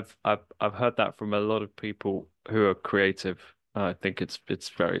 I've heard that from a lot of people who are creative. I think it's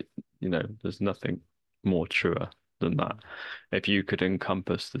very, there's nothing more truer than that. If you could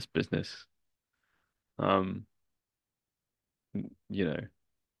encompass this business, um, you know,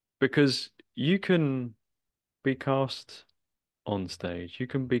 because you can be cast on stage, you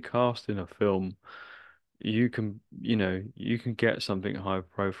can be cast in a film, you can get something high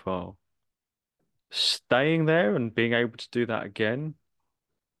profile. Staying there and being able to do that again,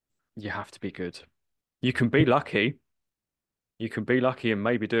 you have to be good. You can be lucky. You can be lucky and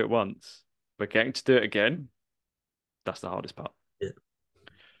maybe do it once, but getting to do it again, that's the hardest part. yeah.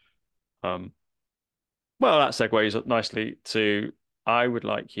 Um, well, that segues nicely to I would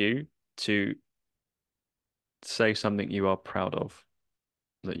like you to say something you are proud of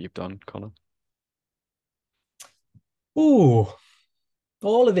that you've done, Connor. Oh,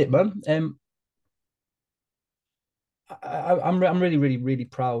 all of it, man. I'm really, really, really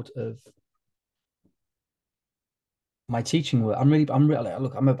proud of my teaching work. I'm really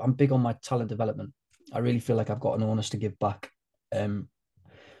look. I'm big on my talent development. I really feel like I've got an onus to give back. Um,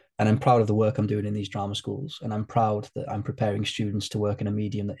 and I'm proud of the work I'm doing in these drama schools, and I'm proud that I'm preparing students to work in a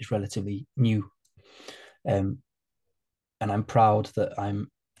medium that is relatively new. Um, and I'm proud that I'm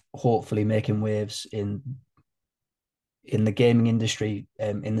hopefully making waves in the gaming industry,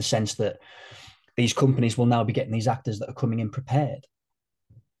 in the sense that these companies will now be getting these actors that are coming in prepared.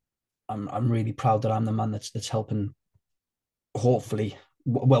 I'm really proud that I'm the man that's helping. Hopefully,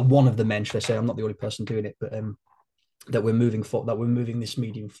 well, one of the men, should I say? I'm not the only person doing it, but that we're moving that we're moving this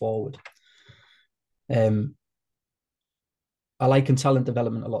medium forward. Um, I liken talent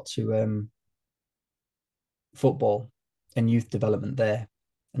development a lot to football and youth development there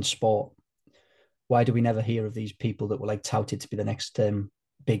and sport. Why do we never hear of these people that were like touted to be the next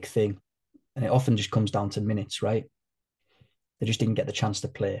big thing? And it often just comes down to minutes, right? They just didn't get the chance to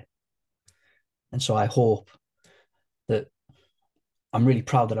play. And so I hope that I'm really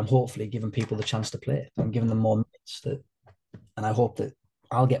proud that I'm hopefully giving people the chance to play. I'm giving them more minutes and I hope that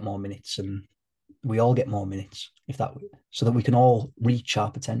I'll get more minutes and we all get more minutes so that we can all reach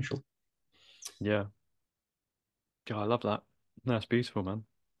our potential. Yeah. God, I love that. That's beautiful, man.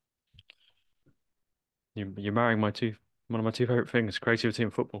 You're marrying one of my two favorite things, creativity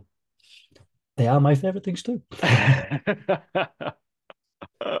and football. They are my favorite things too.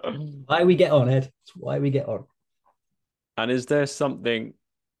 Why we get on, Ed? It's why we get on. And is there something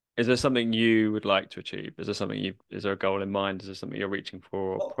you would like to achieve? Is there a goal in mind? Is there something you're reaching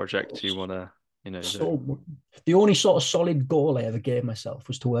for, or a project you want to, is it? So the only sort of solid goal I ever gave myself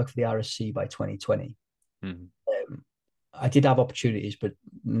was to work for the RSC by 2020. Hmm. I did have opportunities, but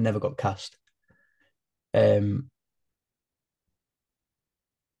never got cast. So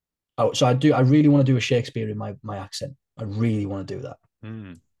I do. I really want to do a Shakespeare in my accent. I really want to do that.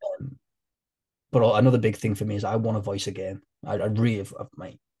 Hmm. Um, But another big thing for me is I want to voice a game. I really,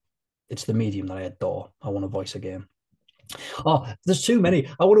 mate, it's the medium that I adore. I want to voice a game. Oh, there's too many.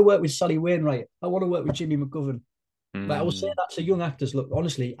 I want to work with Sally Wainwright. I want to work with Jimmy McGovern. Like I was saying Mm, that to young actors. Look,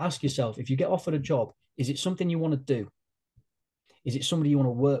 honestly, ask yourself if you get offered a job, is it something you want to do? Is it somebody you want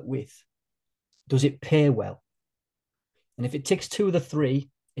to work with? Does it pay well? And if it ticks two of the three,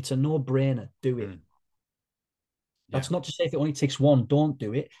 it's a no-brainer. Do it. mm, yeah. That's not to say if it only ticks one, don't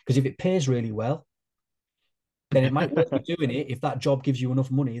do it. Because if it pays really well, then it might worth you doing it if that job gives you enough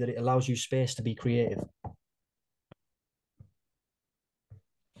money that it allows you space to be creative.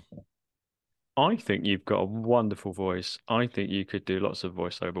 I think you've got a wonderful voice. I think you could do lots of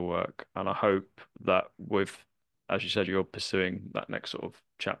voiceover work, and I hope that with, as you said, you're pursuing that next sort of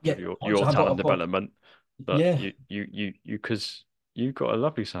chapter Yeah, of your honestly, talent development. But yeah. because you've got a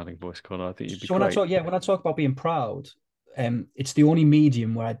lovely sounding voice, Connor. I think you'd be So when I great. talk, yeah, when I talk about being proud, it's the only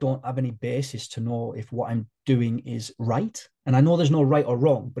medium where I don't have any basis to know if what I'm doing is right. And I know there's no right or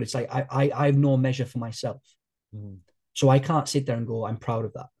wrong, but it's like I have no measure for myself. Mm. So I can't sit there and go, I'm proud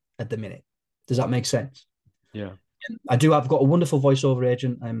of that at the minute. Does that make sense? Yeah. I do. I've got a wonderful voiceover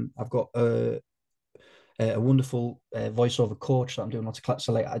agent. I've got a wonderful voiceover coach that I'm doing lots of classes.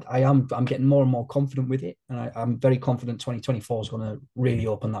 So like I'm getting more and more confident with it, and I'm very confident 2024 is going to really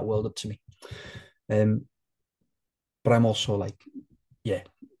open that world up to me. Um, but I'm also like, yeah,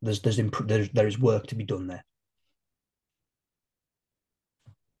 there is work to be done there.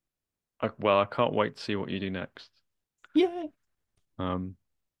 Well, I can't wait to see what you do next. Yeah. Um,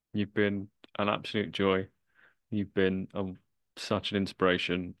 you've been an absolute joy. You've been such an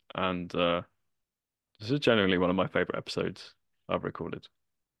inspiration, and this is generally one of my favorite episodes I've recorded.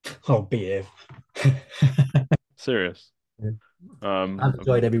 Oh, behave. Serious. I've Um,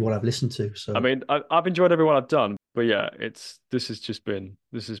 enjoyed everyone I've listened to. I So mean, I've enjoyed everyone I've done, but yeah, this has been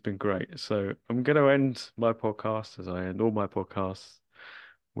great. So I'm going to end my podcast as I end all my podcasts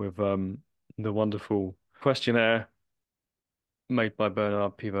with the wonderful questionnaire made by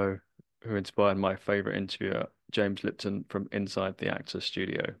Bernard Pivot, who inspired my favorite interviewer, James Lipton from inside the Actors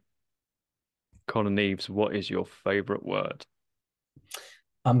Studio. Conor Neaves, what is your favorite word?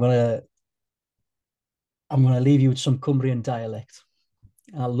 I'm gonna I'm gonna leave you with some Cumbrian dialect.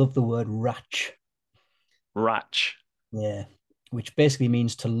 I love the word ratch. Ratch. Yeah, which basically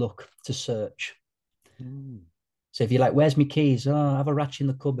means to look, to search. Mm. So if you're like, "Where's my keys?" Oh, I have a ratch in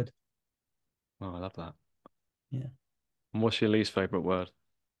the cupboard. Oh, I love that. Yeah, And what's your least favorite word?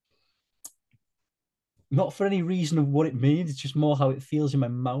 not for any reason of what it means. It's just more how it feels in my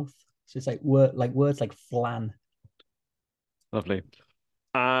mouth. So it's like words like flan. Lovely.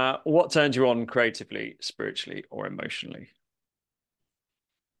 What turns you on creatively, spiritually, or emotionally?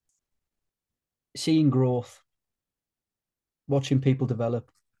 Seeing growth, watching people develop,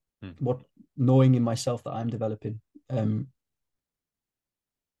 Mm. what knowing in myself that I'm developing.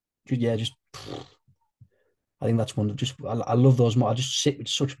 Yeah, just I think that's one of just I love those. I just sit with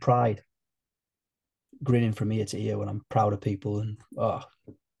such pride, grinning from ear to ear when I'm proud of people, and oh,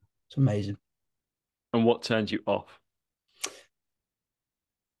 it's amazing. And what turns you off?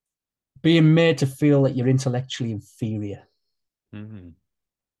 Being made to feel that you're intellectually inferior, Mm.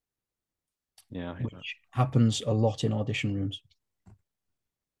 Yeah, I hate that. which happens a lot in audition rooms.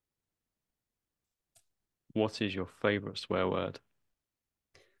 What is your favorite swear word?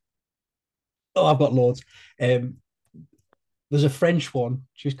 Oh, I've got loads. Um, there's a French one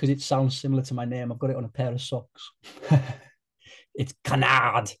just because it sounds similar to my name. I've got it on a pair of socks. It's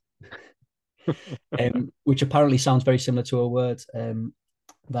canard, which apparently sounds very similar to a word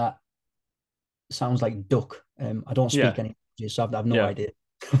that sounds like duck. I don't speak Yeah, any languages, so I've no yeah. idea.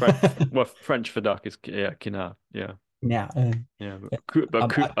 Well, French for duck is yeah, canard. Yeah, Yeah. yeah.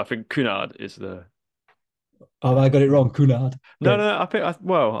 I'm, I, I think cunard is the. have I got it wrong? Cunard. No, Great. no.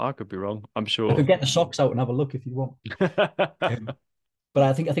 Well, I could be wrong. I'm I could sure. get the socks out and have a look if you want. But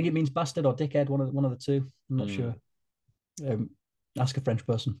I think it means bastard or dickhead, one of the two. I'm not Mm. sure. Um, ask a French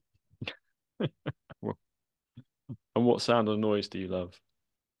person. And what sound or noise do you love?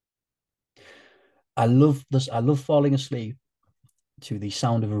 I love this. I love falling asleep to the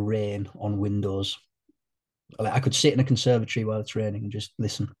sound of rain on windows. Like I could sit in a conservatory while it's raining and just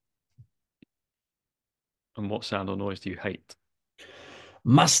listen. And what sound or noise do you hate?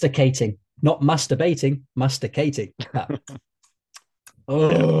 Masticating, not masturbating, masticating. That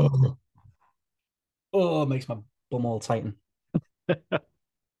oh oh makes my bum all tighten.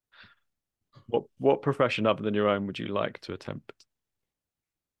 What profession other than your own would you like to attempt?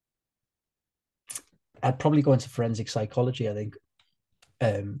 I'd probably go into forensic psychology. I think,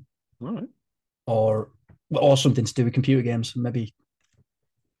 um, All right. or something to do with computer games. Maybe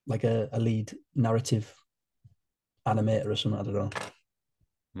like a lead narrative animator or something. I don't know.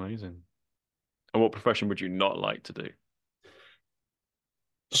 Amazing. And what profession would you not like to do?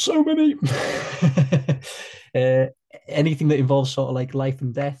 So many. uh, Anything that involves sort of like life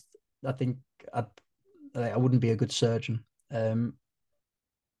and death. I think I'd, I wouldn't be a good surgeon.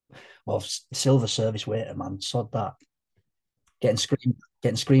 Well, silver service waiter, man, sod that. Getting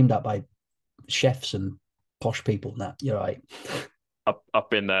screamed at by chefs and posh people. Nah, you're right. I've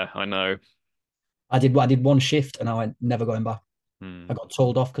been there. I know. I did one shift and I went never going back. I Hmm. got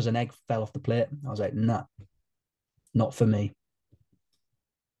told off because an egg fell off the plate. I was like, nah, not for me.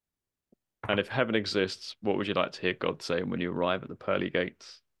 And if heaven exists, what would you like to hear God say when you arrive at the pearly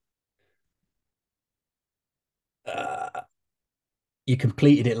gates? Uh, you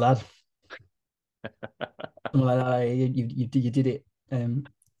completed it, lad. Something like that. You did it.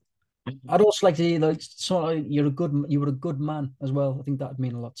 I'd also like to hear like sort of you were a good man as well. I think that'd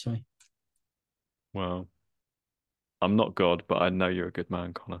mean a lot to me. Well, I'm not God, but I know you're a good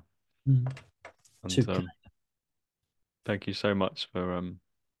man, Connor. Mm. And Too kind. thank you so much for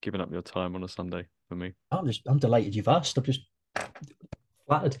giving up your time on a Sunday for me. I'm delighted you've asked. I'm just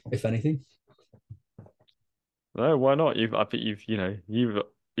flattered, if anything. No, why not? I think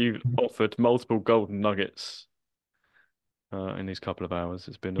you've offered multiple golden nuggets in these couple of hours.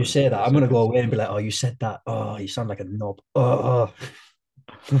 You It's say been that, a I'm so gonna go good. away and be like, "Oh, you said that. Oh, you sound like a knob. Oh,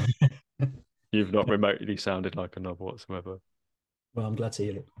 You've not remotely sounded like a novel whatsoever. well, I'm glad to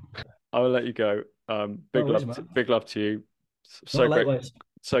hear it. I will let you go. No worries, man. Big love to you. No, So great, likewise.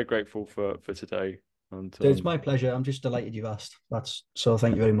 so grateful for today. Dude, it's my pleasure. I'm just delighted you've asked. That's so.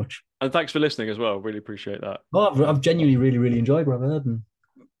 Thank you very much. And thanks for listening as well. Really appreciate that. Oh, I've genuinely really enjoyed what I've heard, and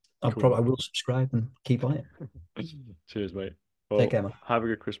Cool. I will subscribe and keep on it. Cheers, mate. Take Well, care, man. have a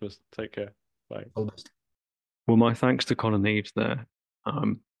good Christmas. Take care. Bye. All the best. Well, my thanks to Conor Neaves there.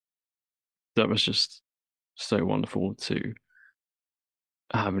 Um, that was just so wonderful to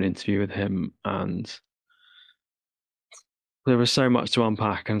have an interview with him, and there was so much to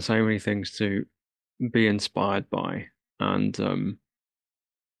unpack and so many things to be inspired by, and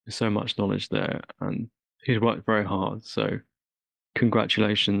so much knowledge there. And he's worked very hard. So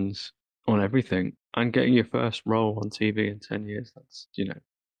congratulations on everything and getting your first role on TV in 10 years.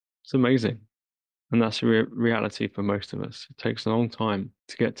 It's amazing. And that's a reality for most of us. It takes a long time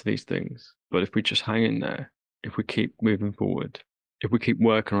to get to these things. But if we just hang in there, if we keep moving forward, if we keep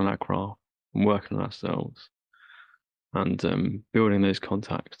working on our craft and working on ourselves and building those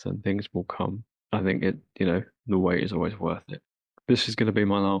contacts, then things will come. I think the wait is always worth it. This is going to be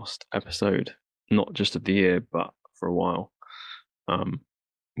my last episode, not just of the year, but for a while. I'm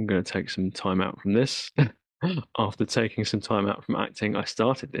going to take some time out from this. After taking some time out from acting, I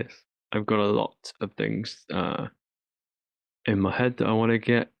started this. I've got a lot of things in my head that I want to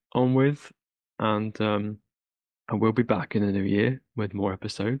get on with, and I will be back in the new year with more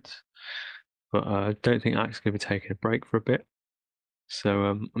episodes. But I don't think Act's going to be taking a break for a bit, so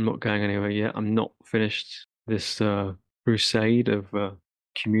I'm not going anywhere yet. I'm not finished this crusade of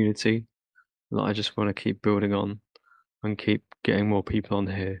community that I just want to keep building on and keep getting more people on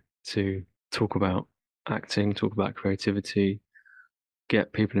here to talk about acting, talk about creativity,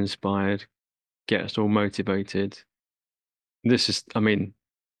 get people inspired, get us all motivated. I mean,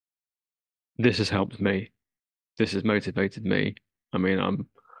 this has helped me. This has motivated me. I mean, I'm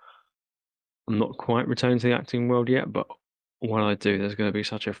not quite returned to the acting world yet, but when I do, there's going to be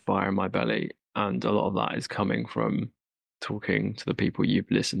such a fire in my belly, and a lot of that is coming from talking to the people you've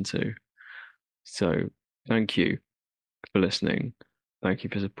listened to. So, thank you for listening. Thank you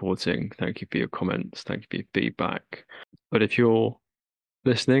for supporting. Thank you for your comments. Thank you for your feedback. But if you're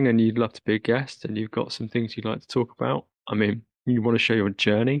listening and you'd love to be a guest and you've got some things you'd like to talk about, I mean, you want to share your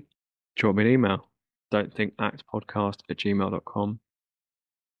journey, drop me an email. Don't think actpodcast@gmail.com.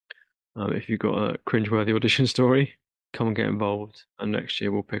 If you've got a cringeworthy audition story, come and get involved. And next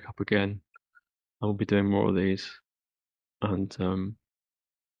year we'll pick up again and we'll be doing more of these and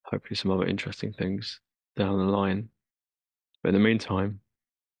hopefully some other interesting things down the line. But in the meantime,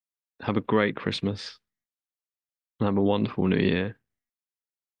 have a great Christmas and have a wonderful new year.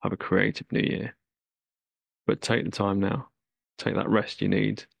 Have a creative new year. But take the time now. Take that rest you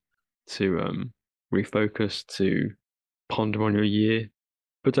need to refocus, to ponder on your year.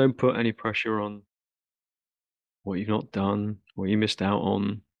 But don't put any pressure on what you've not done, what you missed out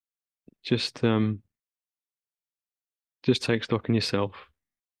on. Just um, just take stock in yourself,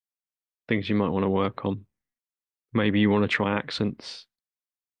 things you might want to work on. Maybe you want to try accents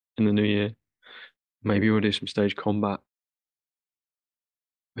in the new year. Maybe you want to do some stage combat.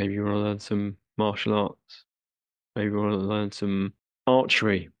 Maybe you want to learn some martial arts. Maybe you want to learn some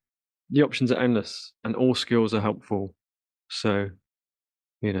archery. the options are endless and all skills are helpful. So,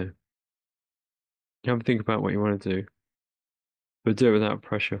 you have to think about what you want to do, but do it without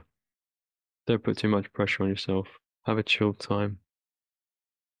pressure. Don't put too much pressure on yourself. Have a chill time.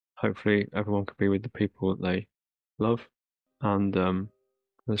 Hopefully, everyone can be with the people that they love. And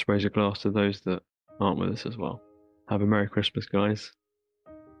let's raise a glass to those that aren't with us as well. Have a Merry Christmas, guys.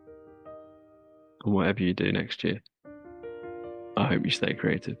 And whatever you do next year, I hope you stay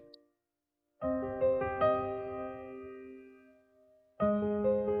creative.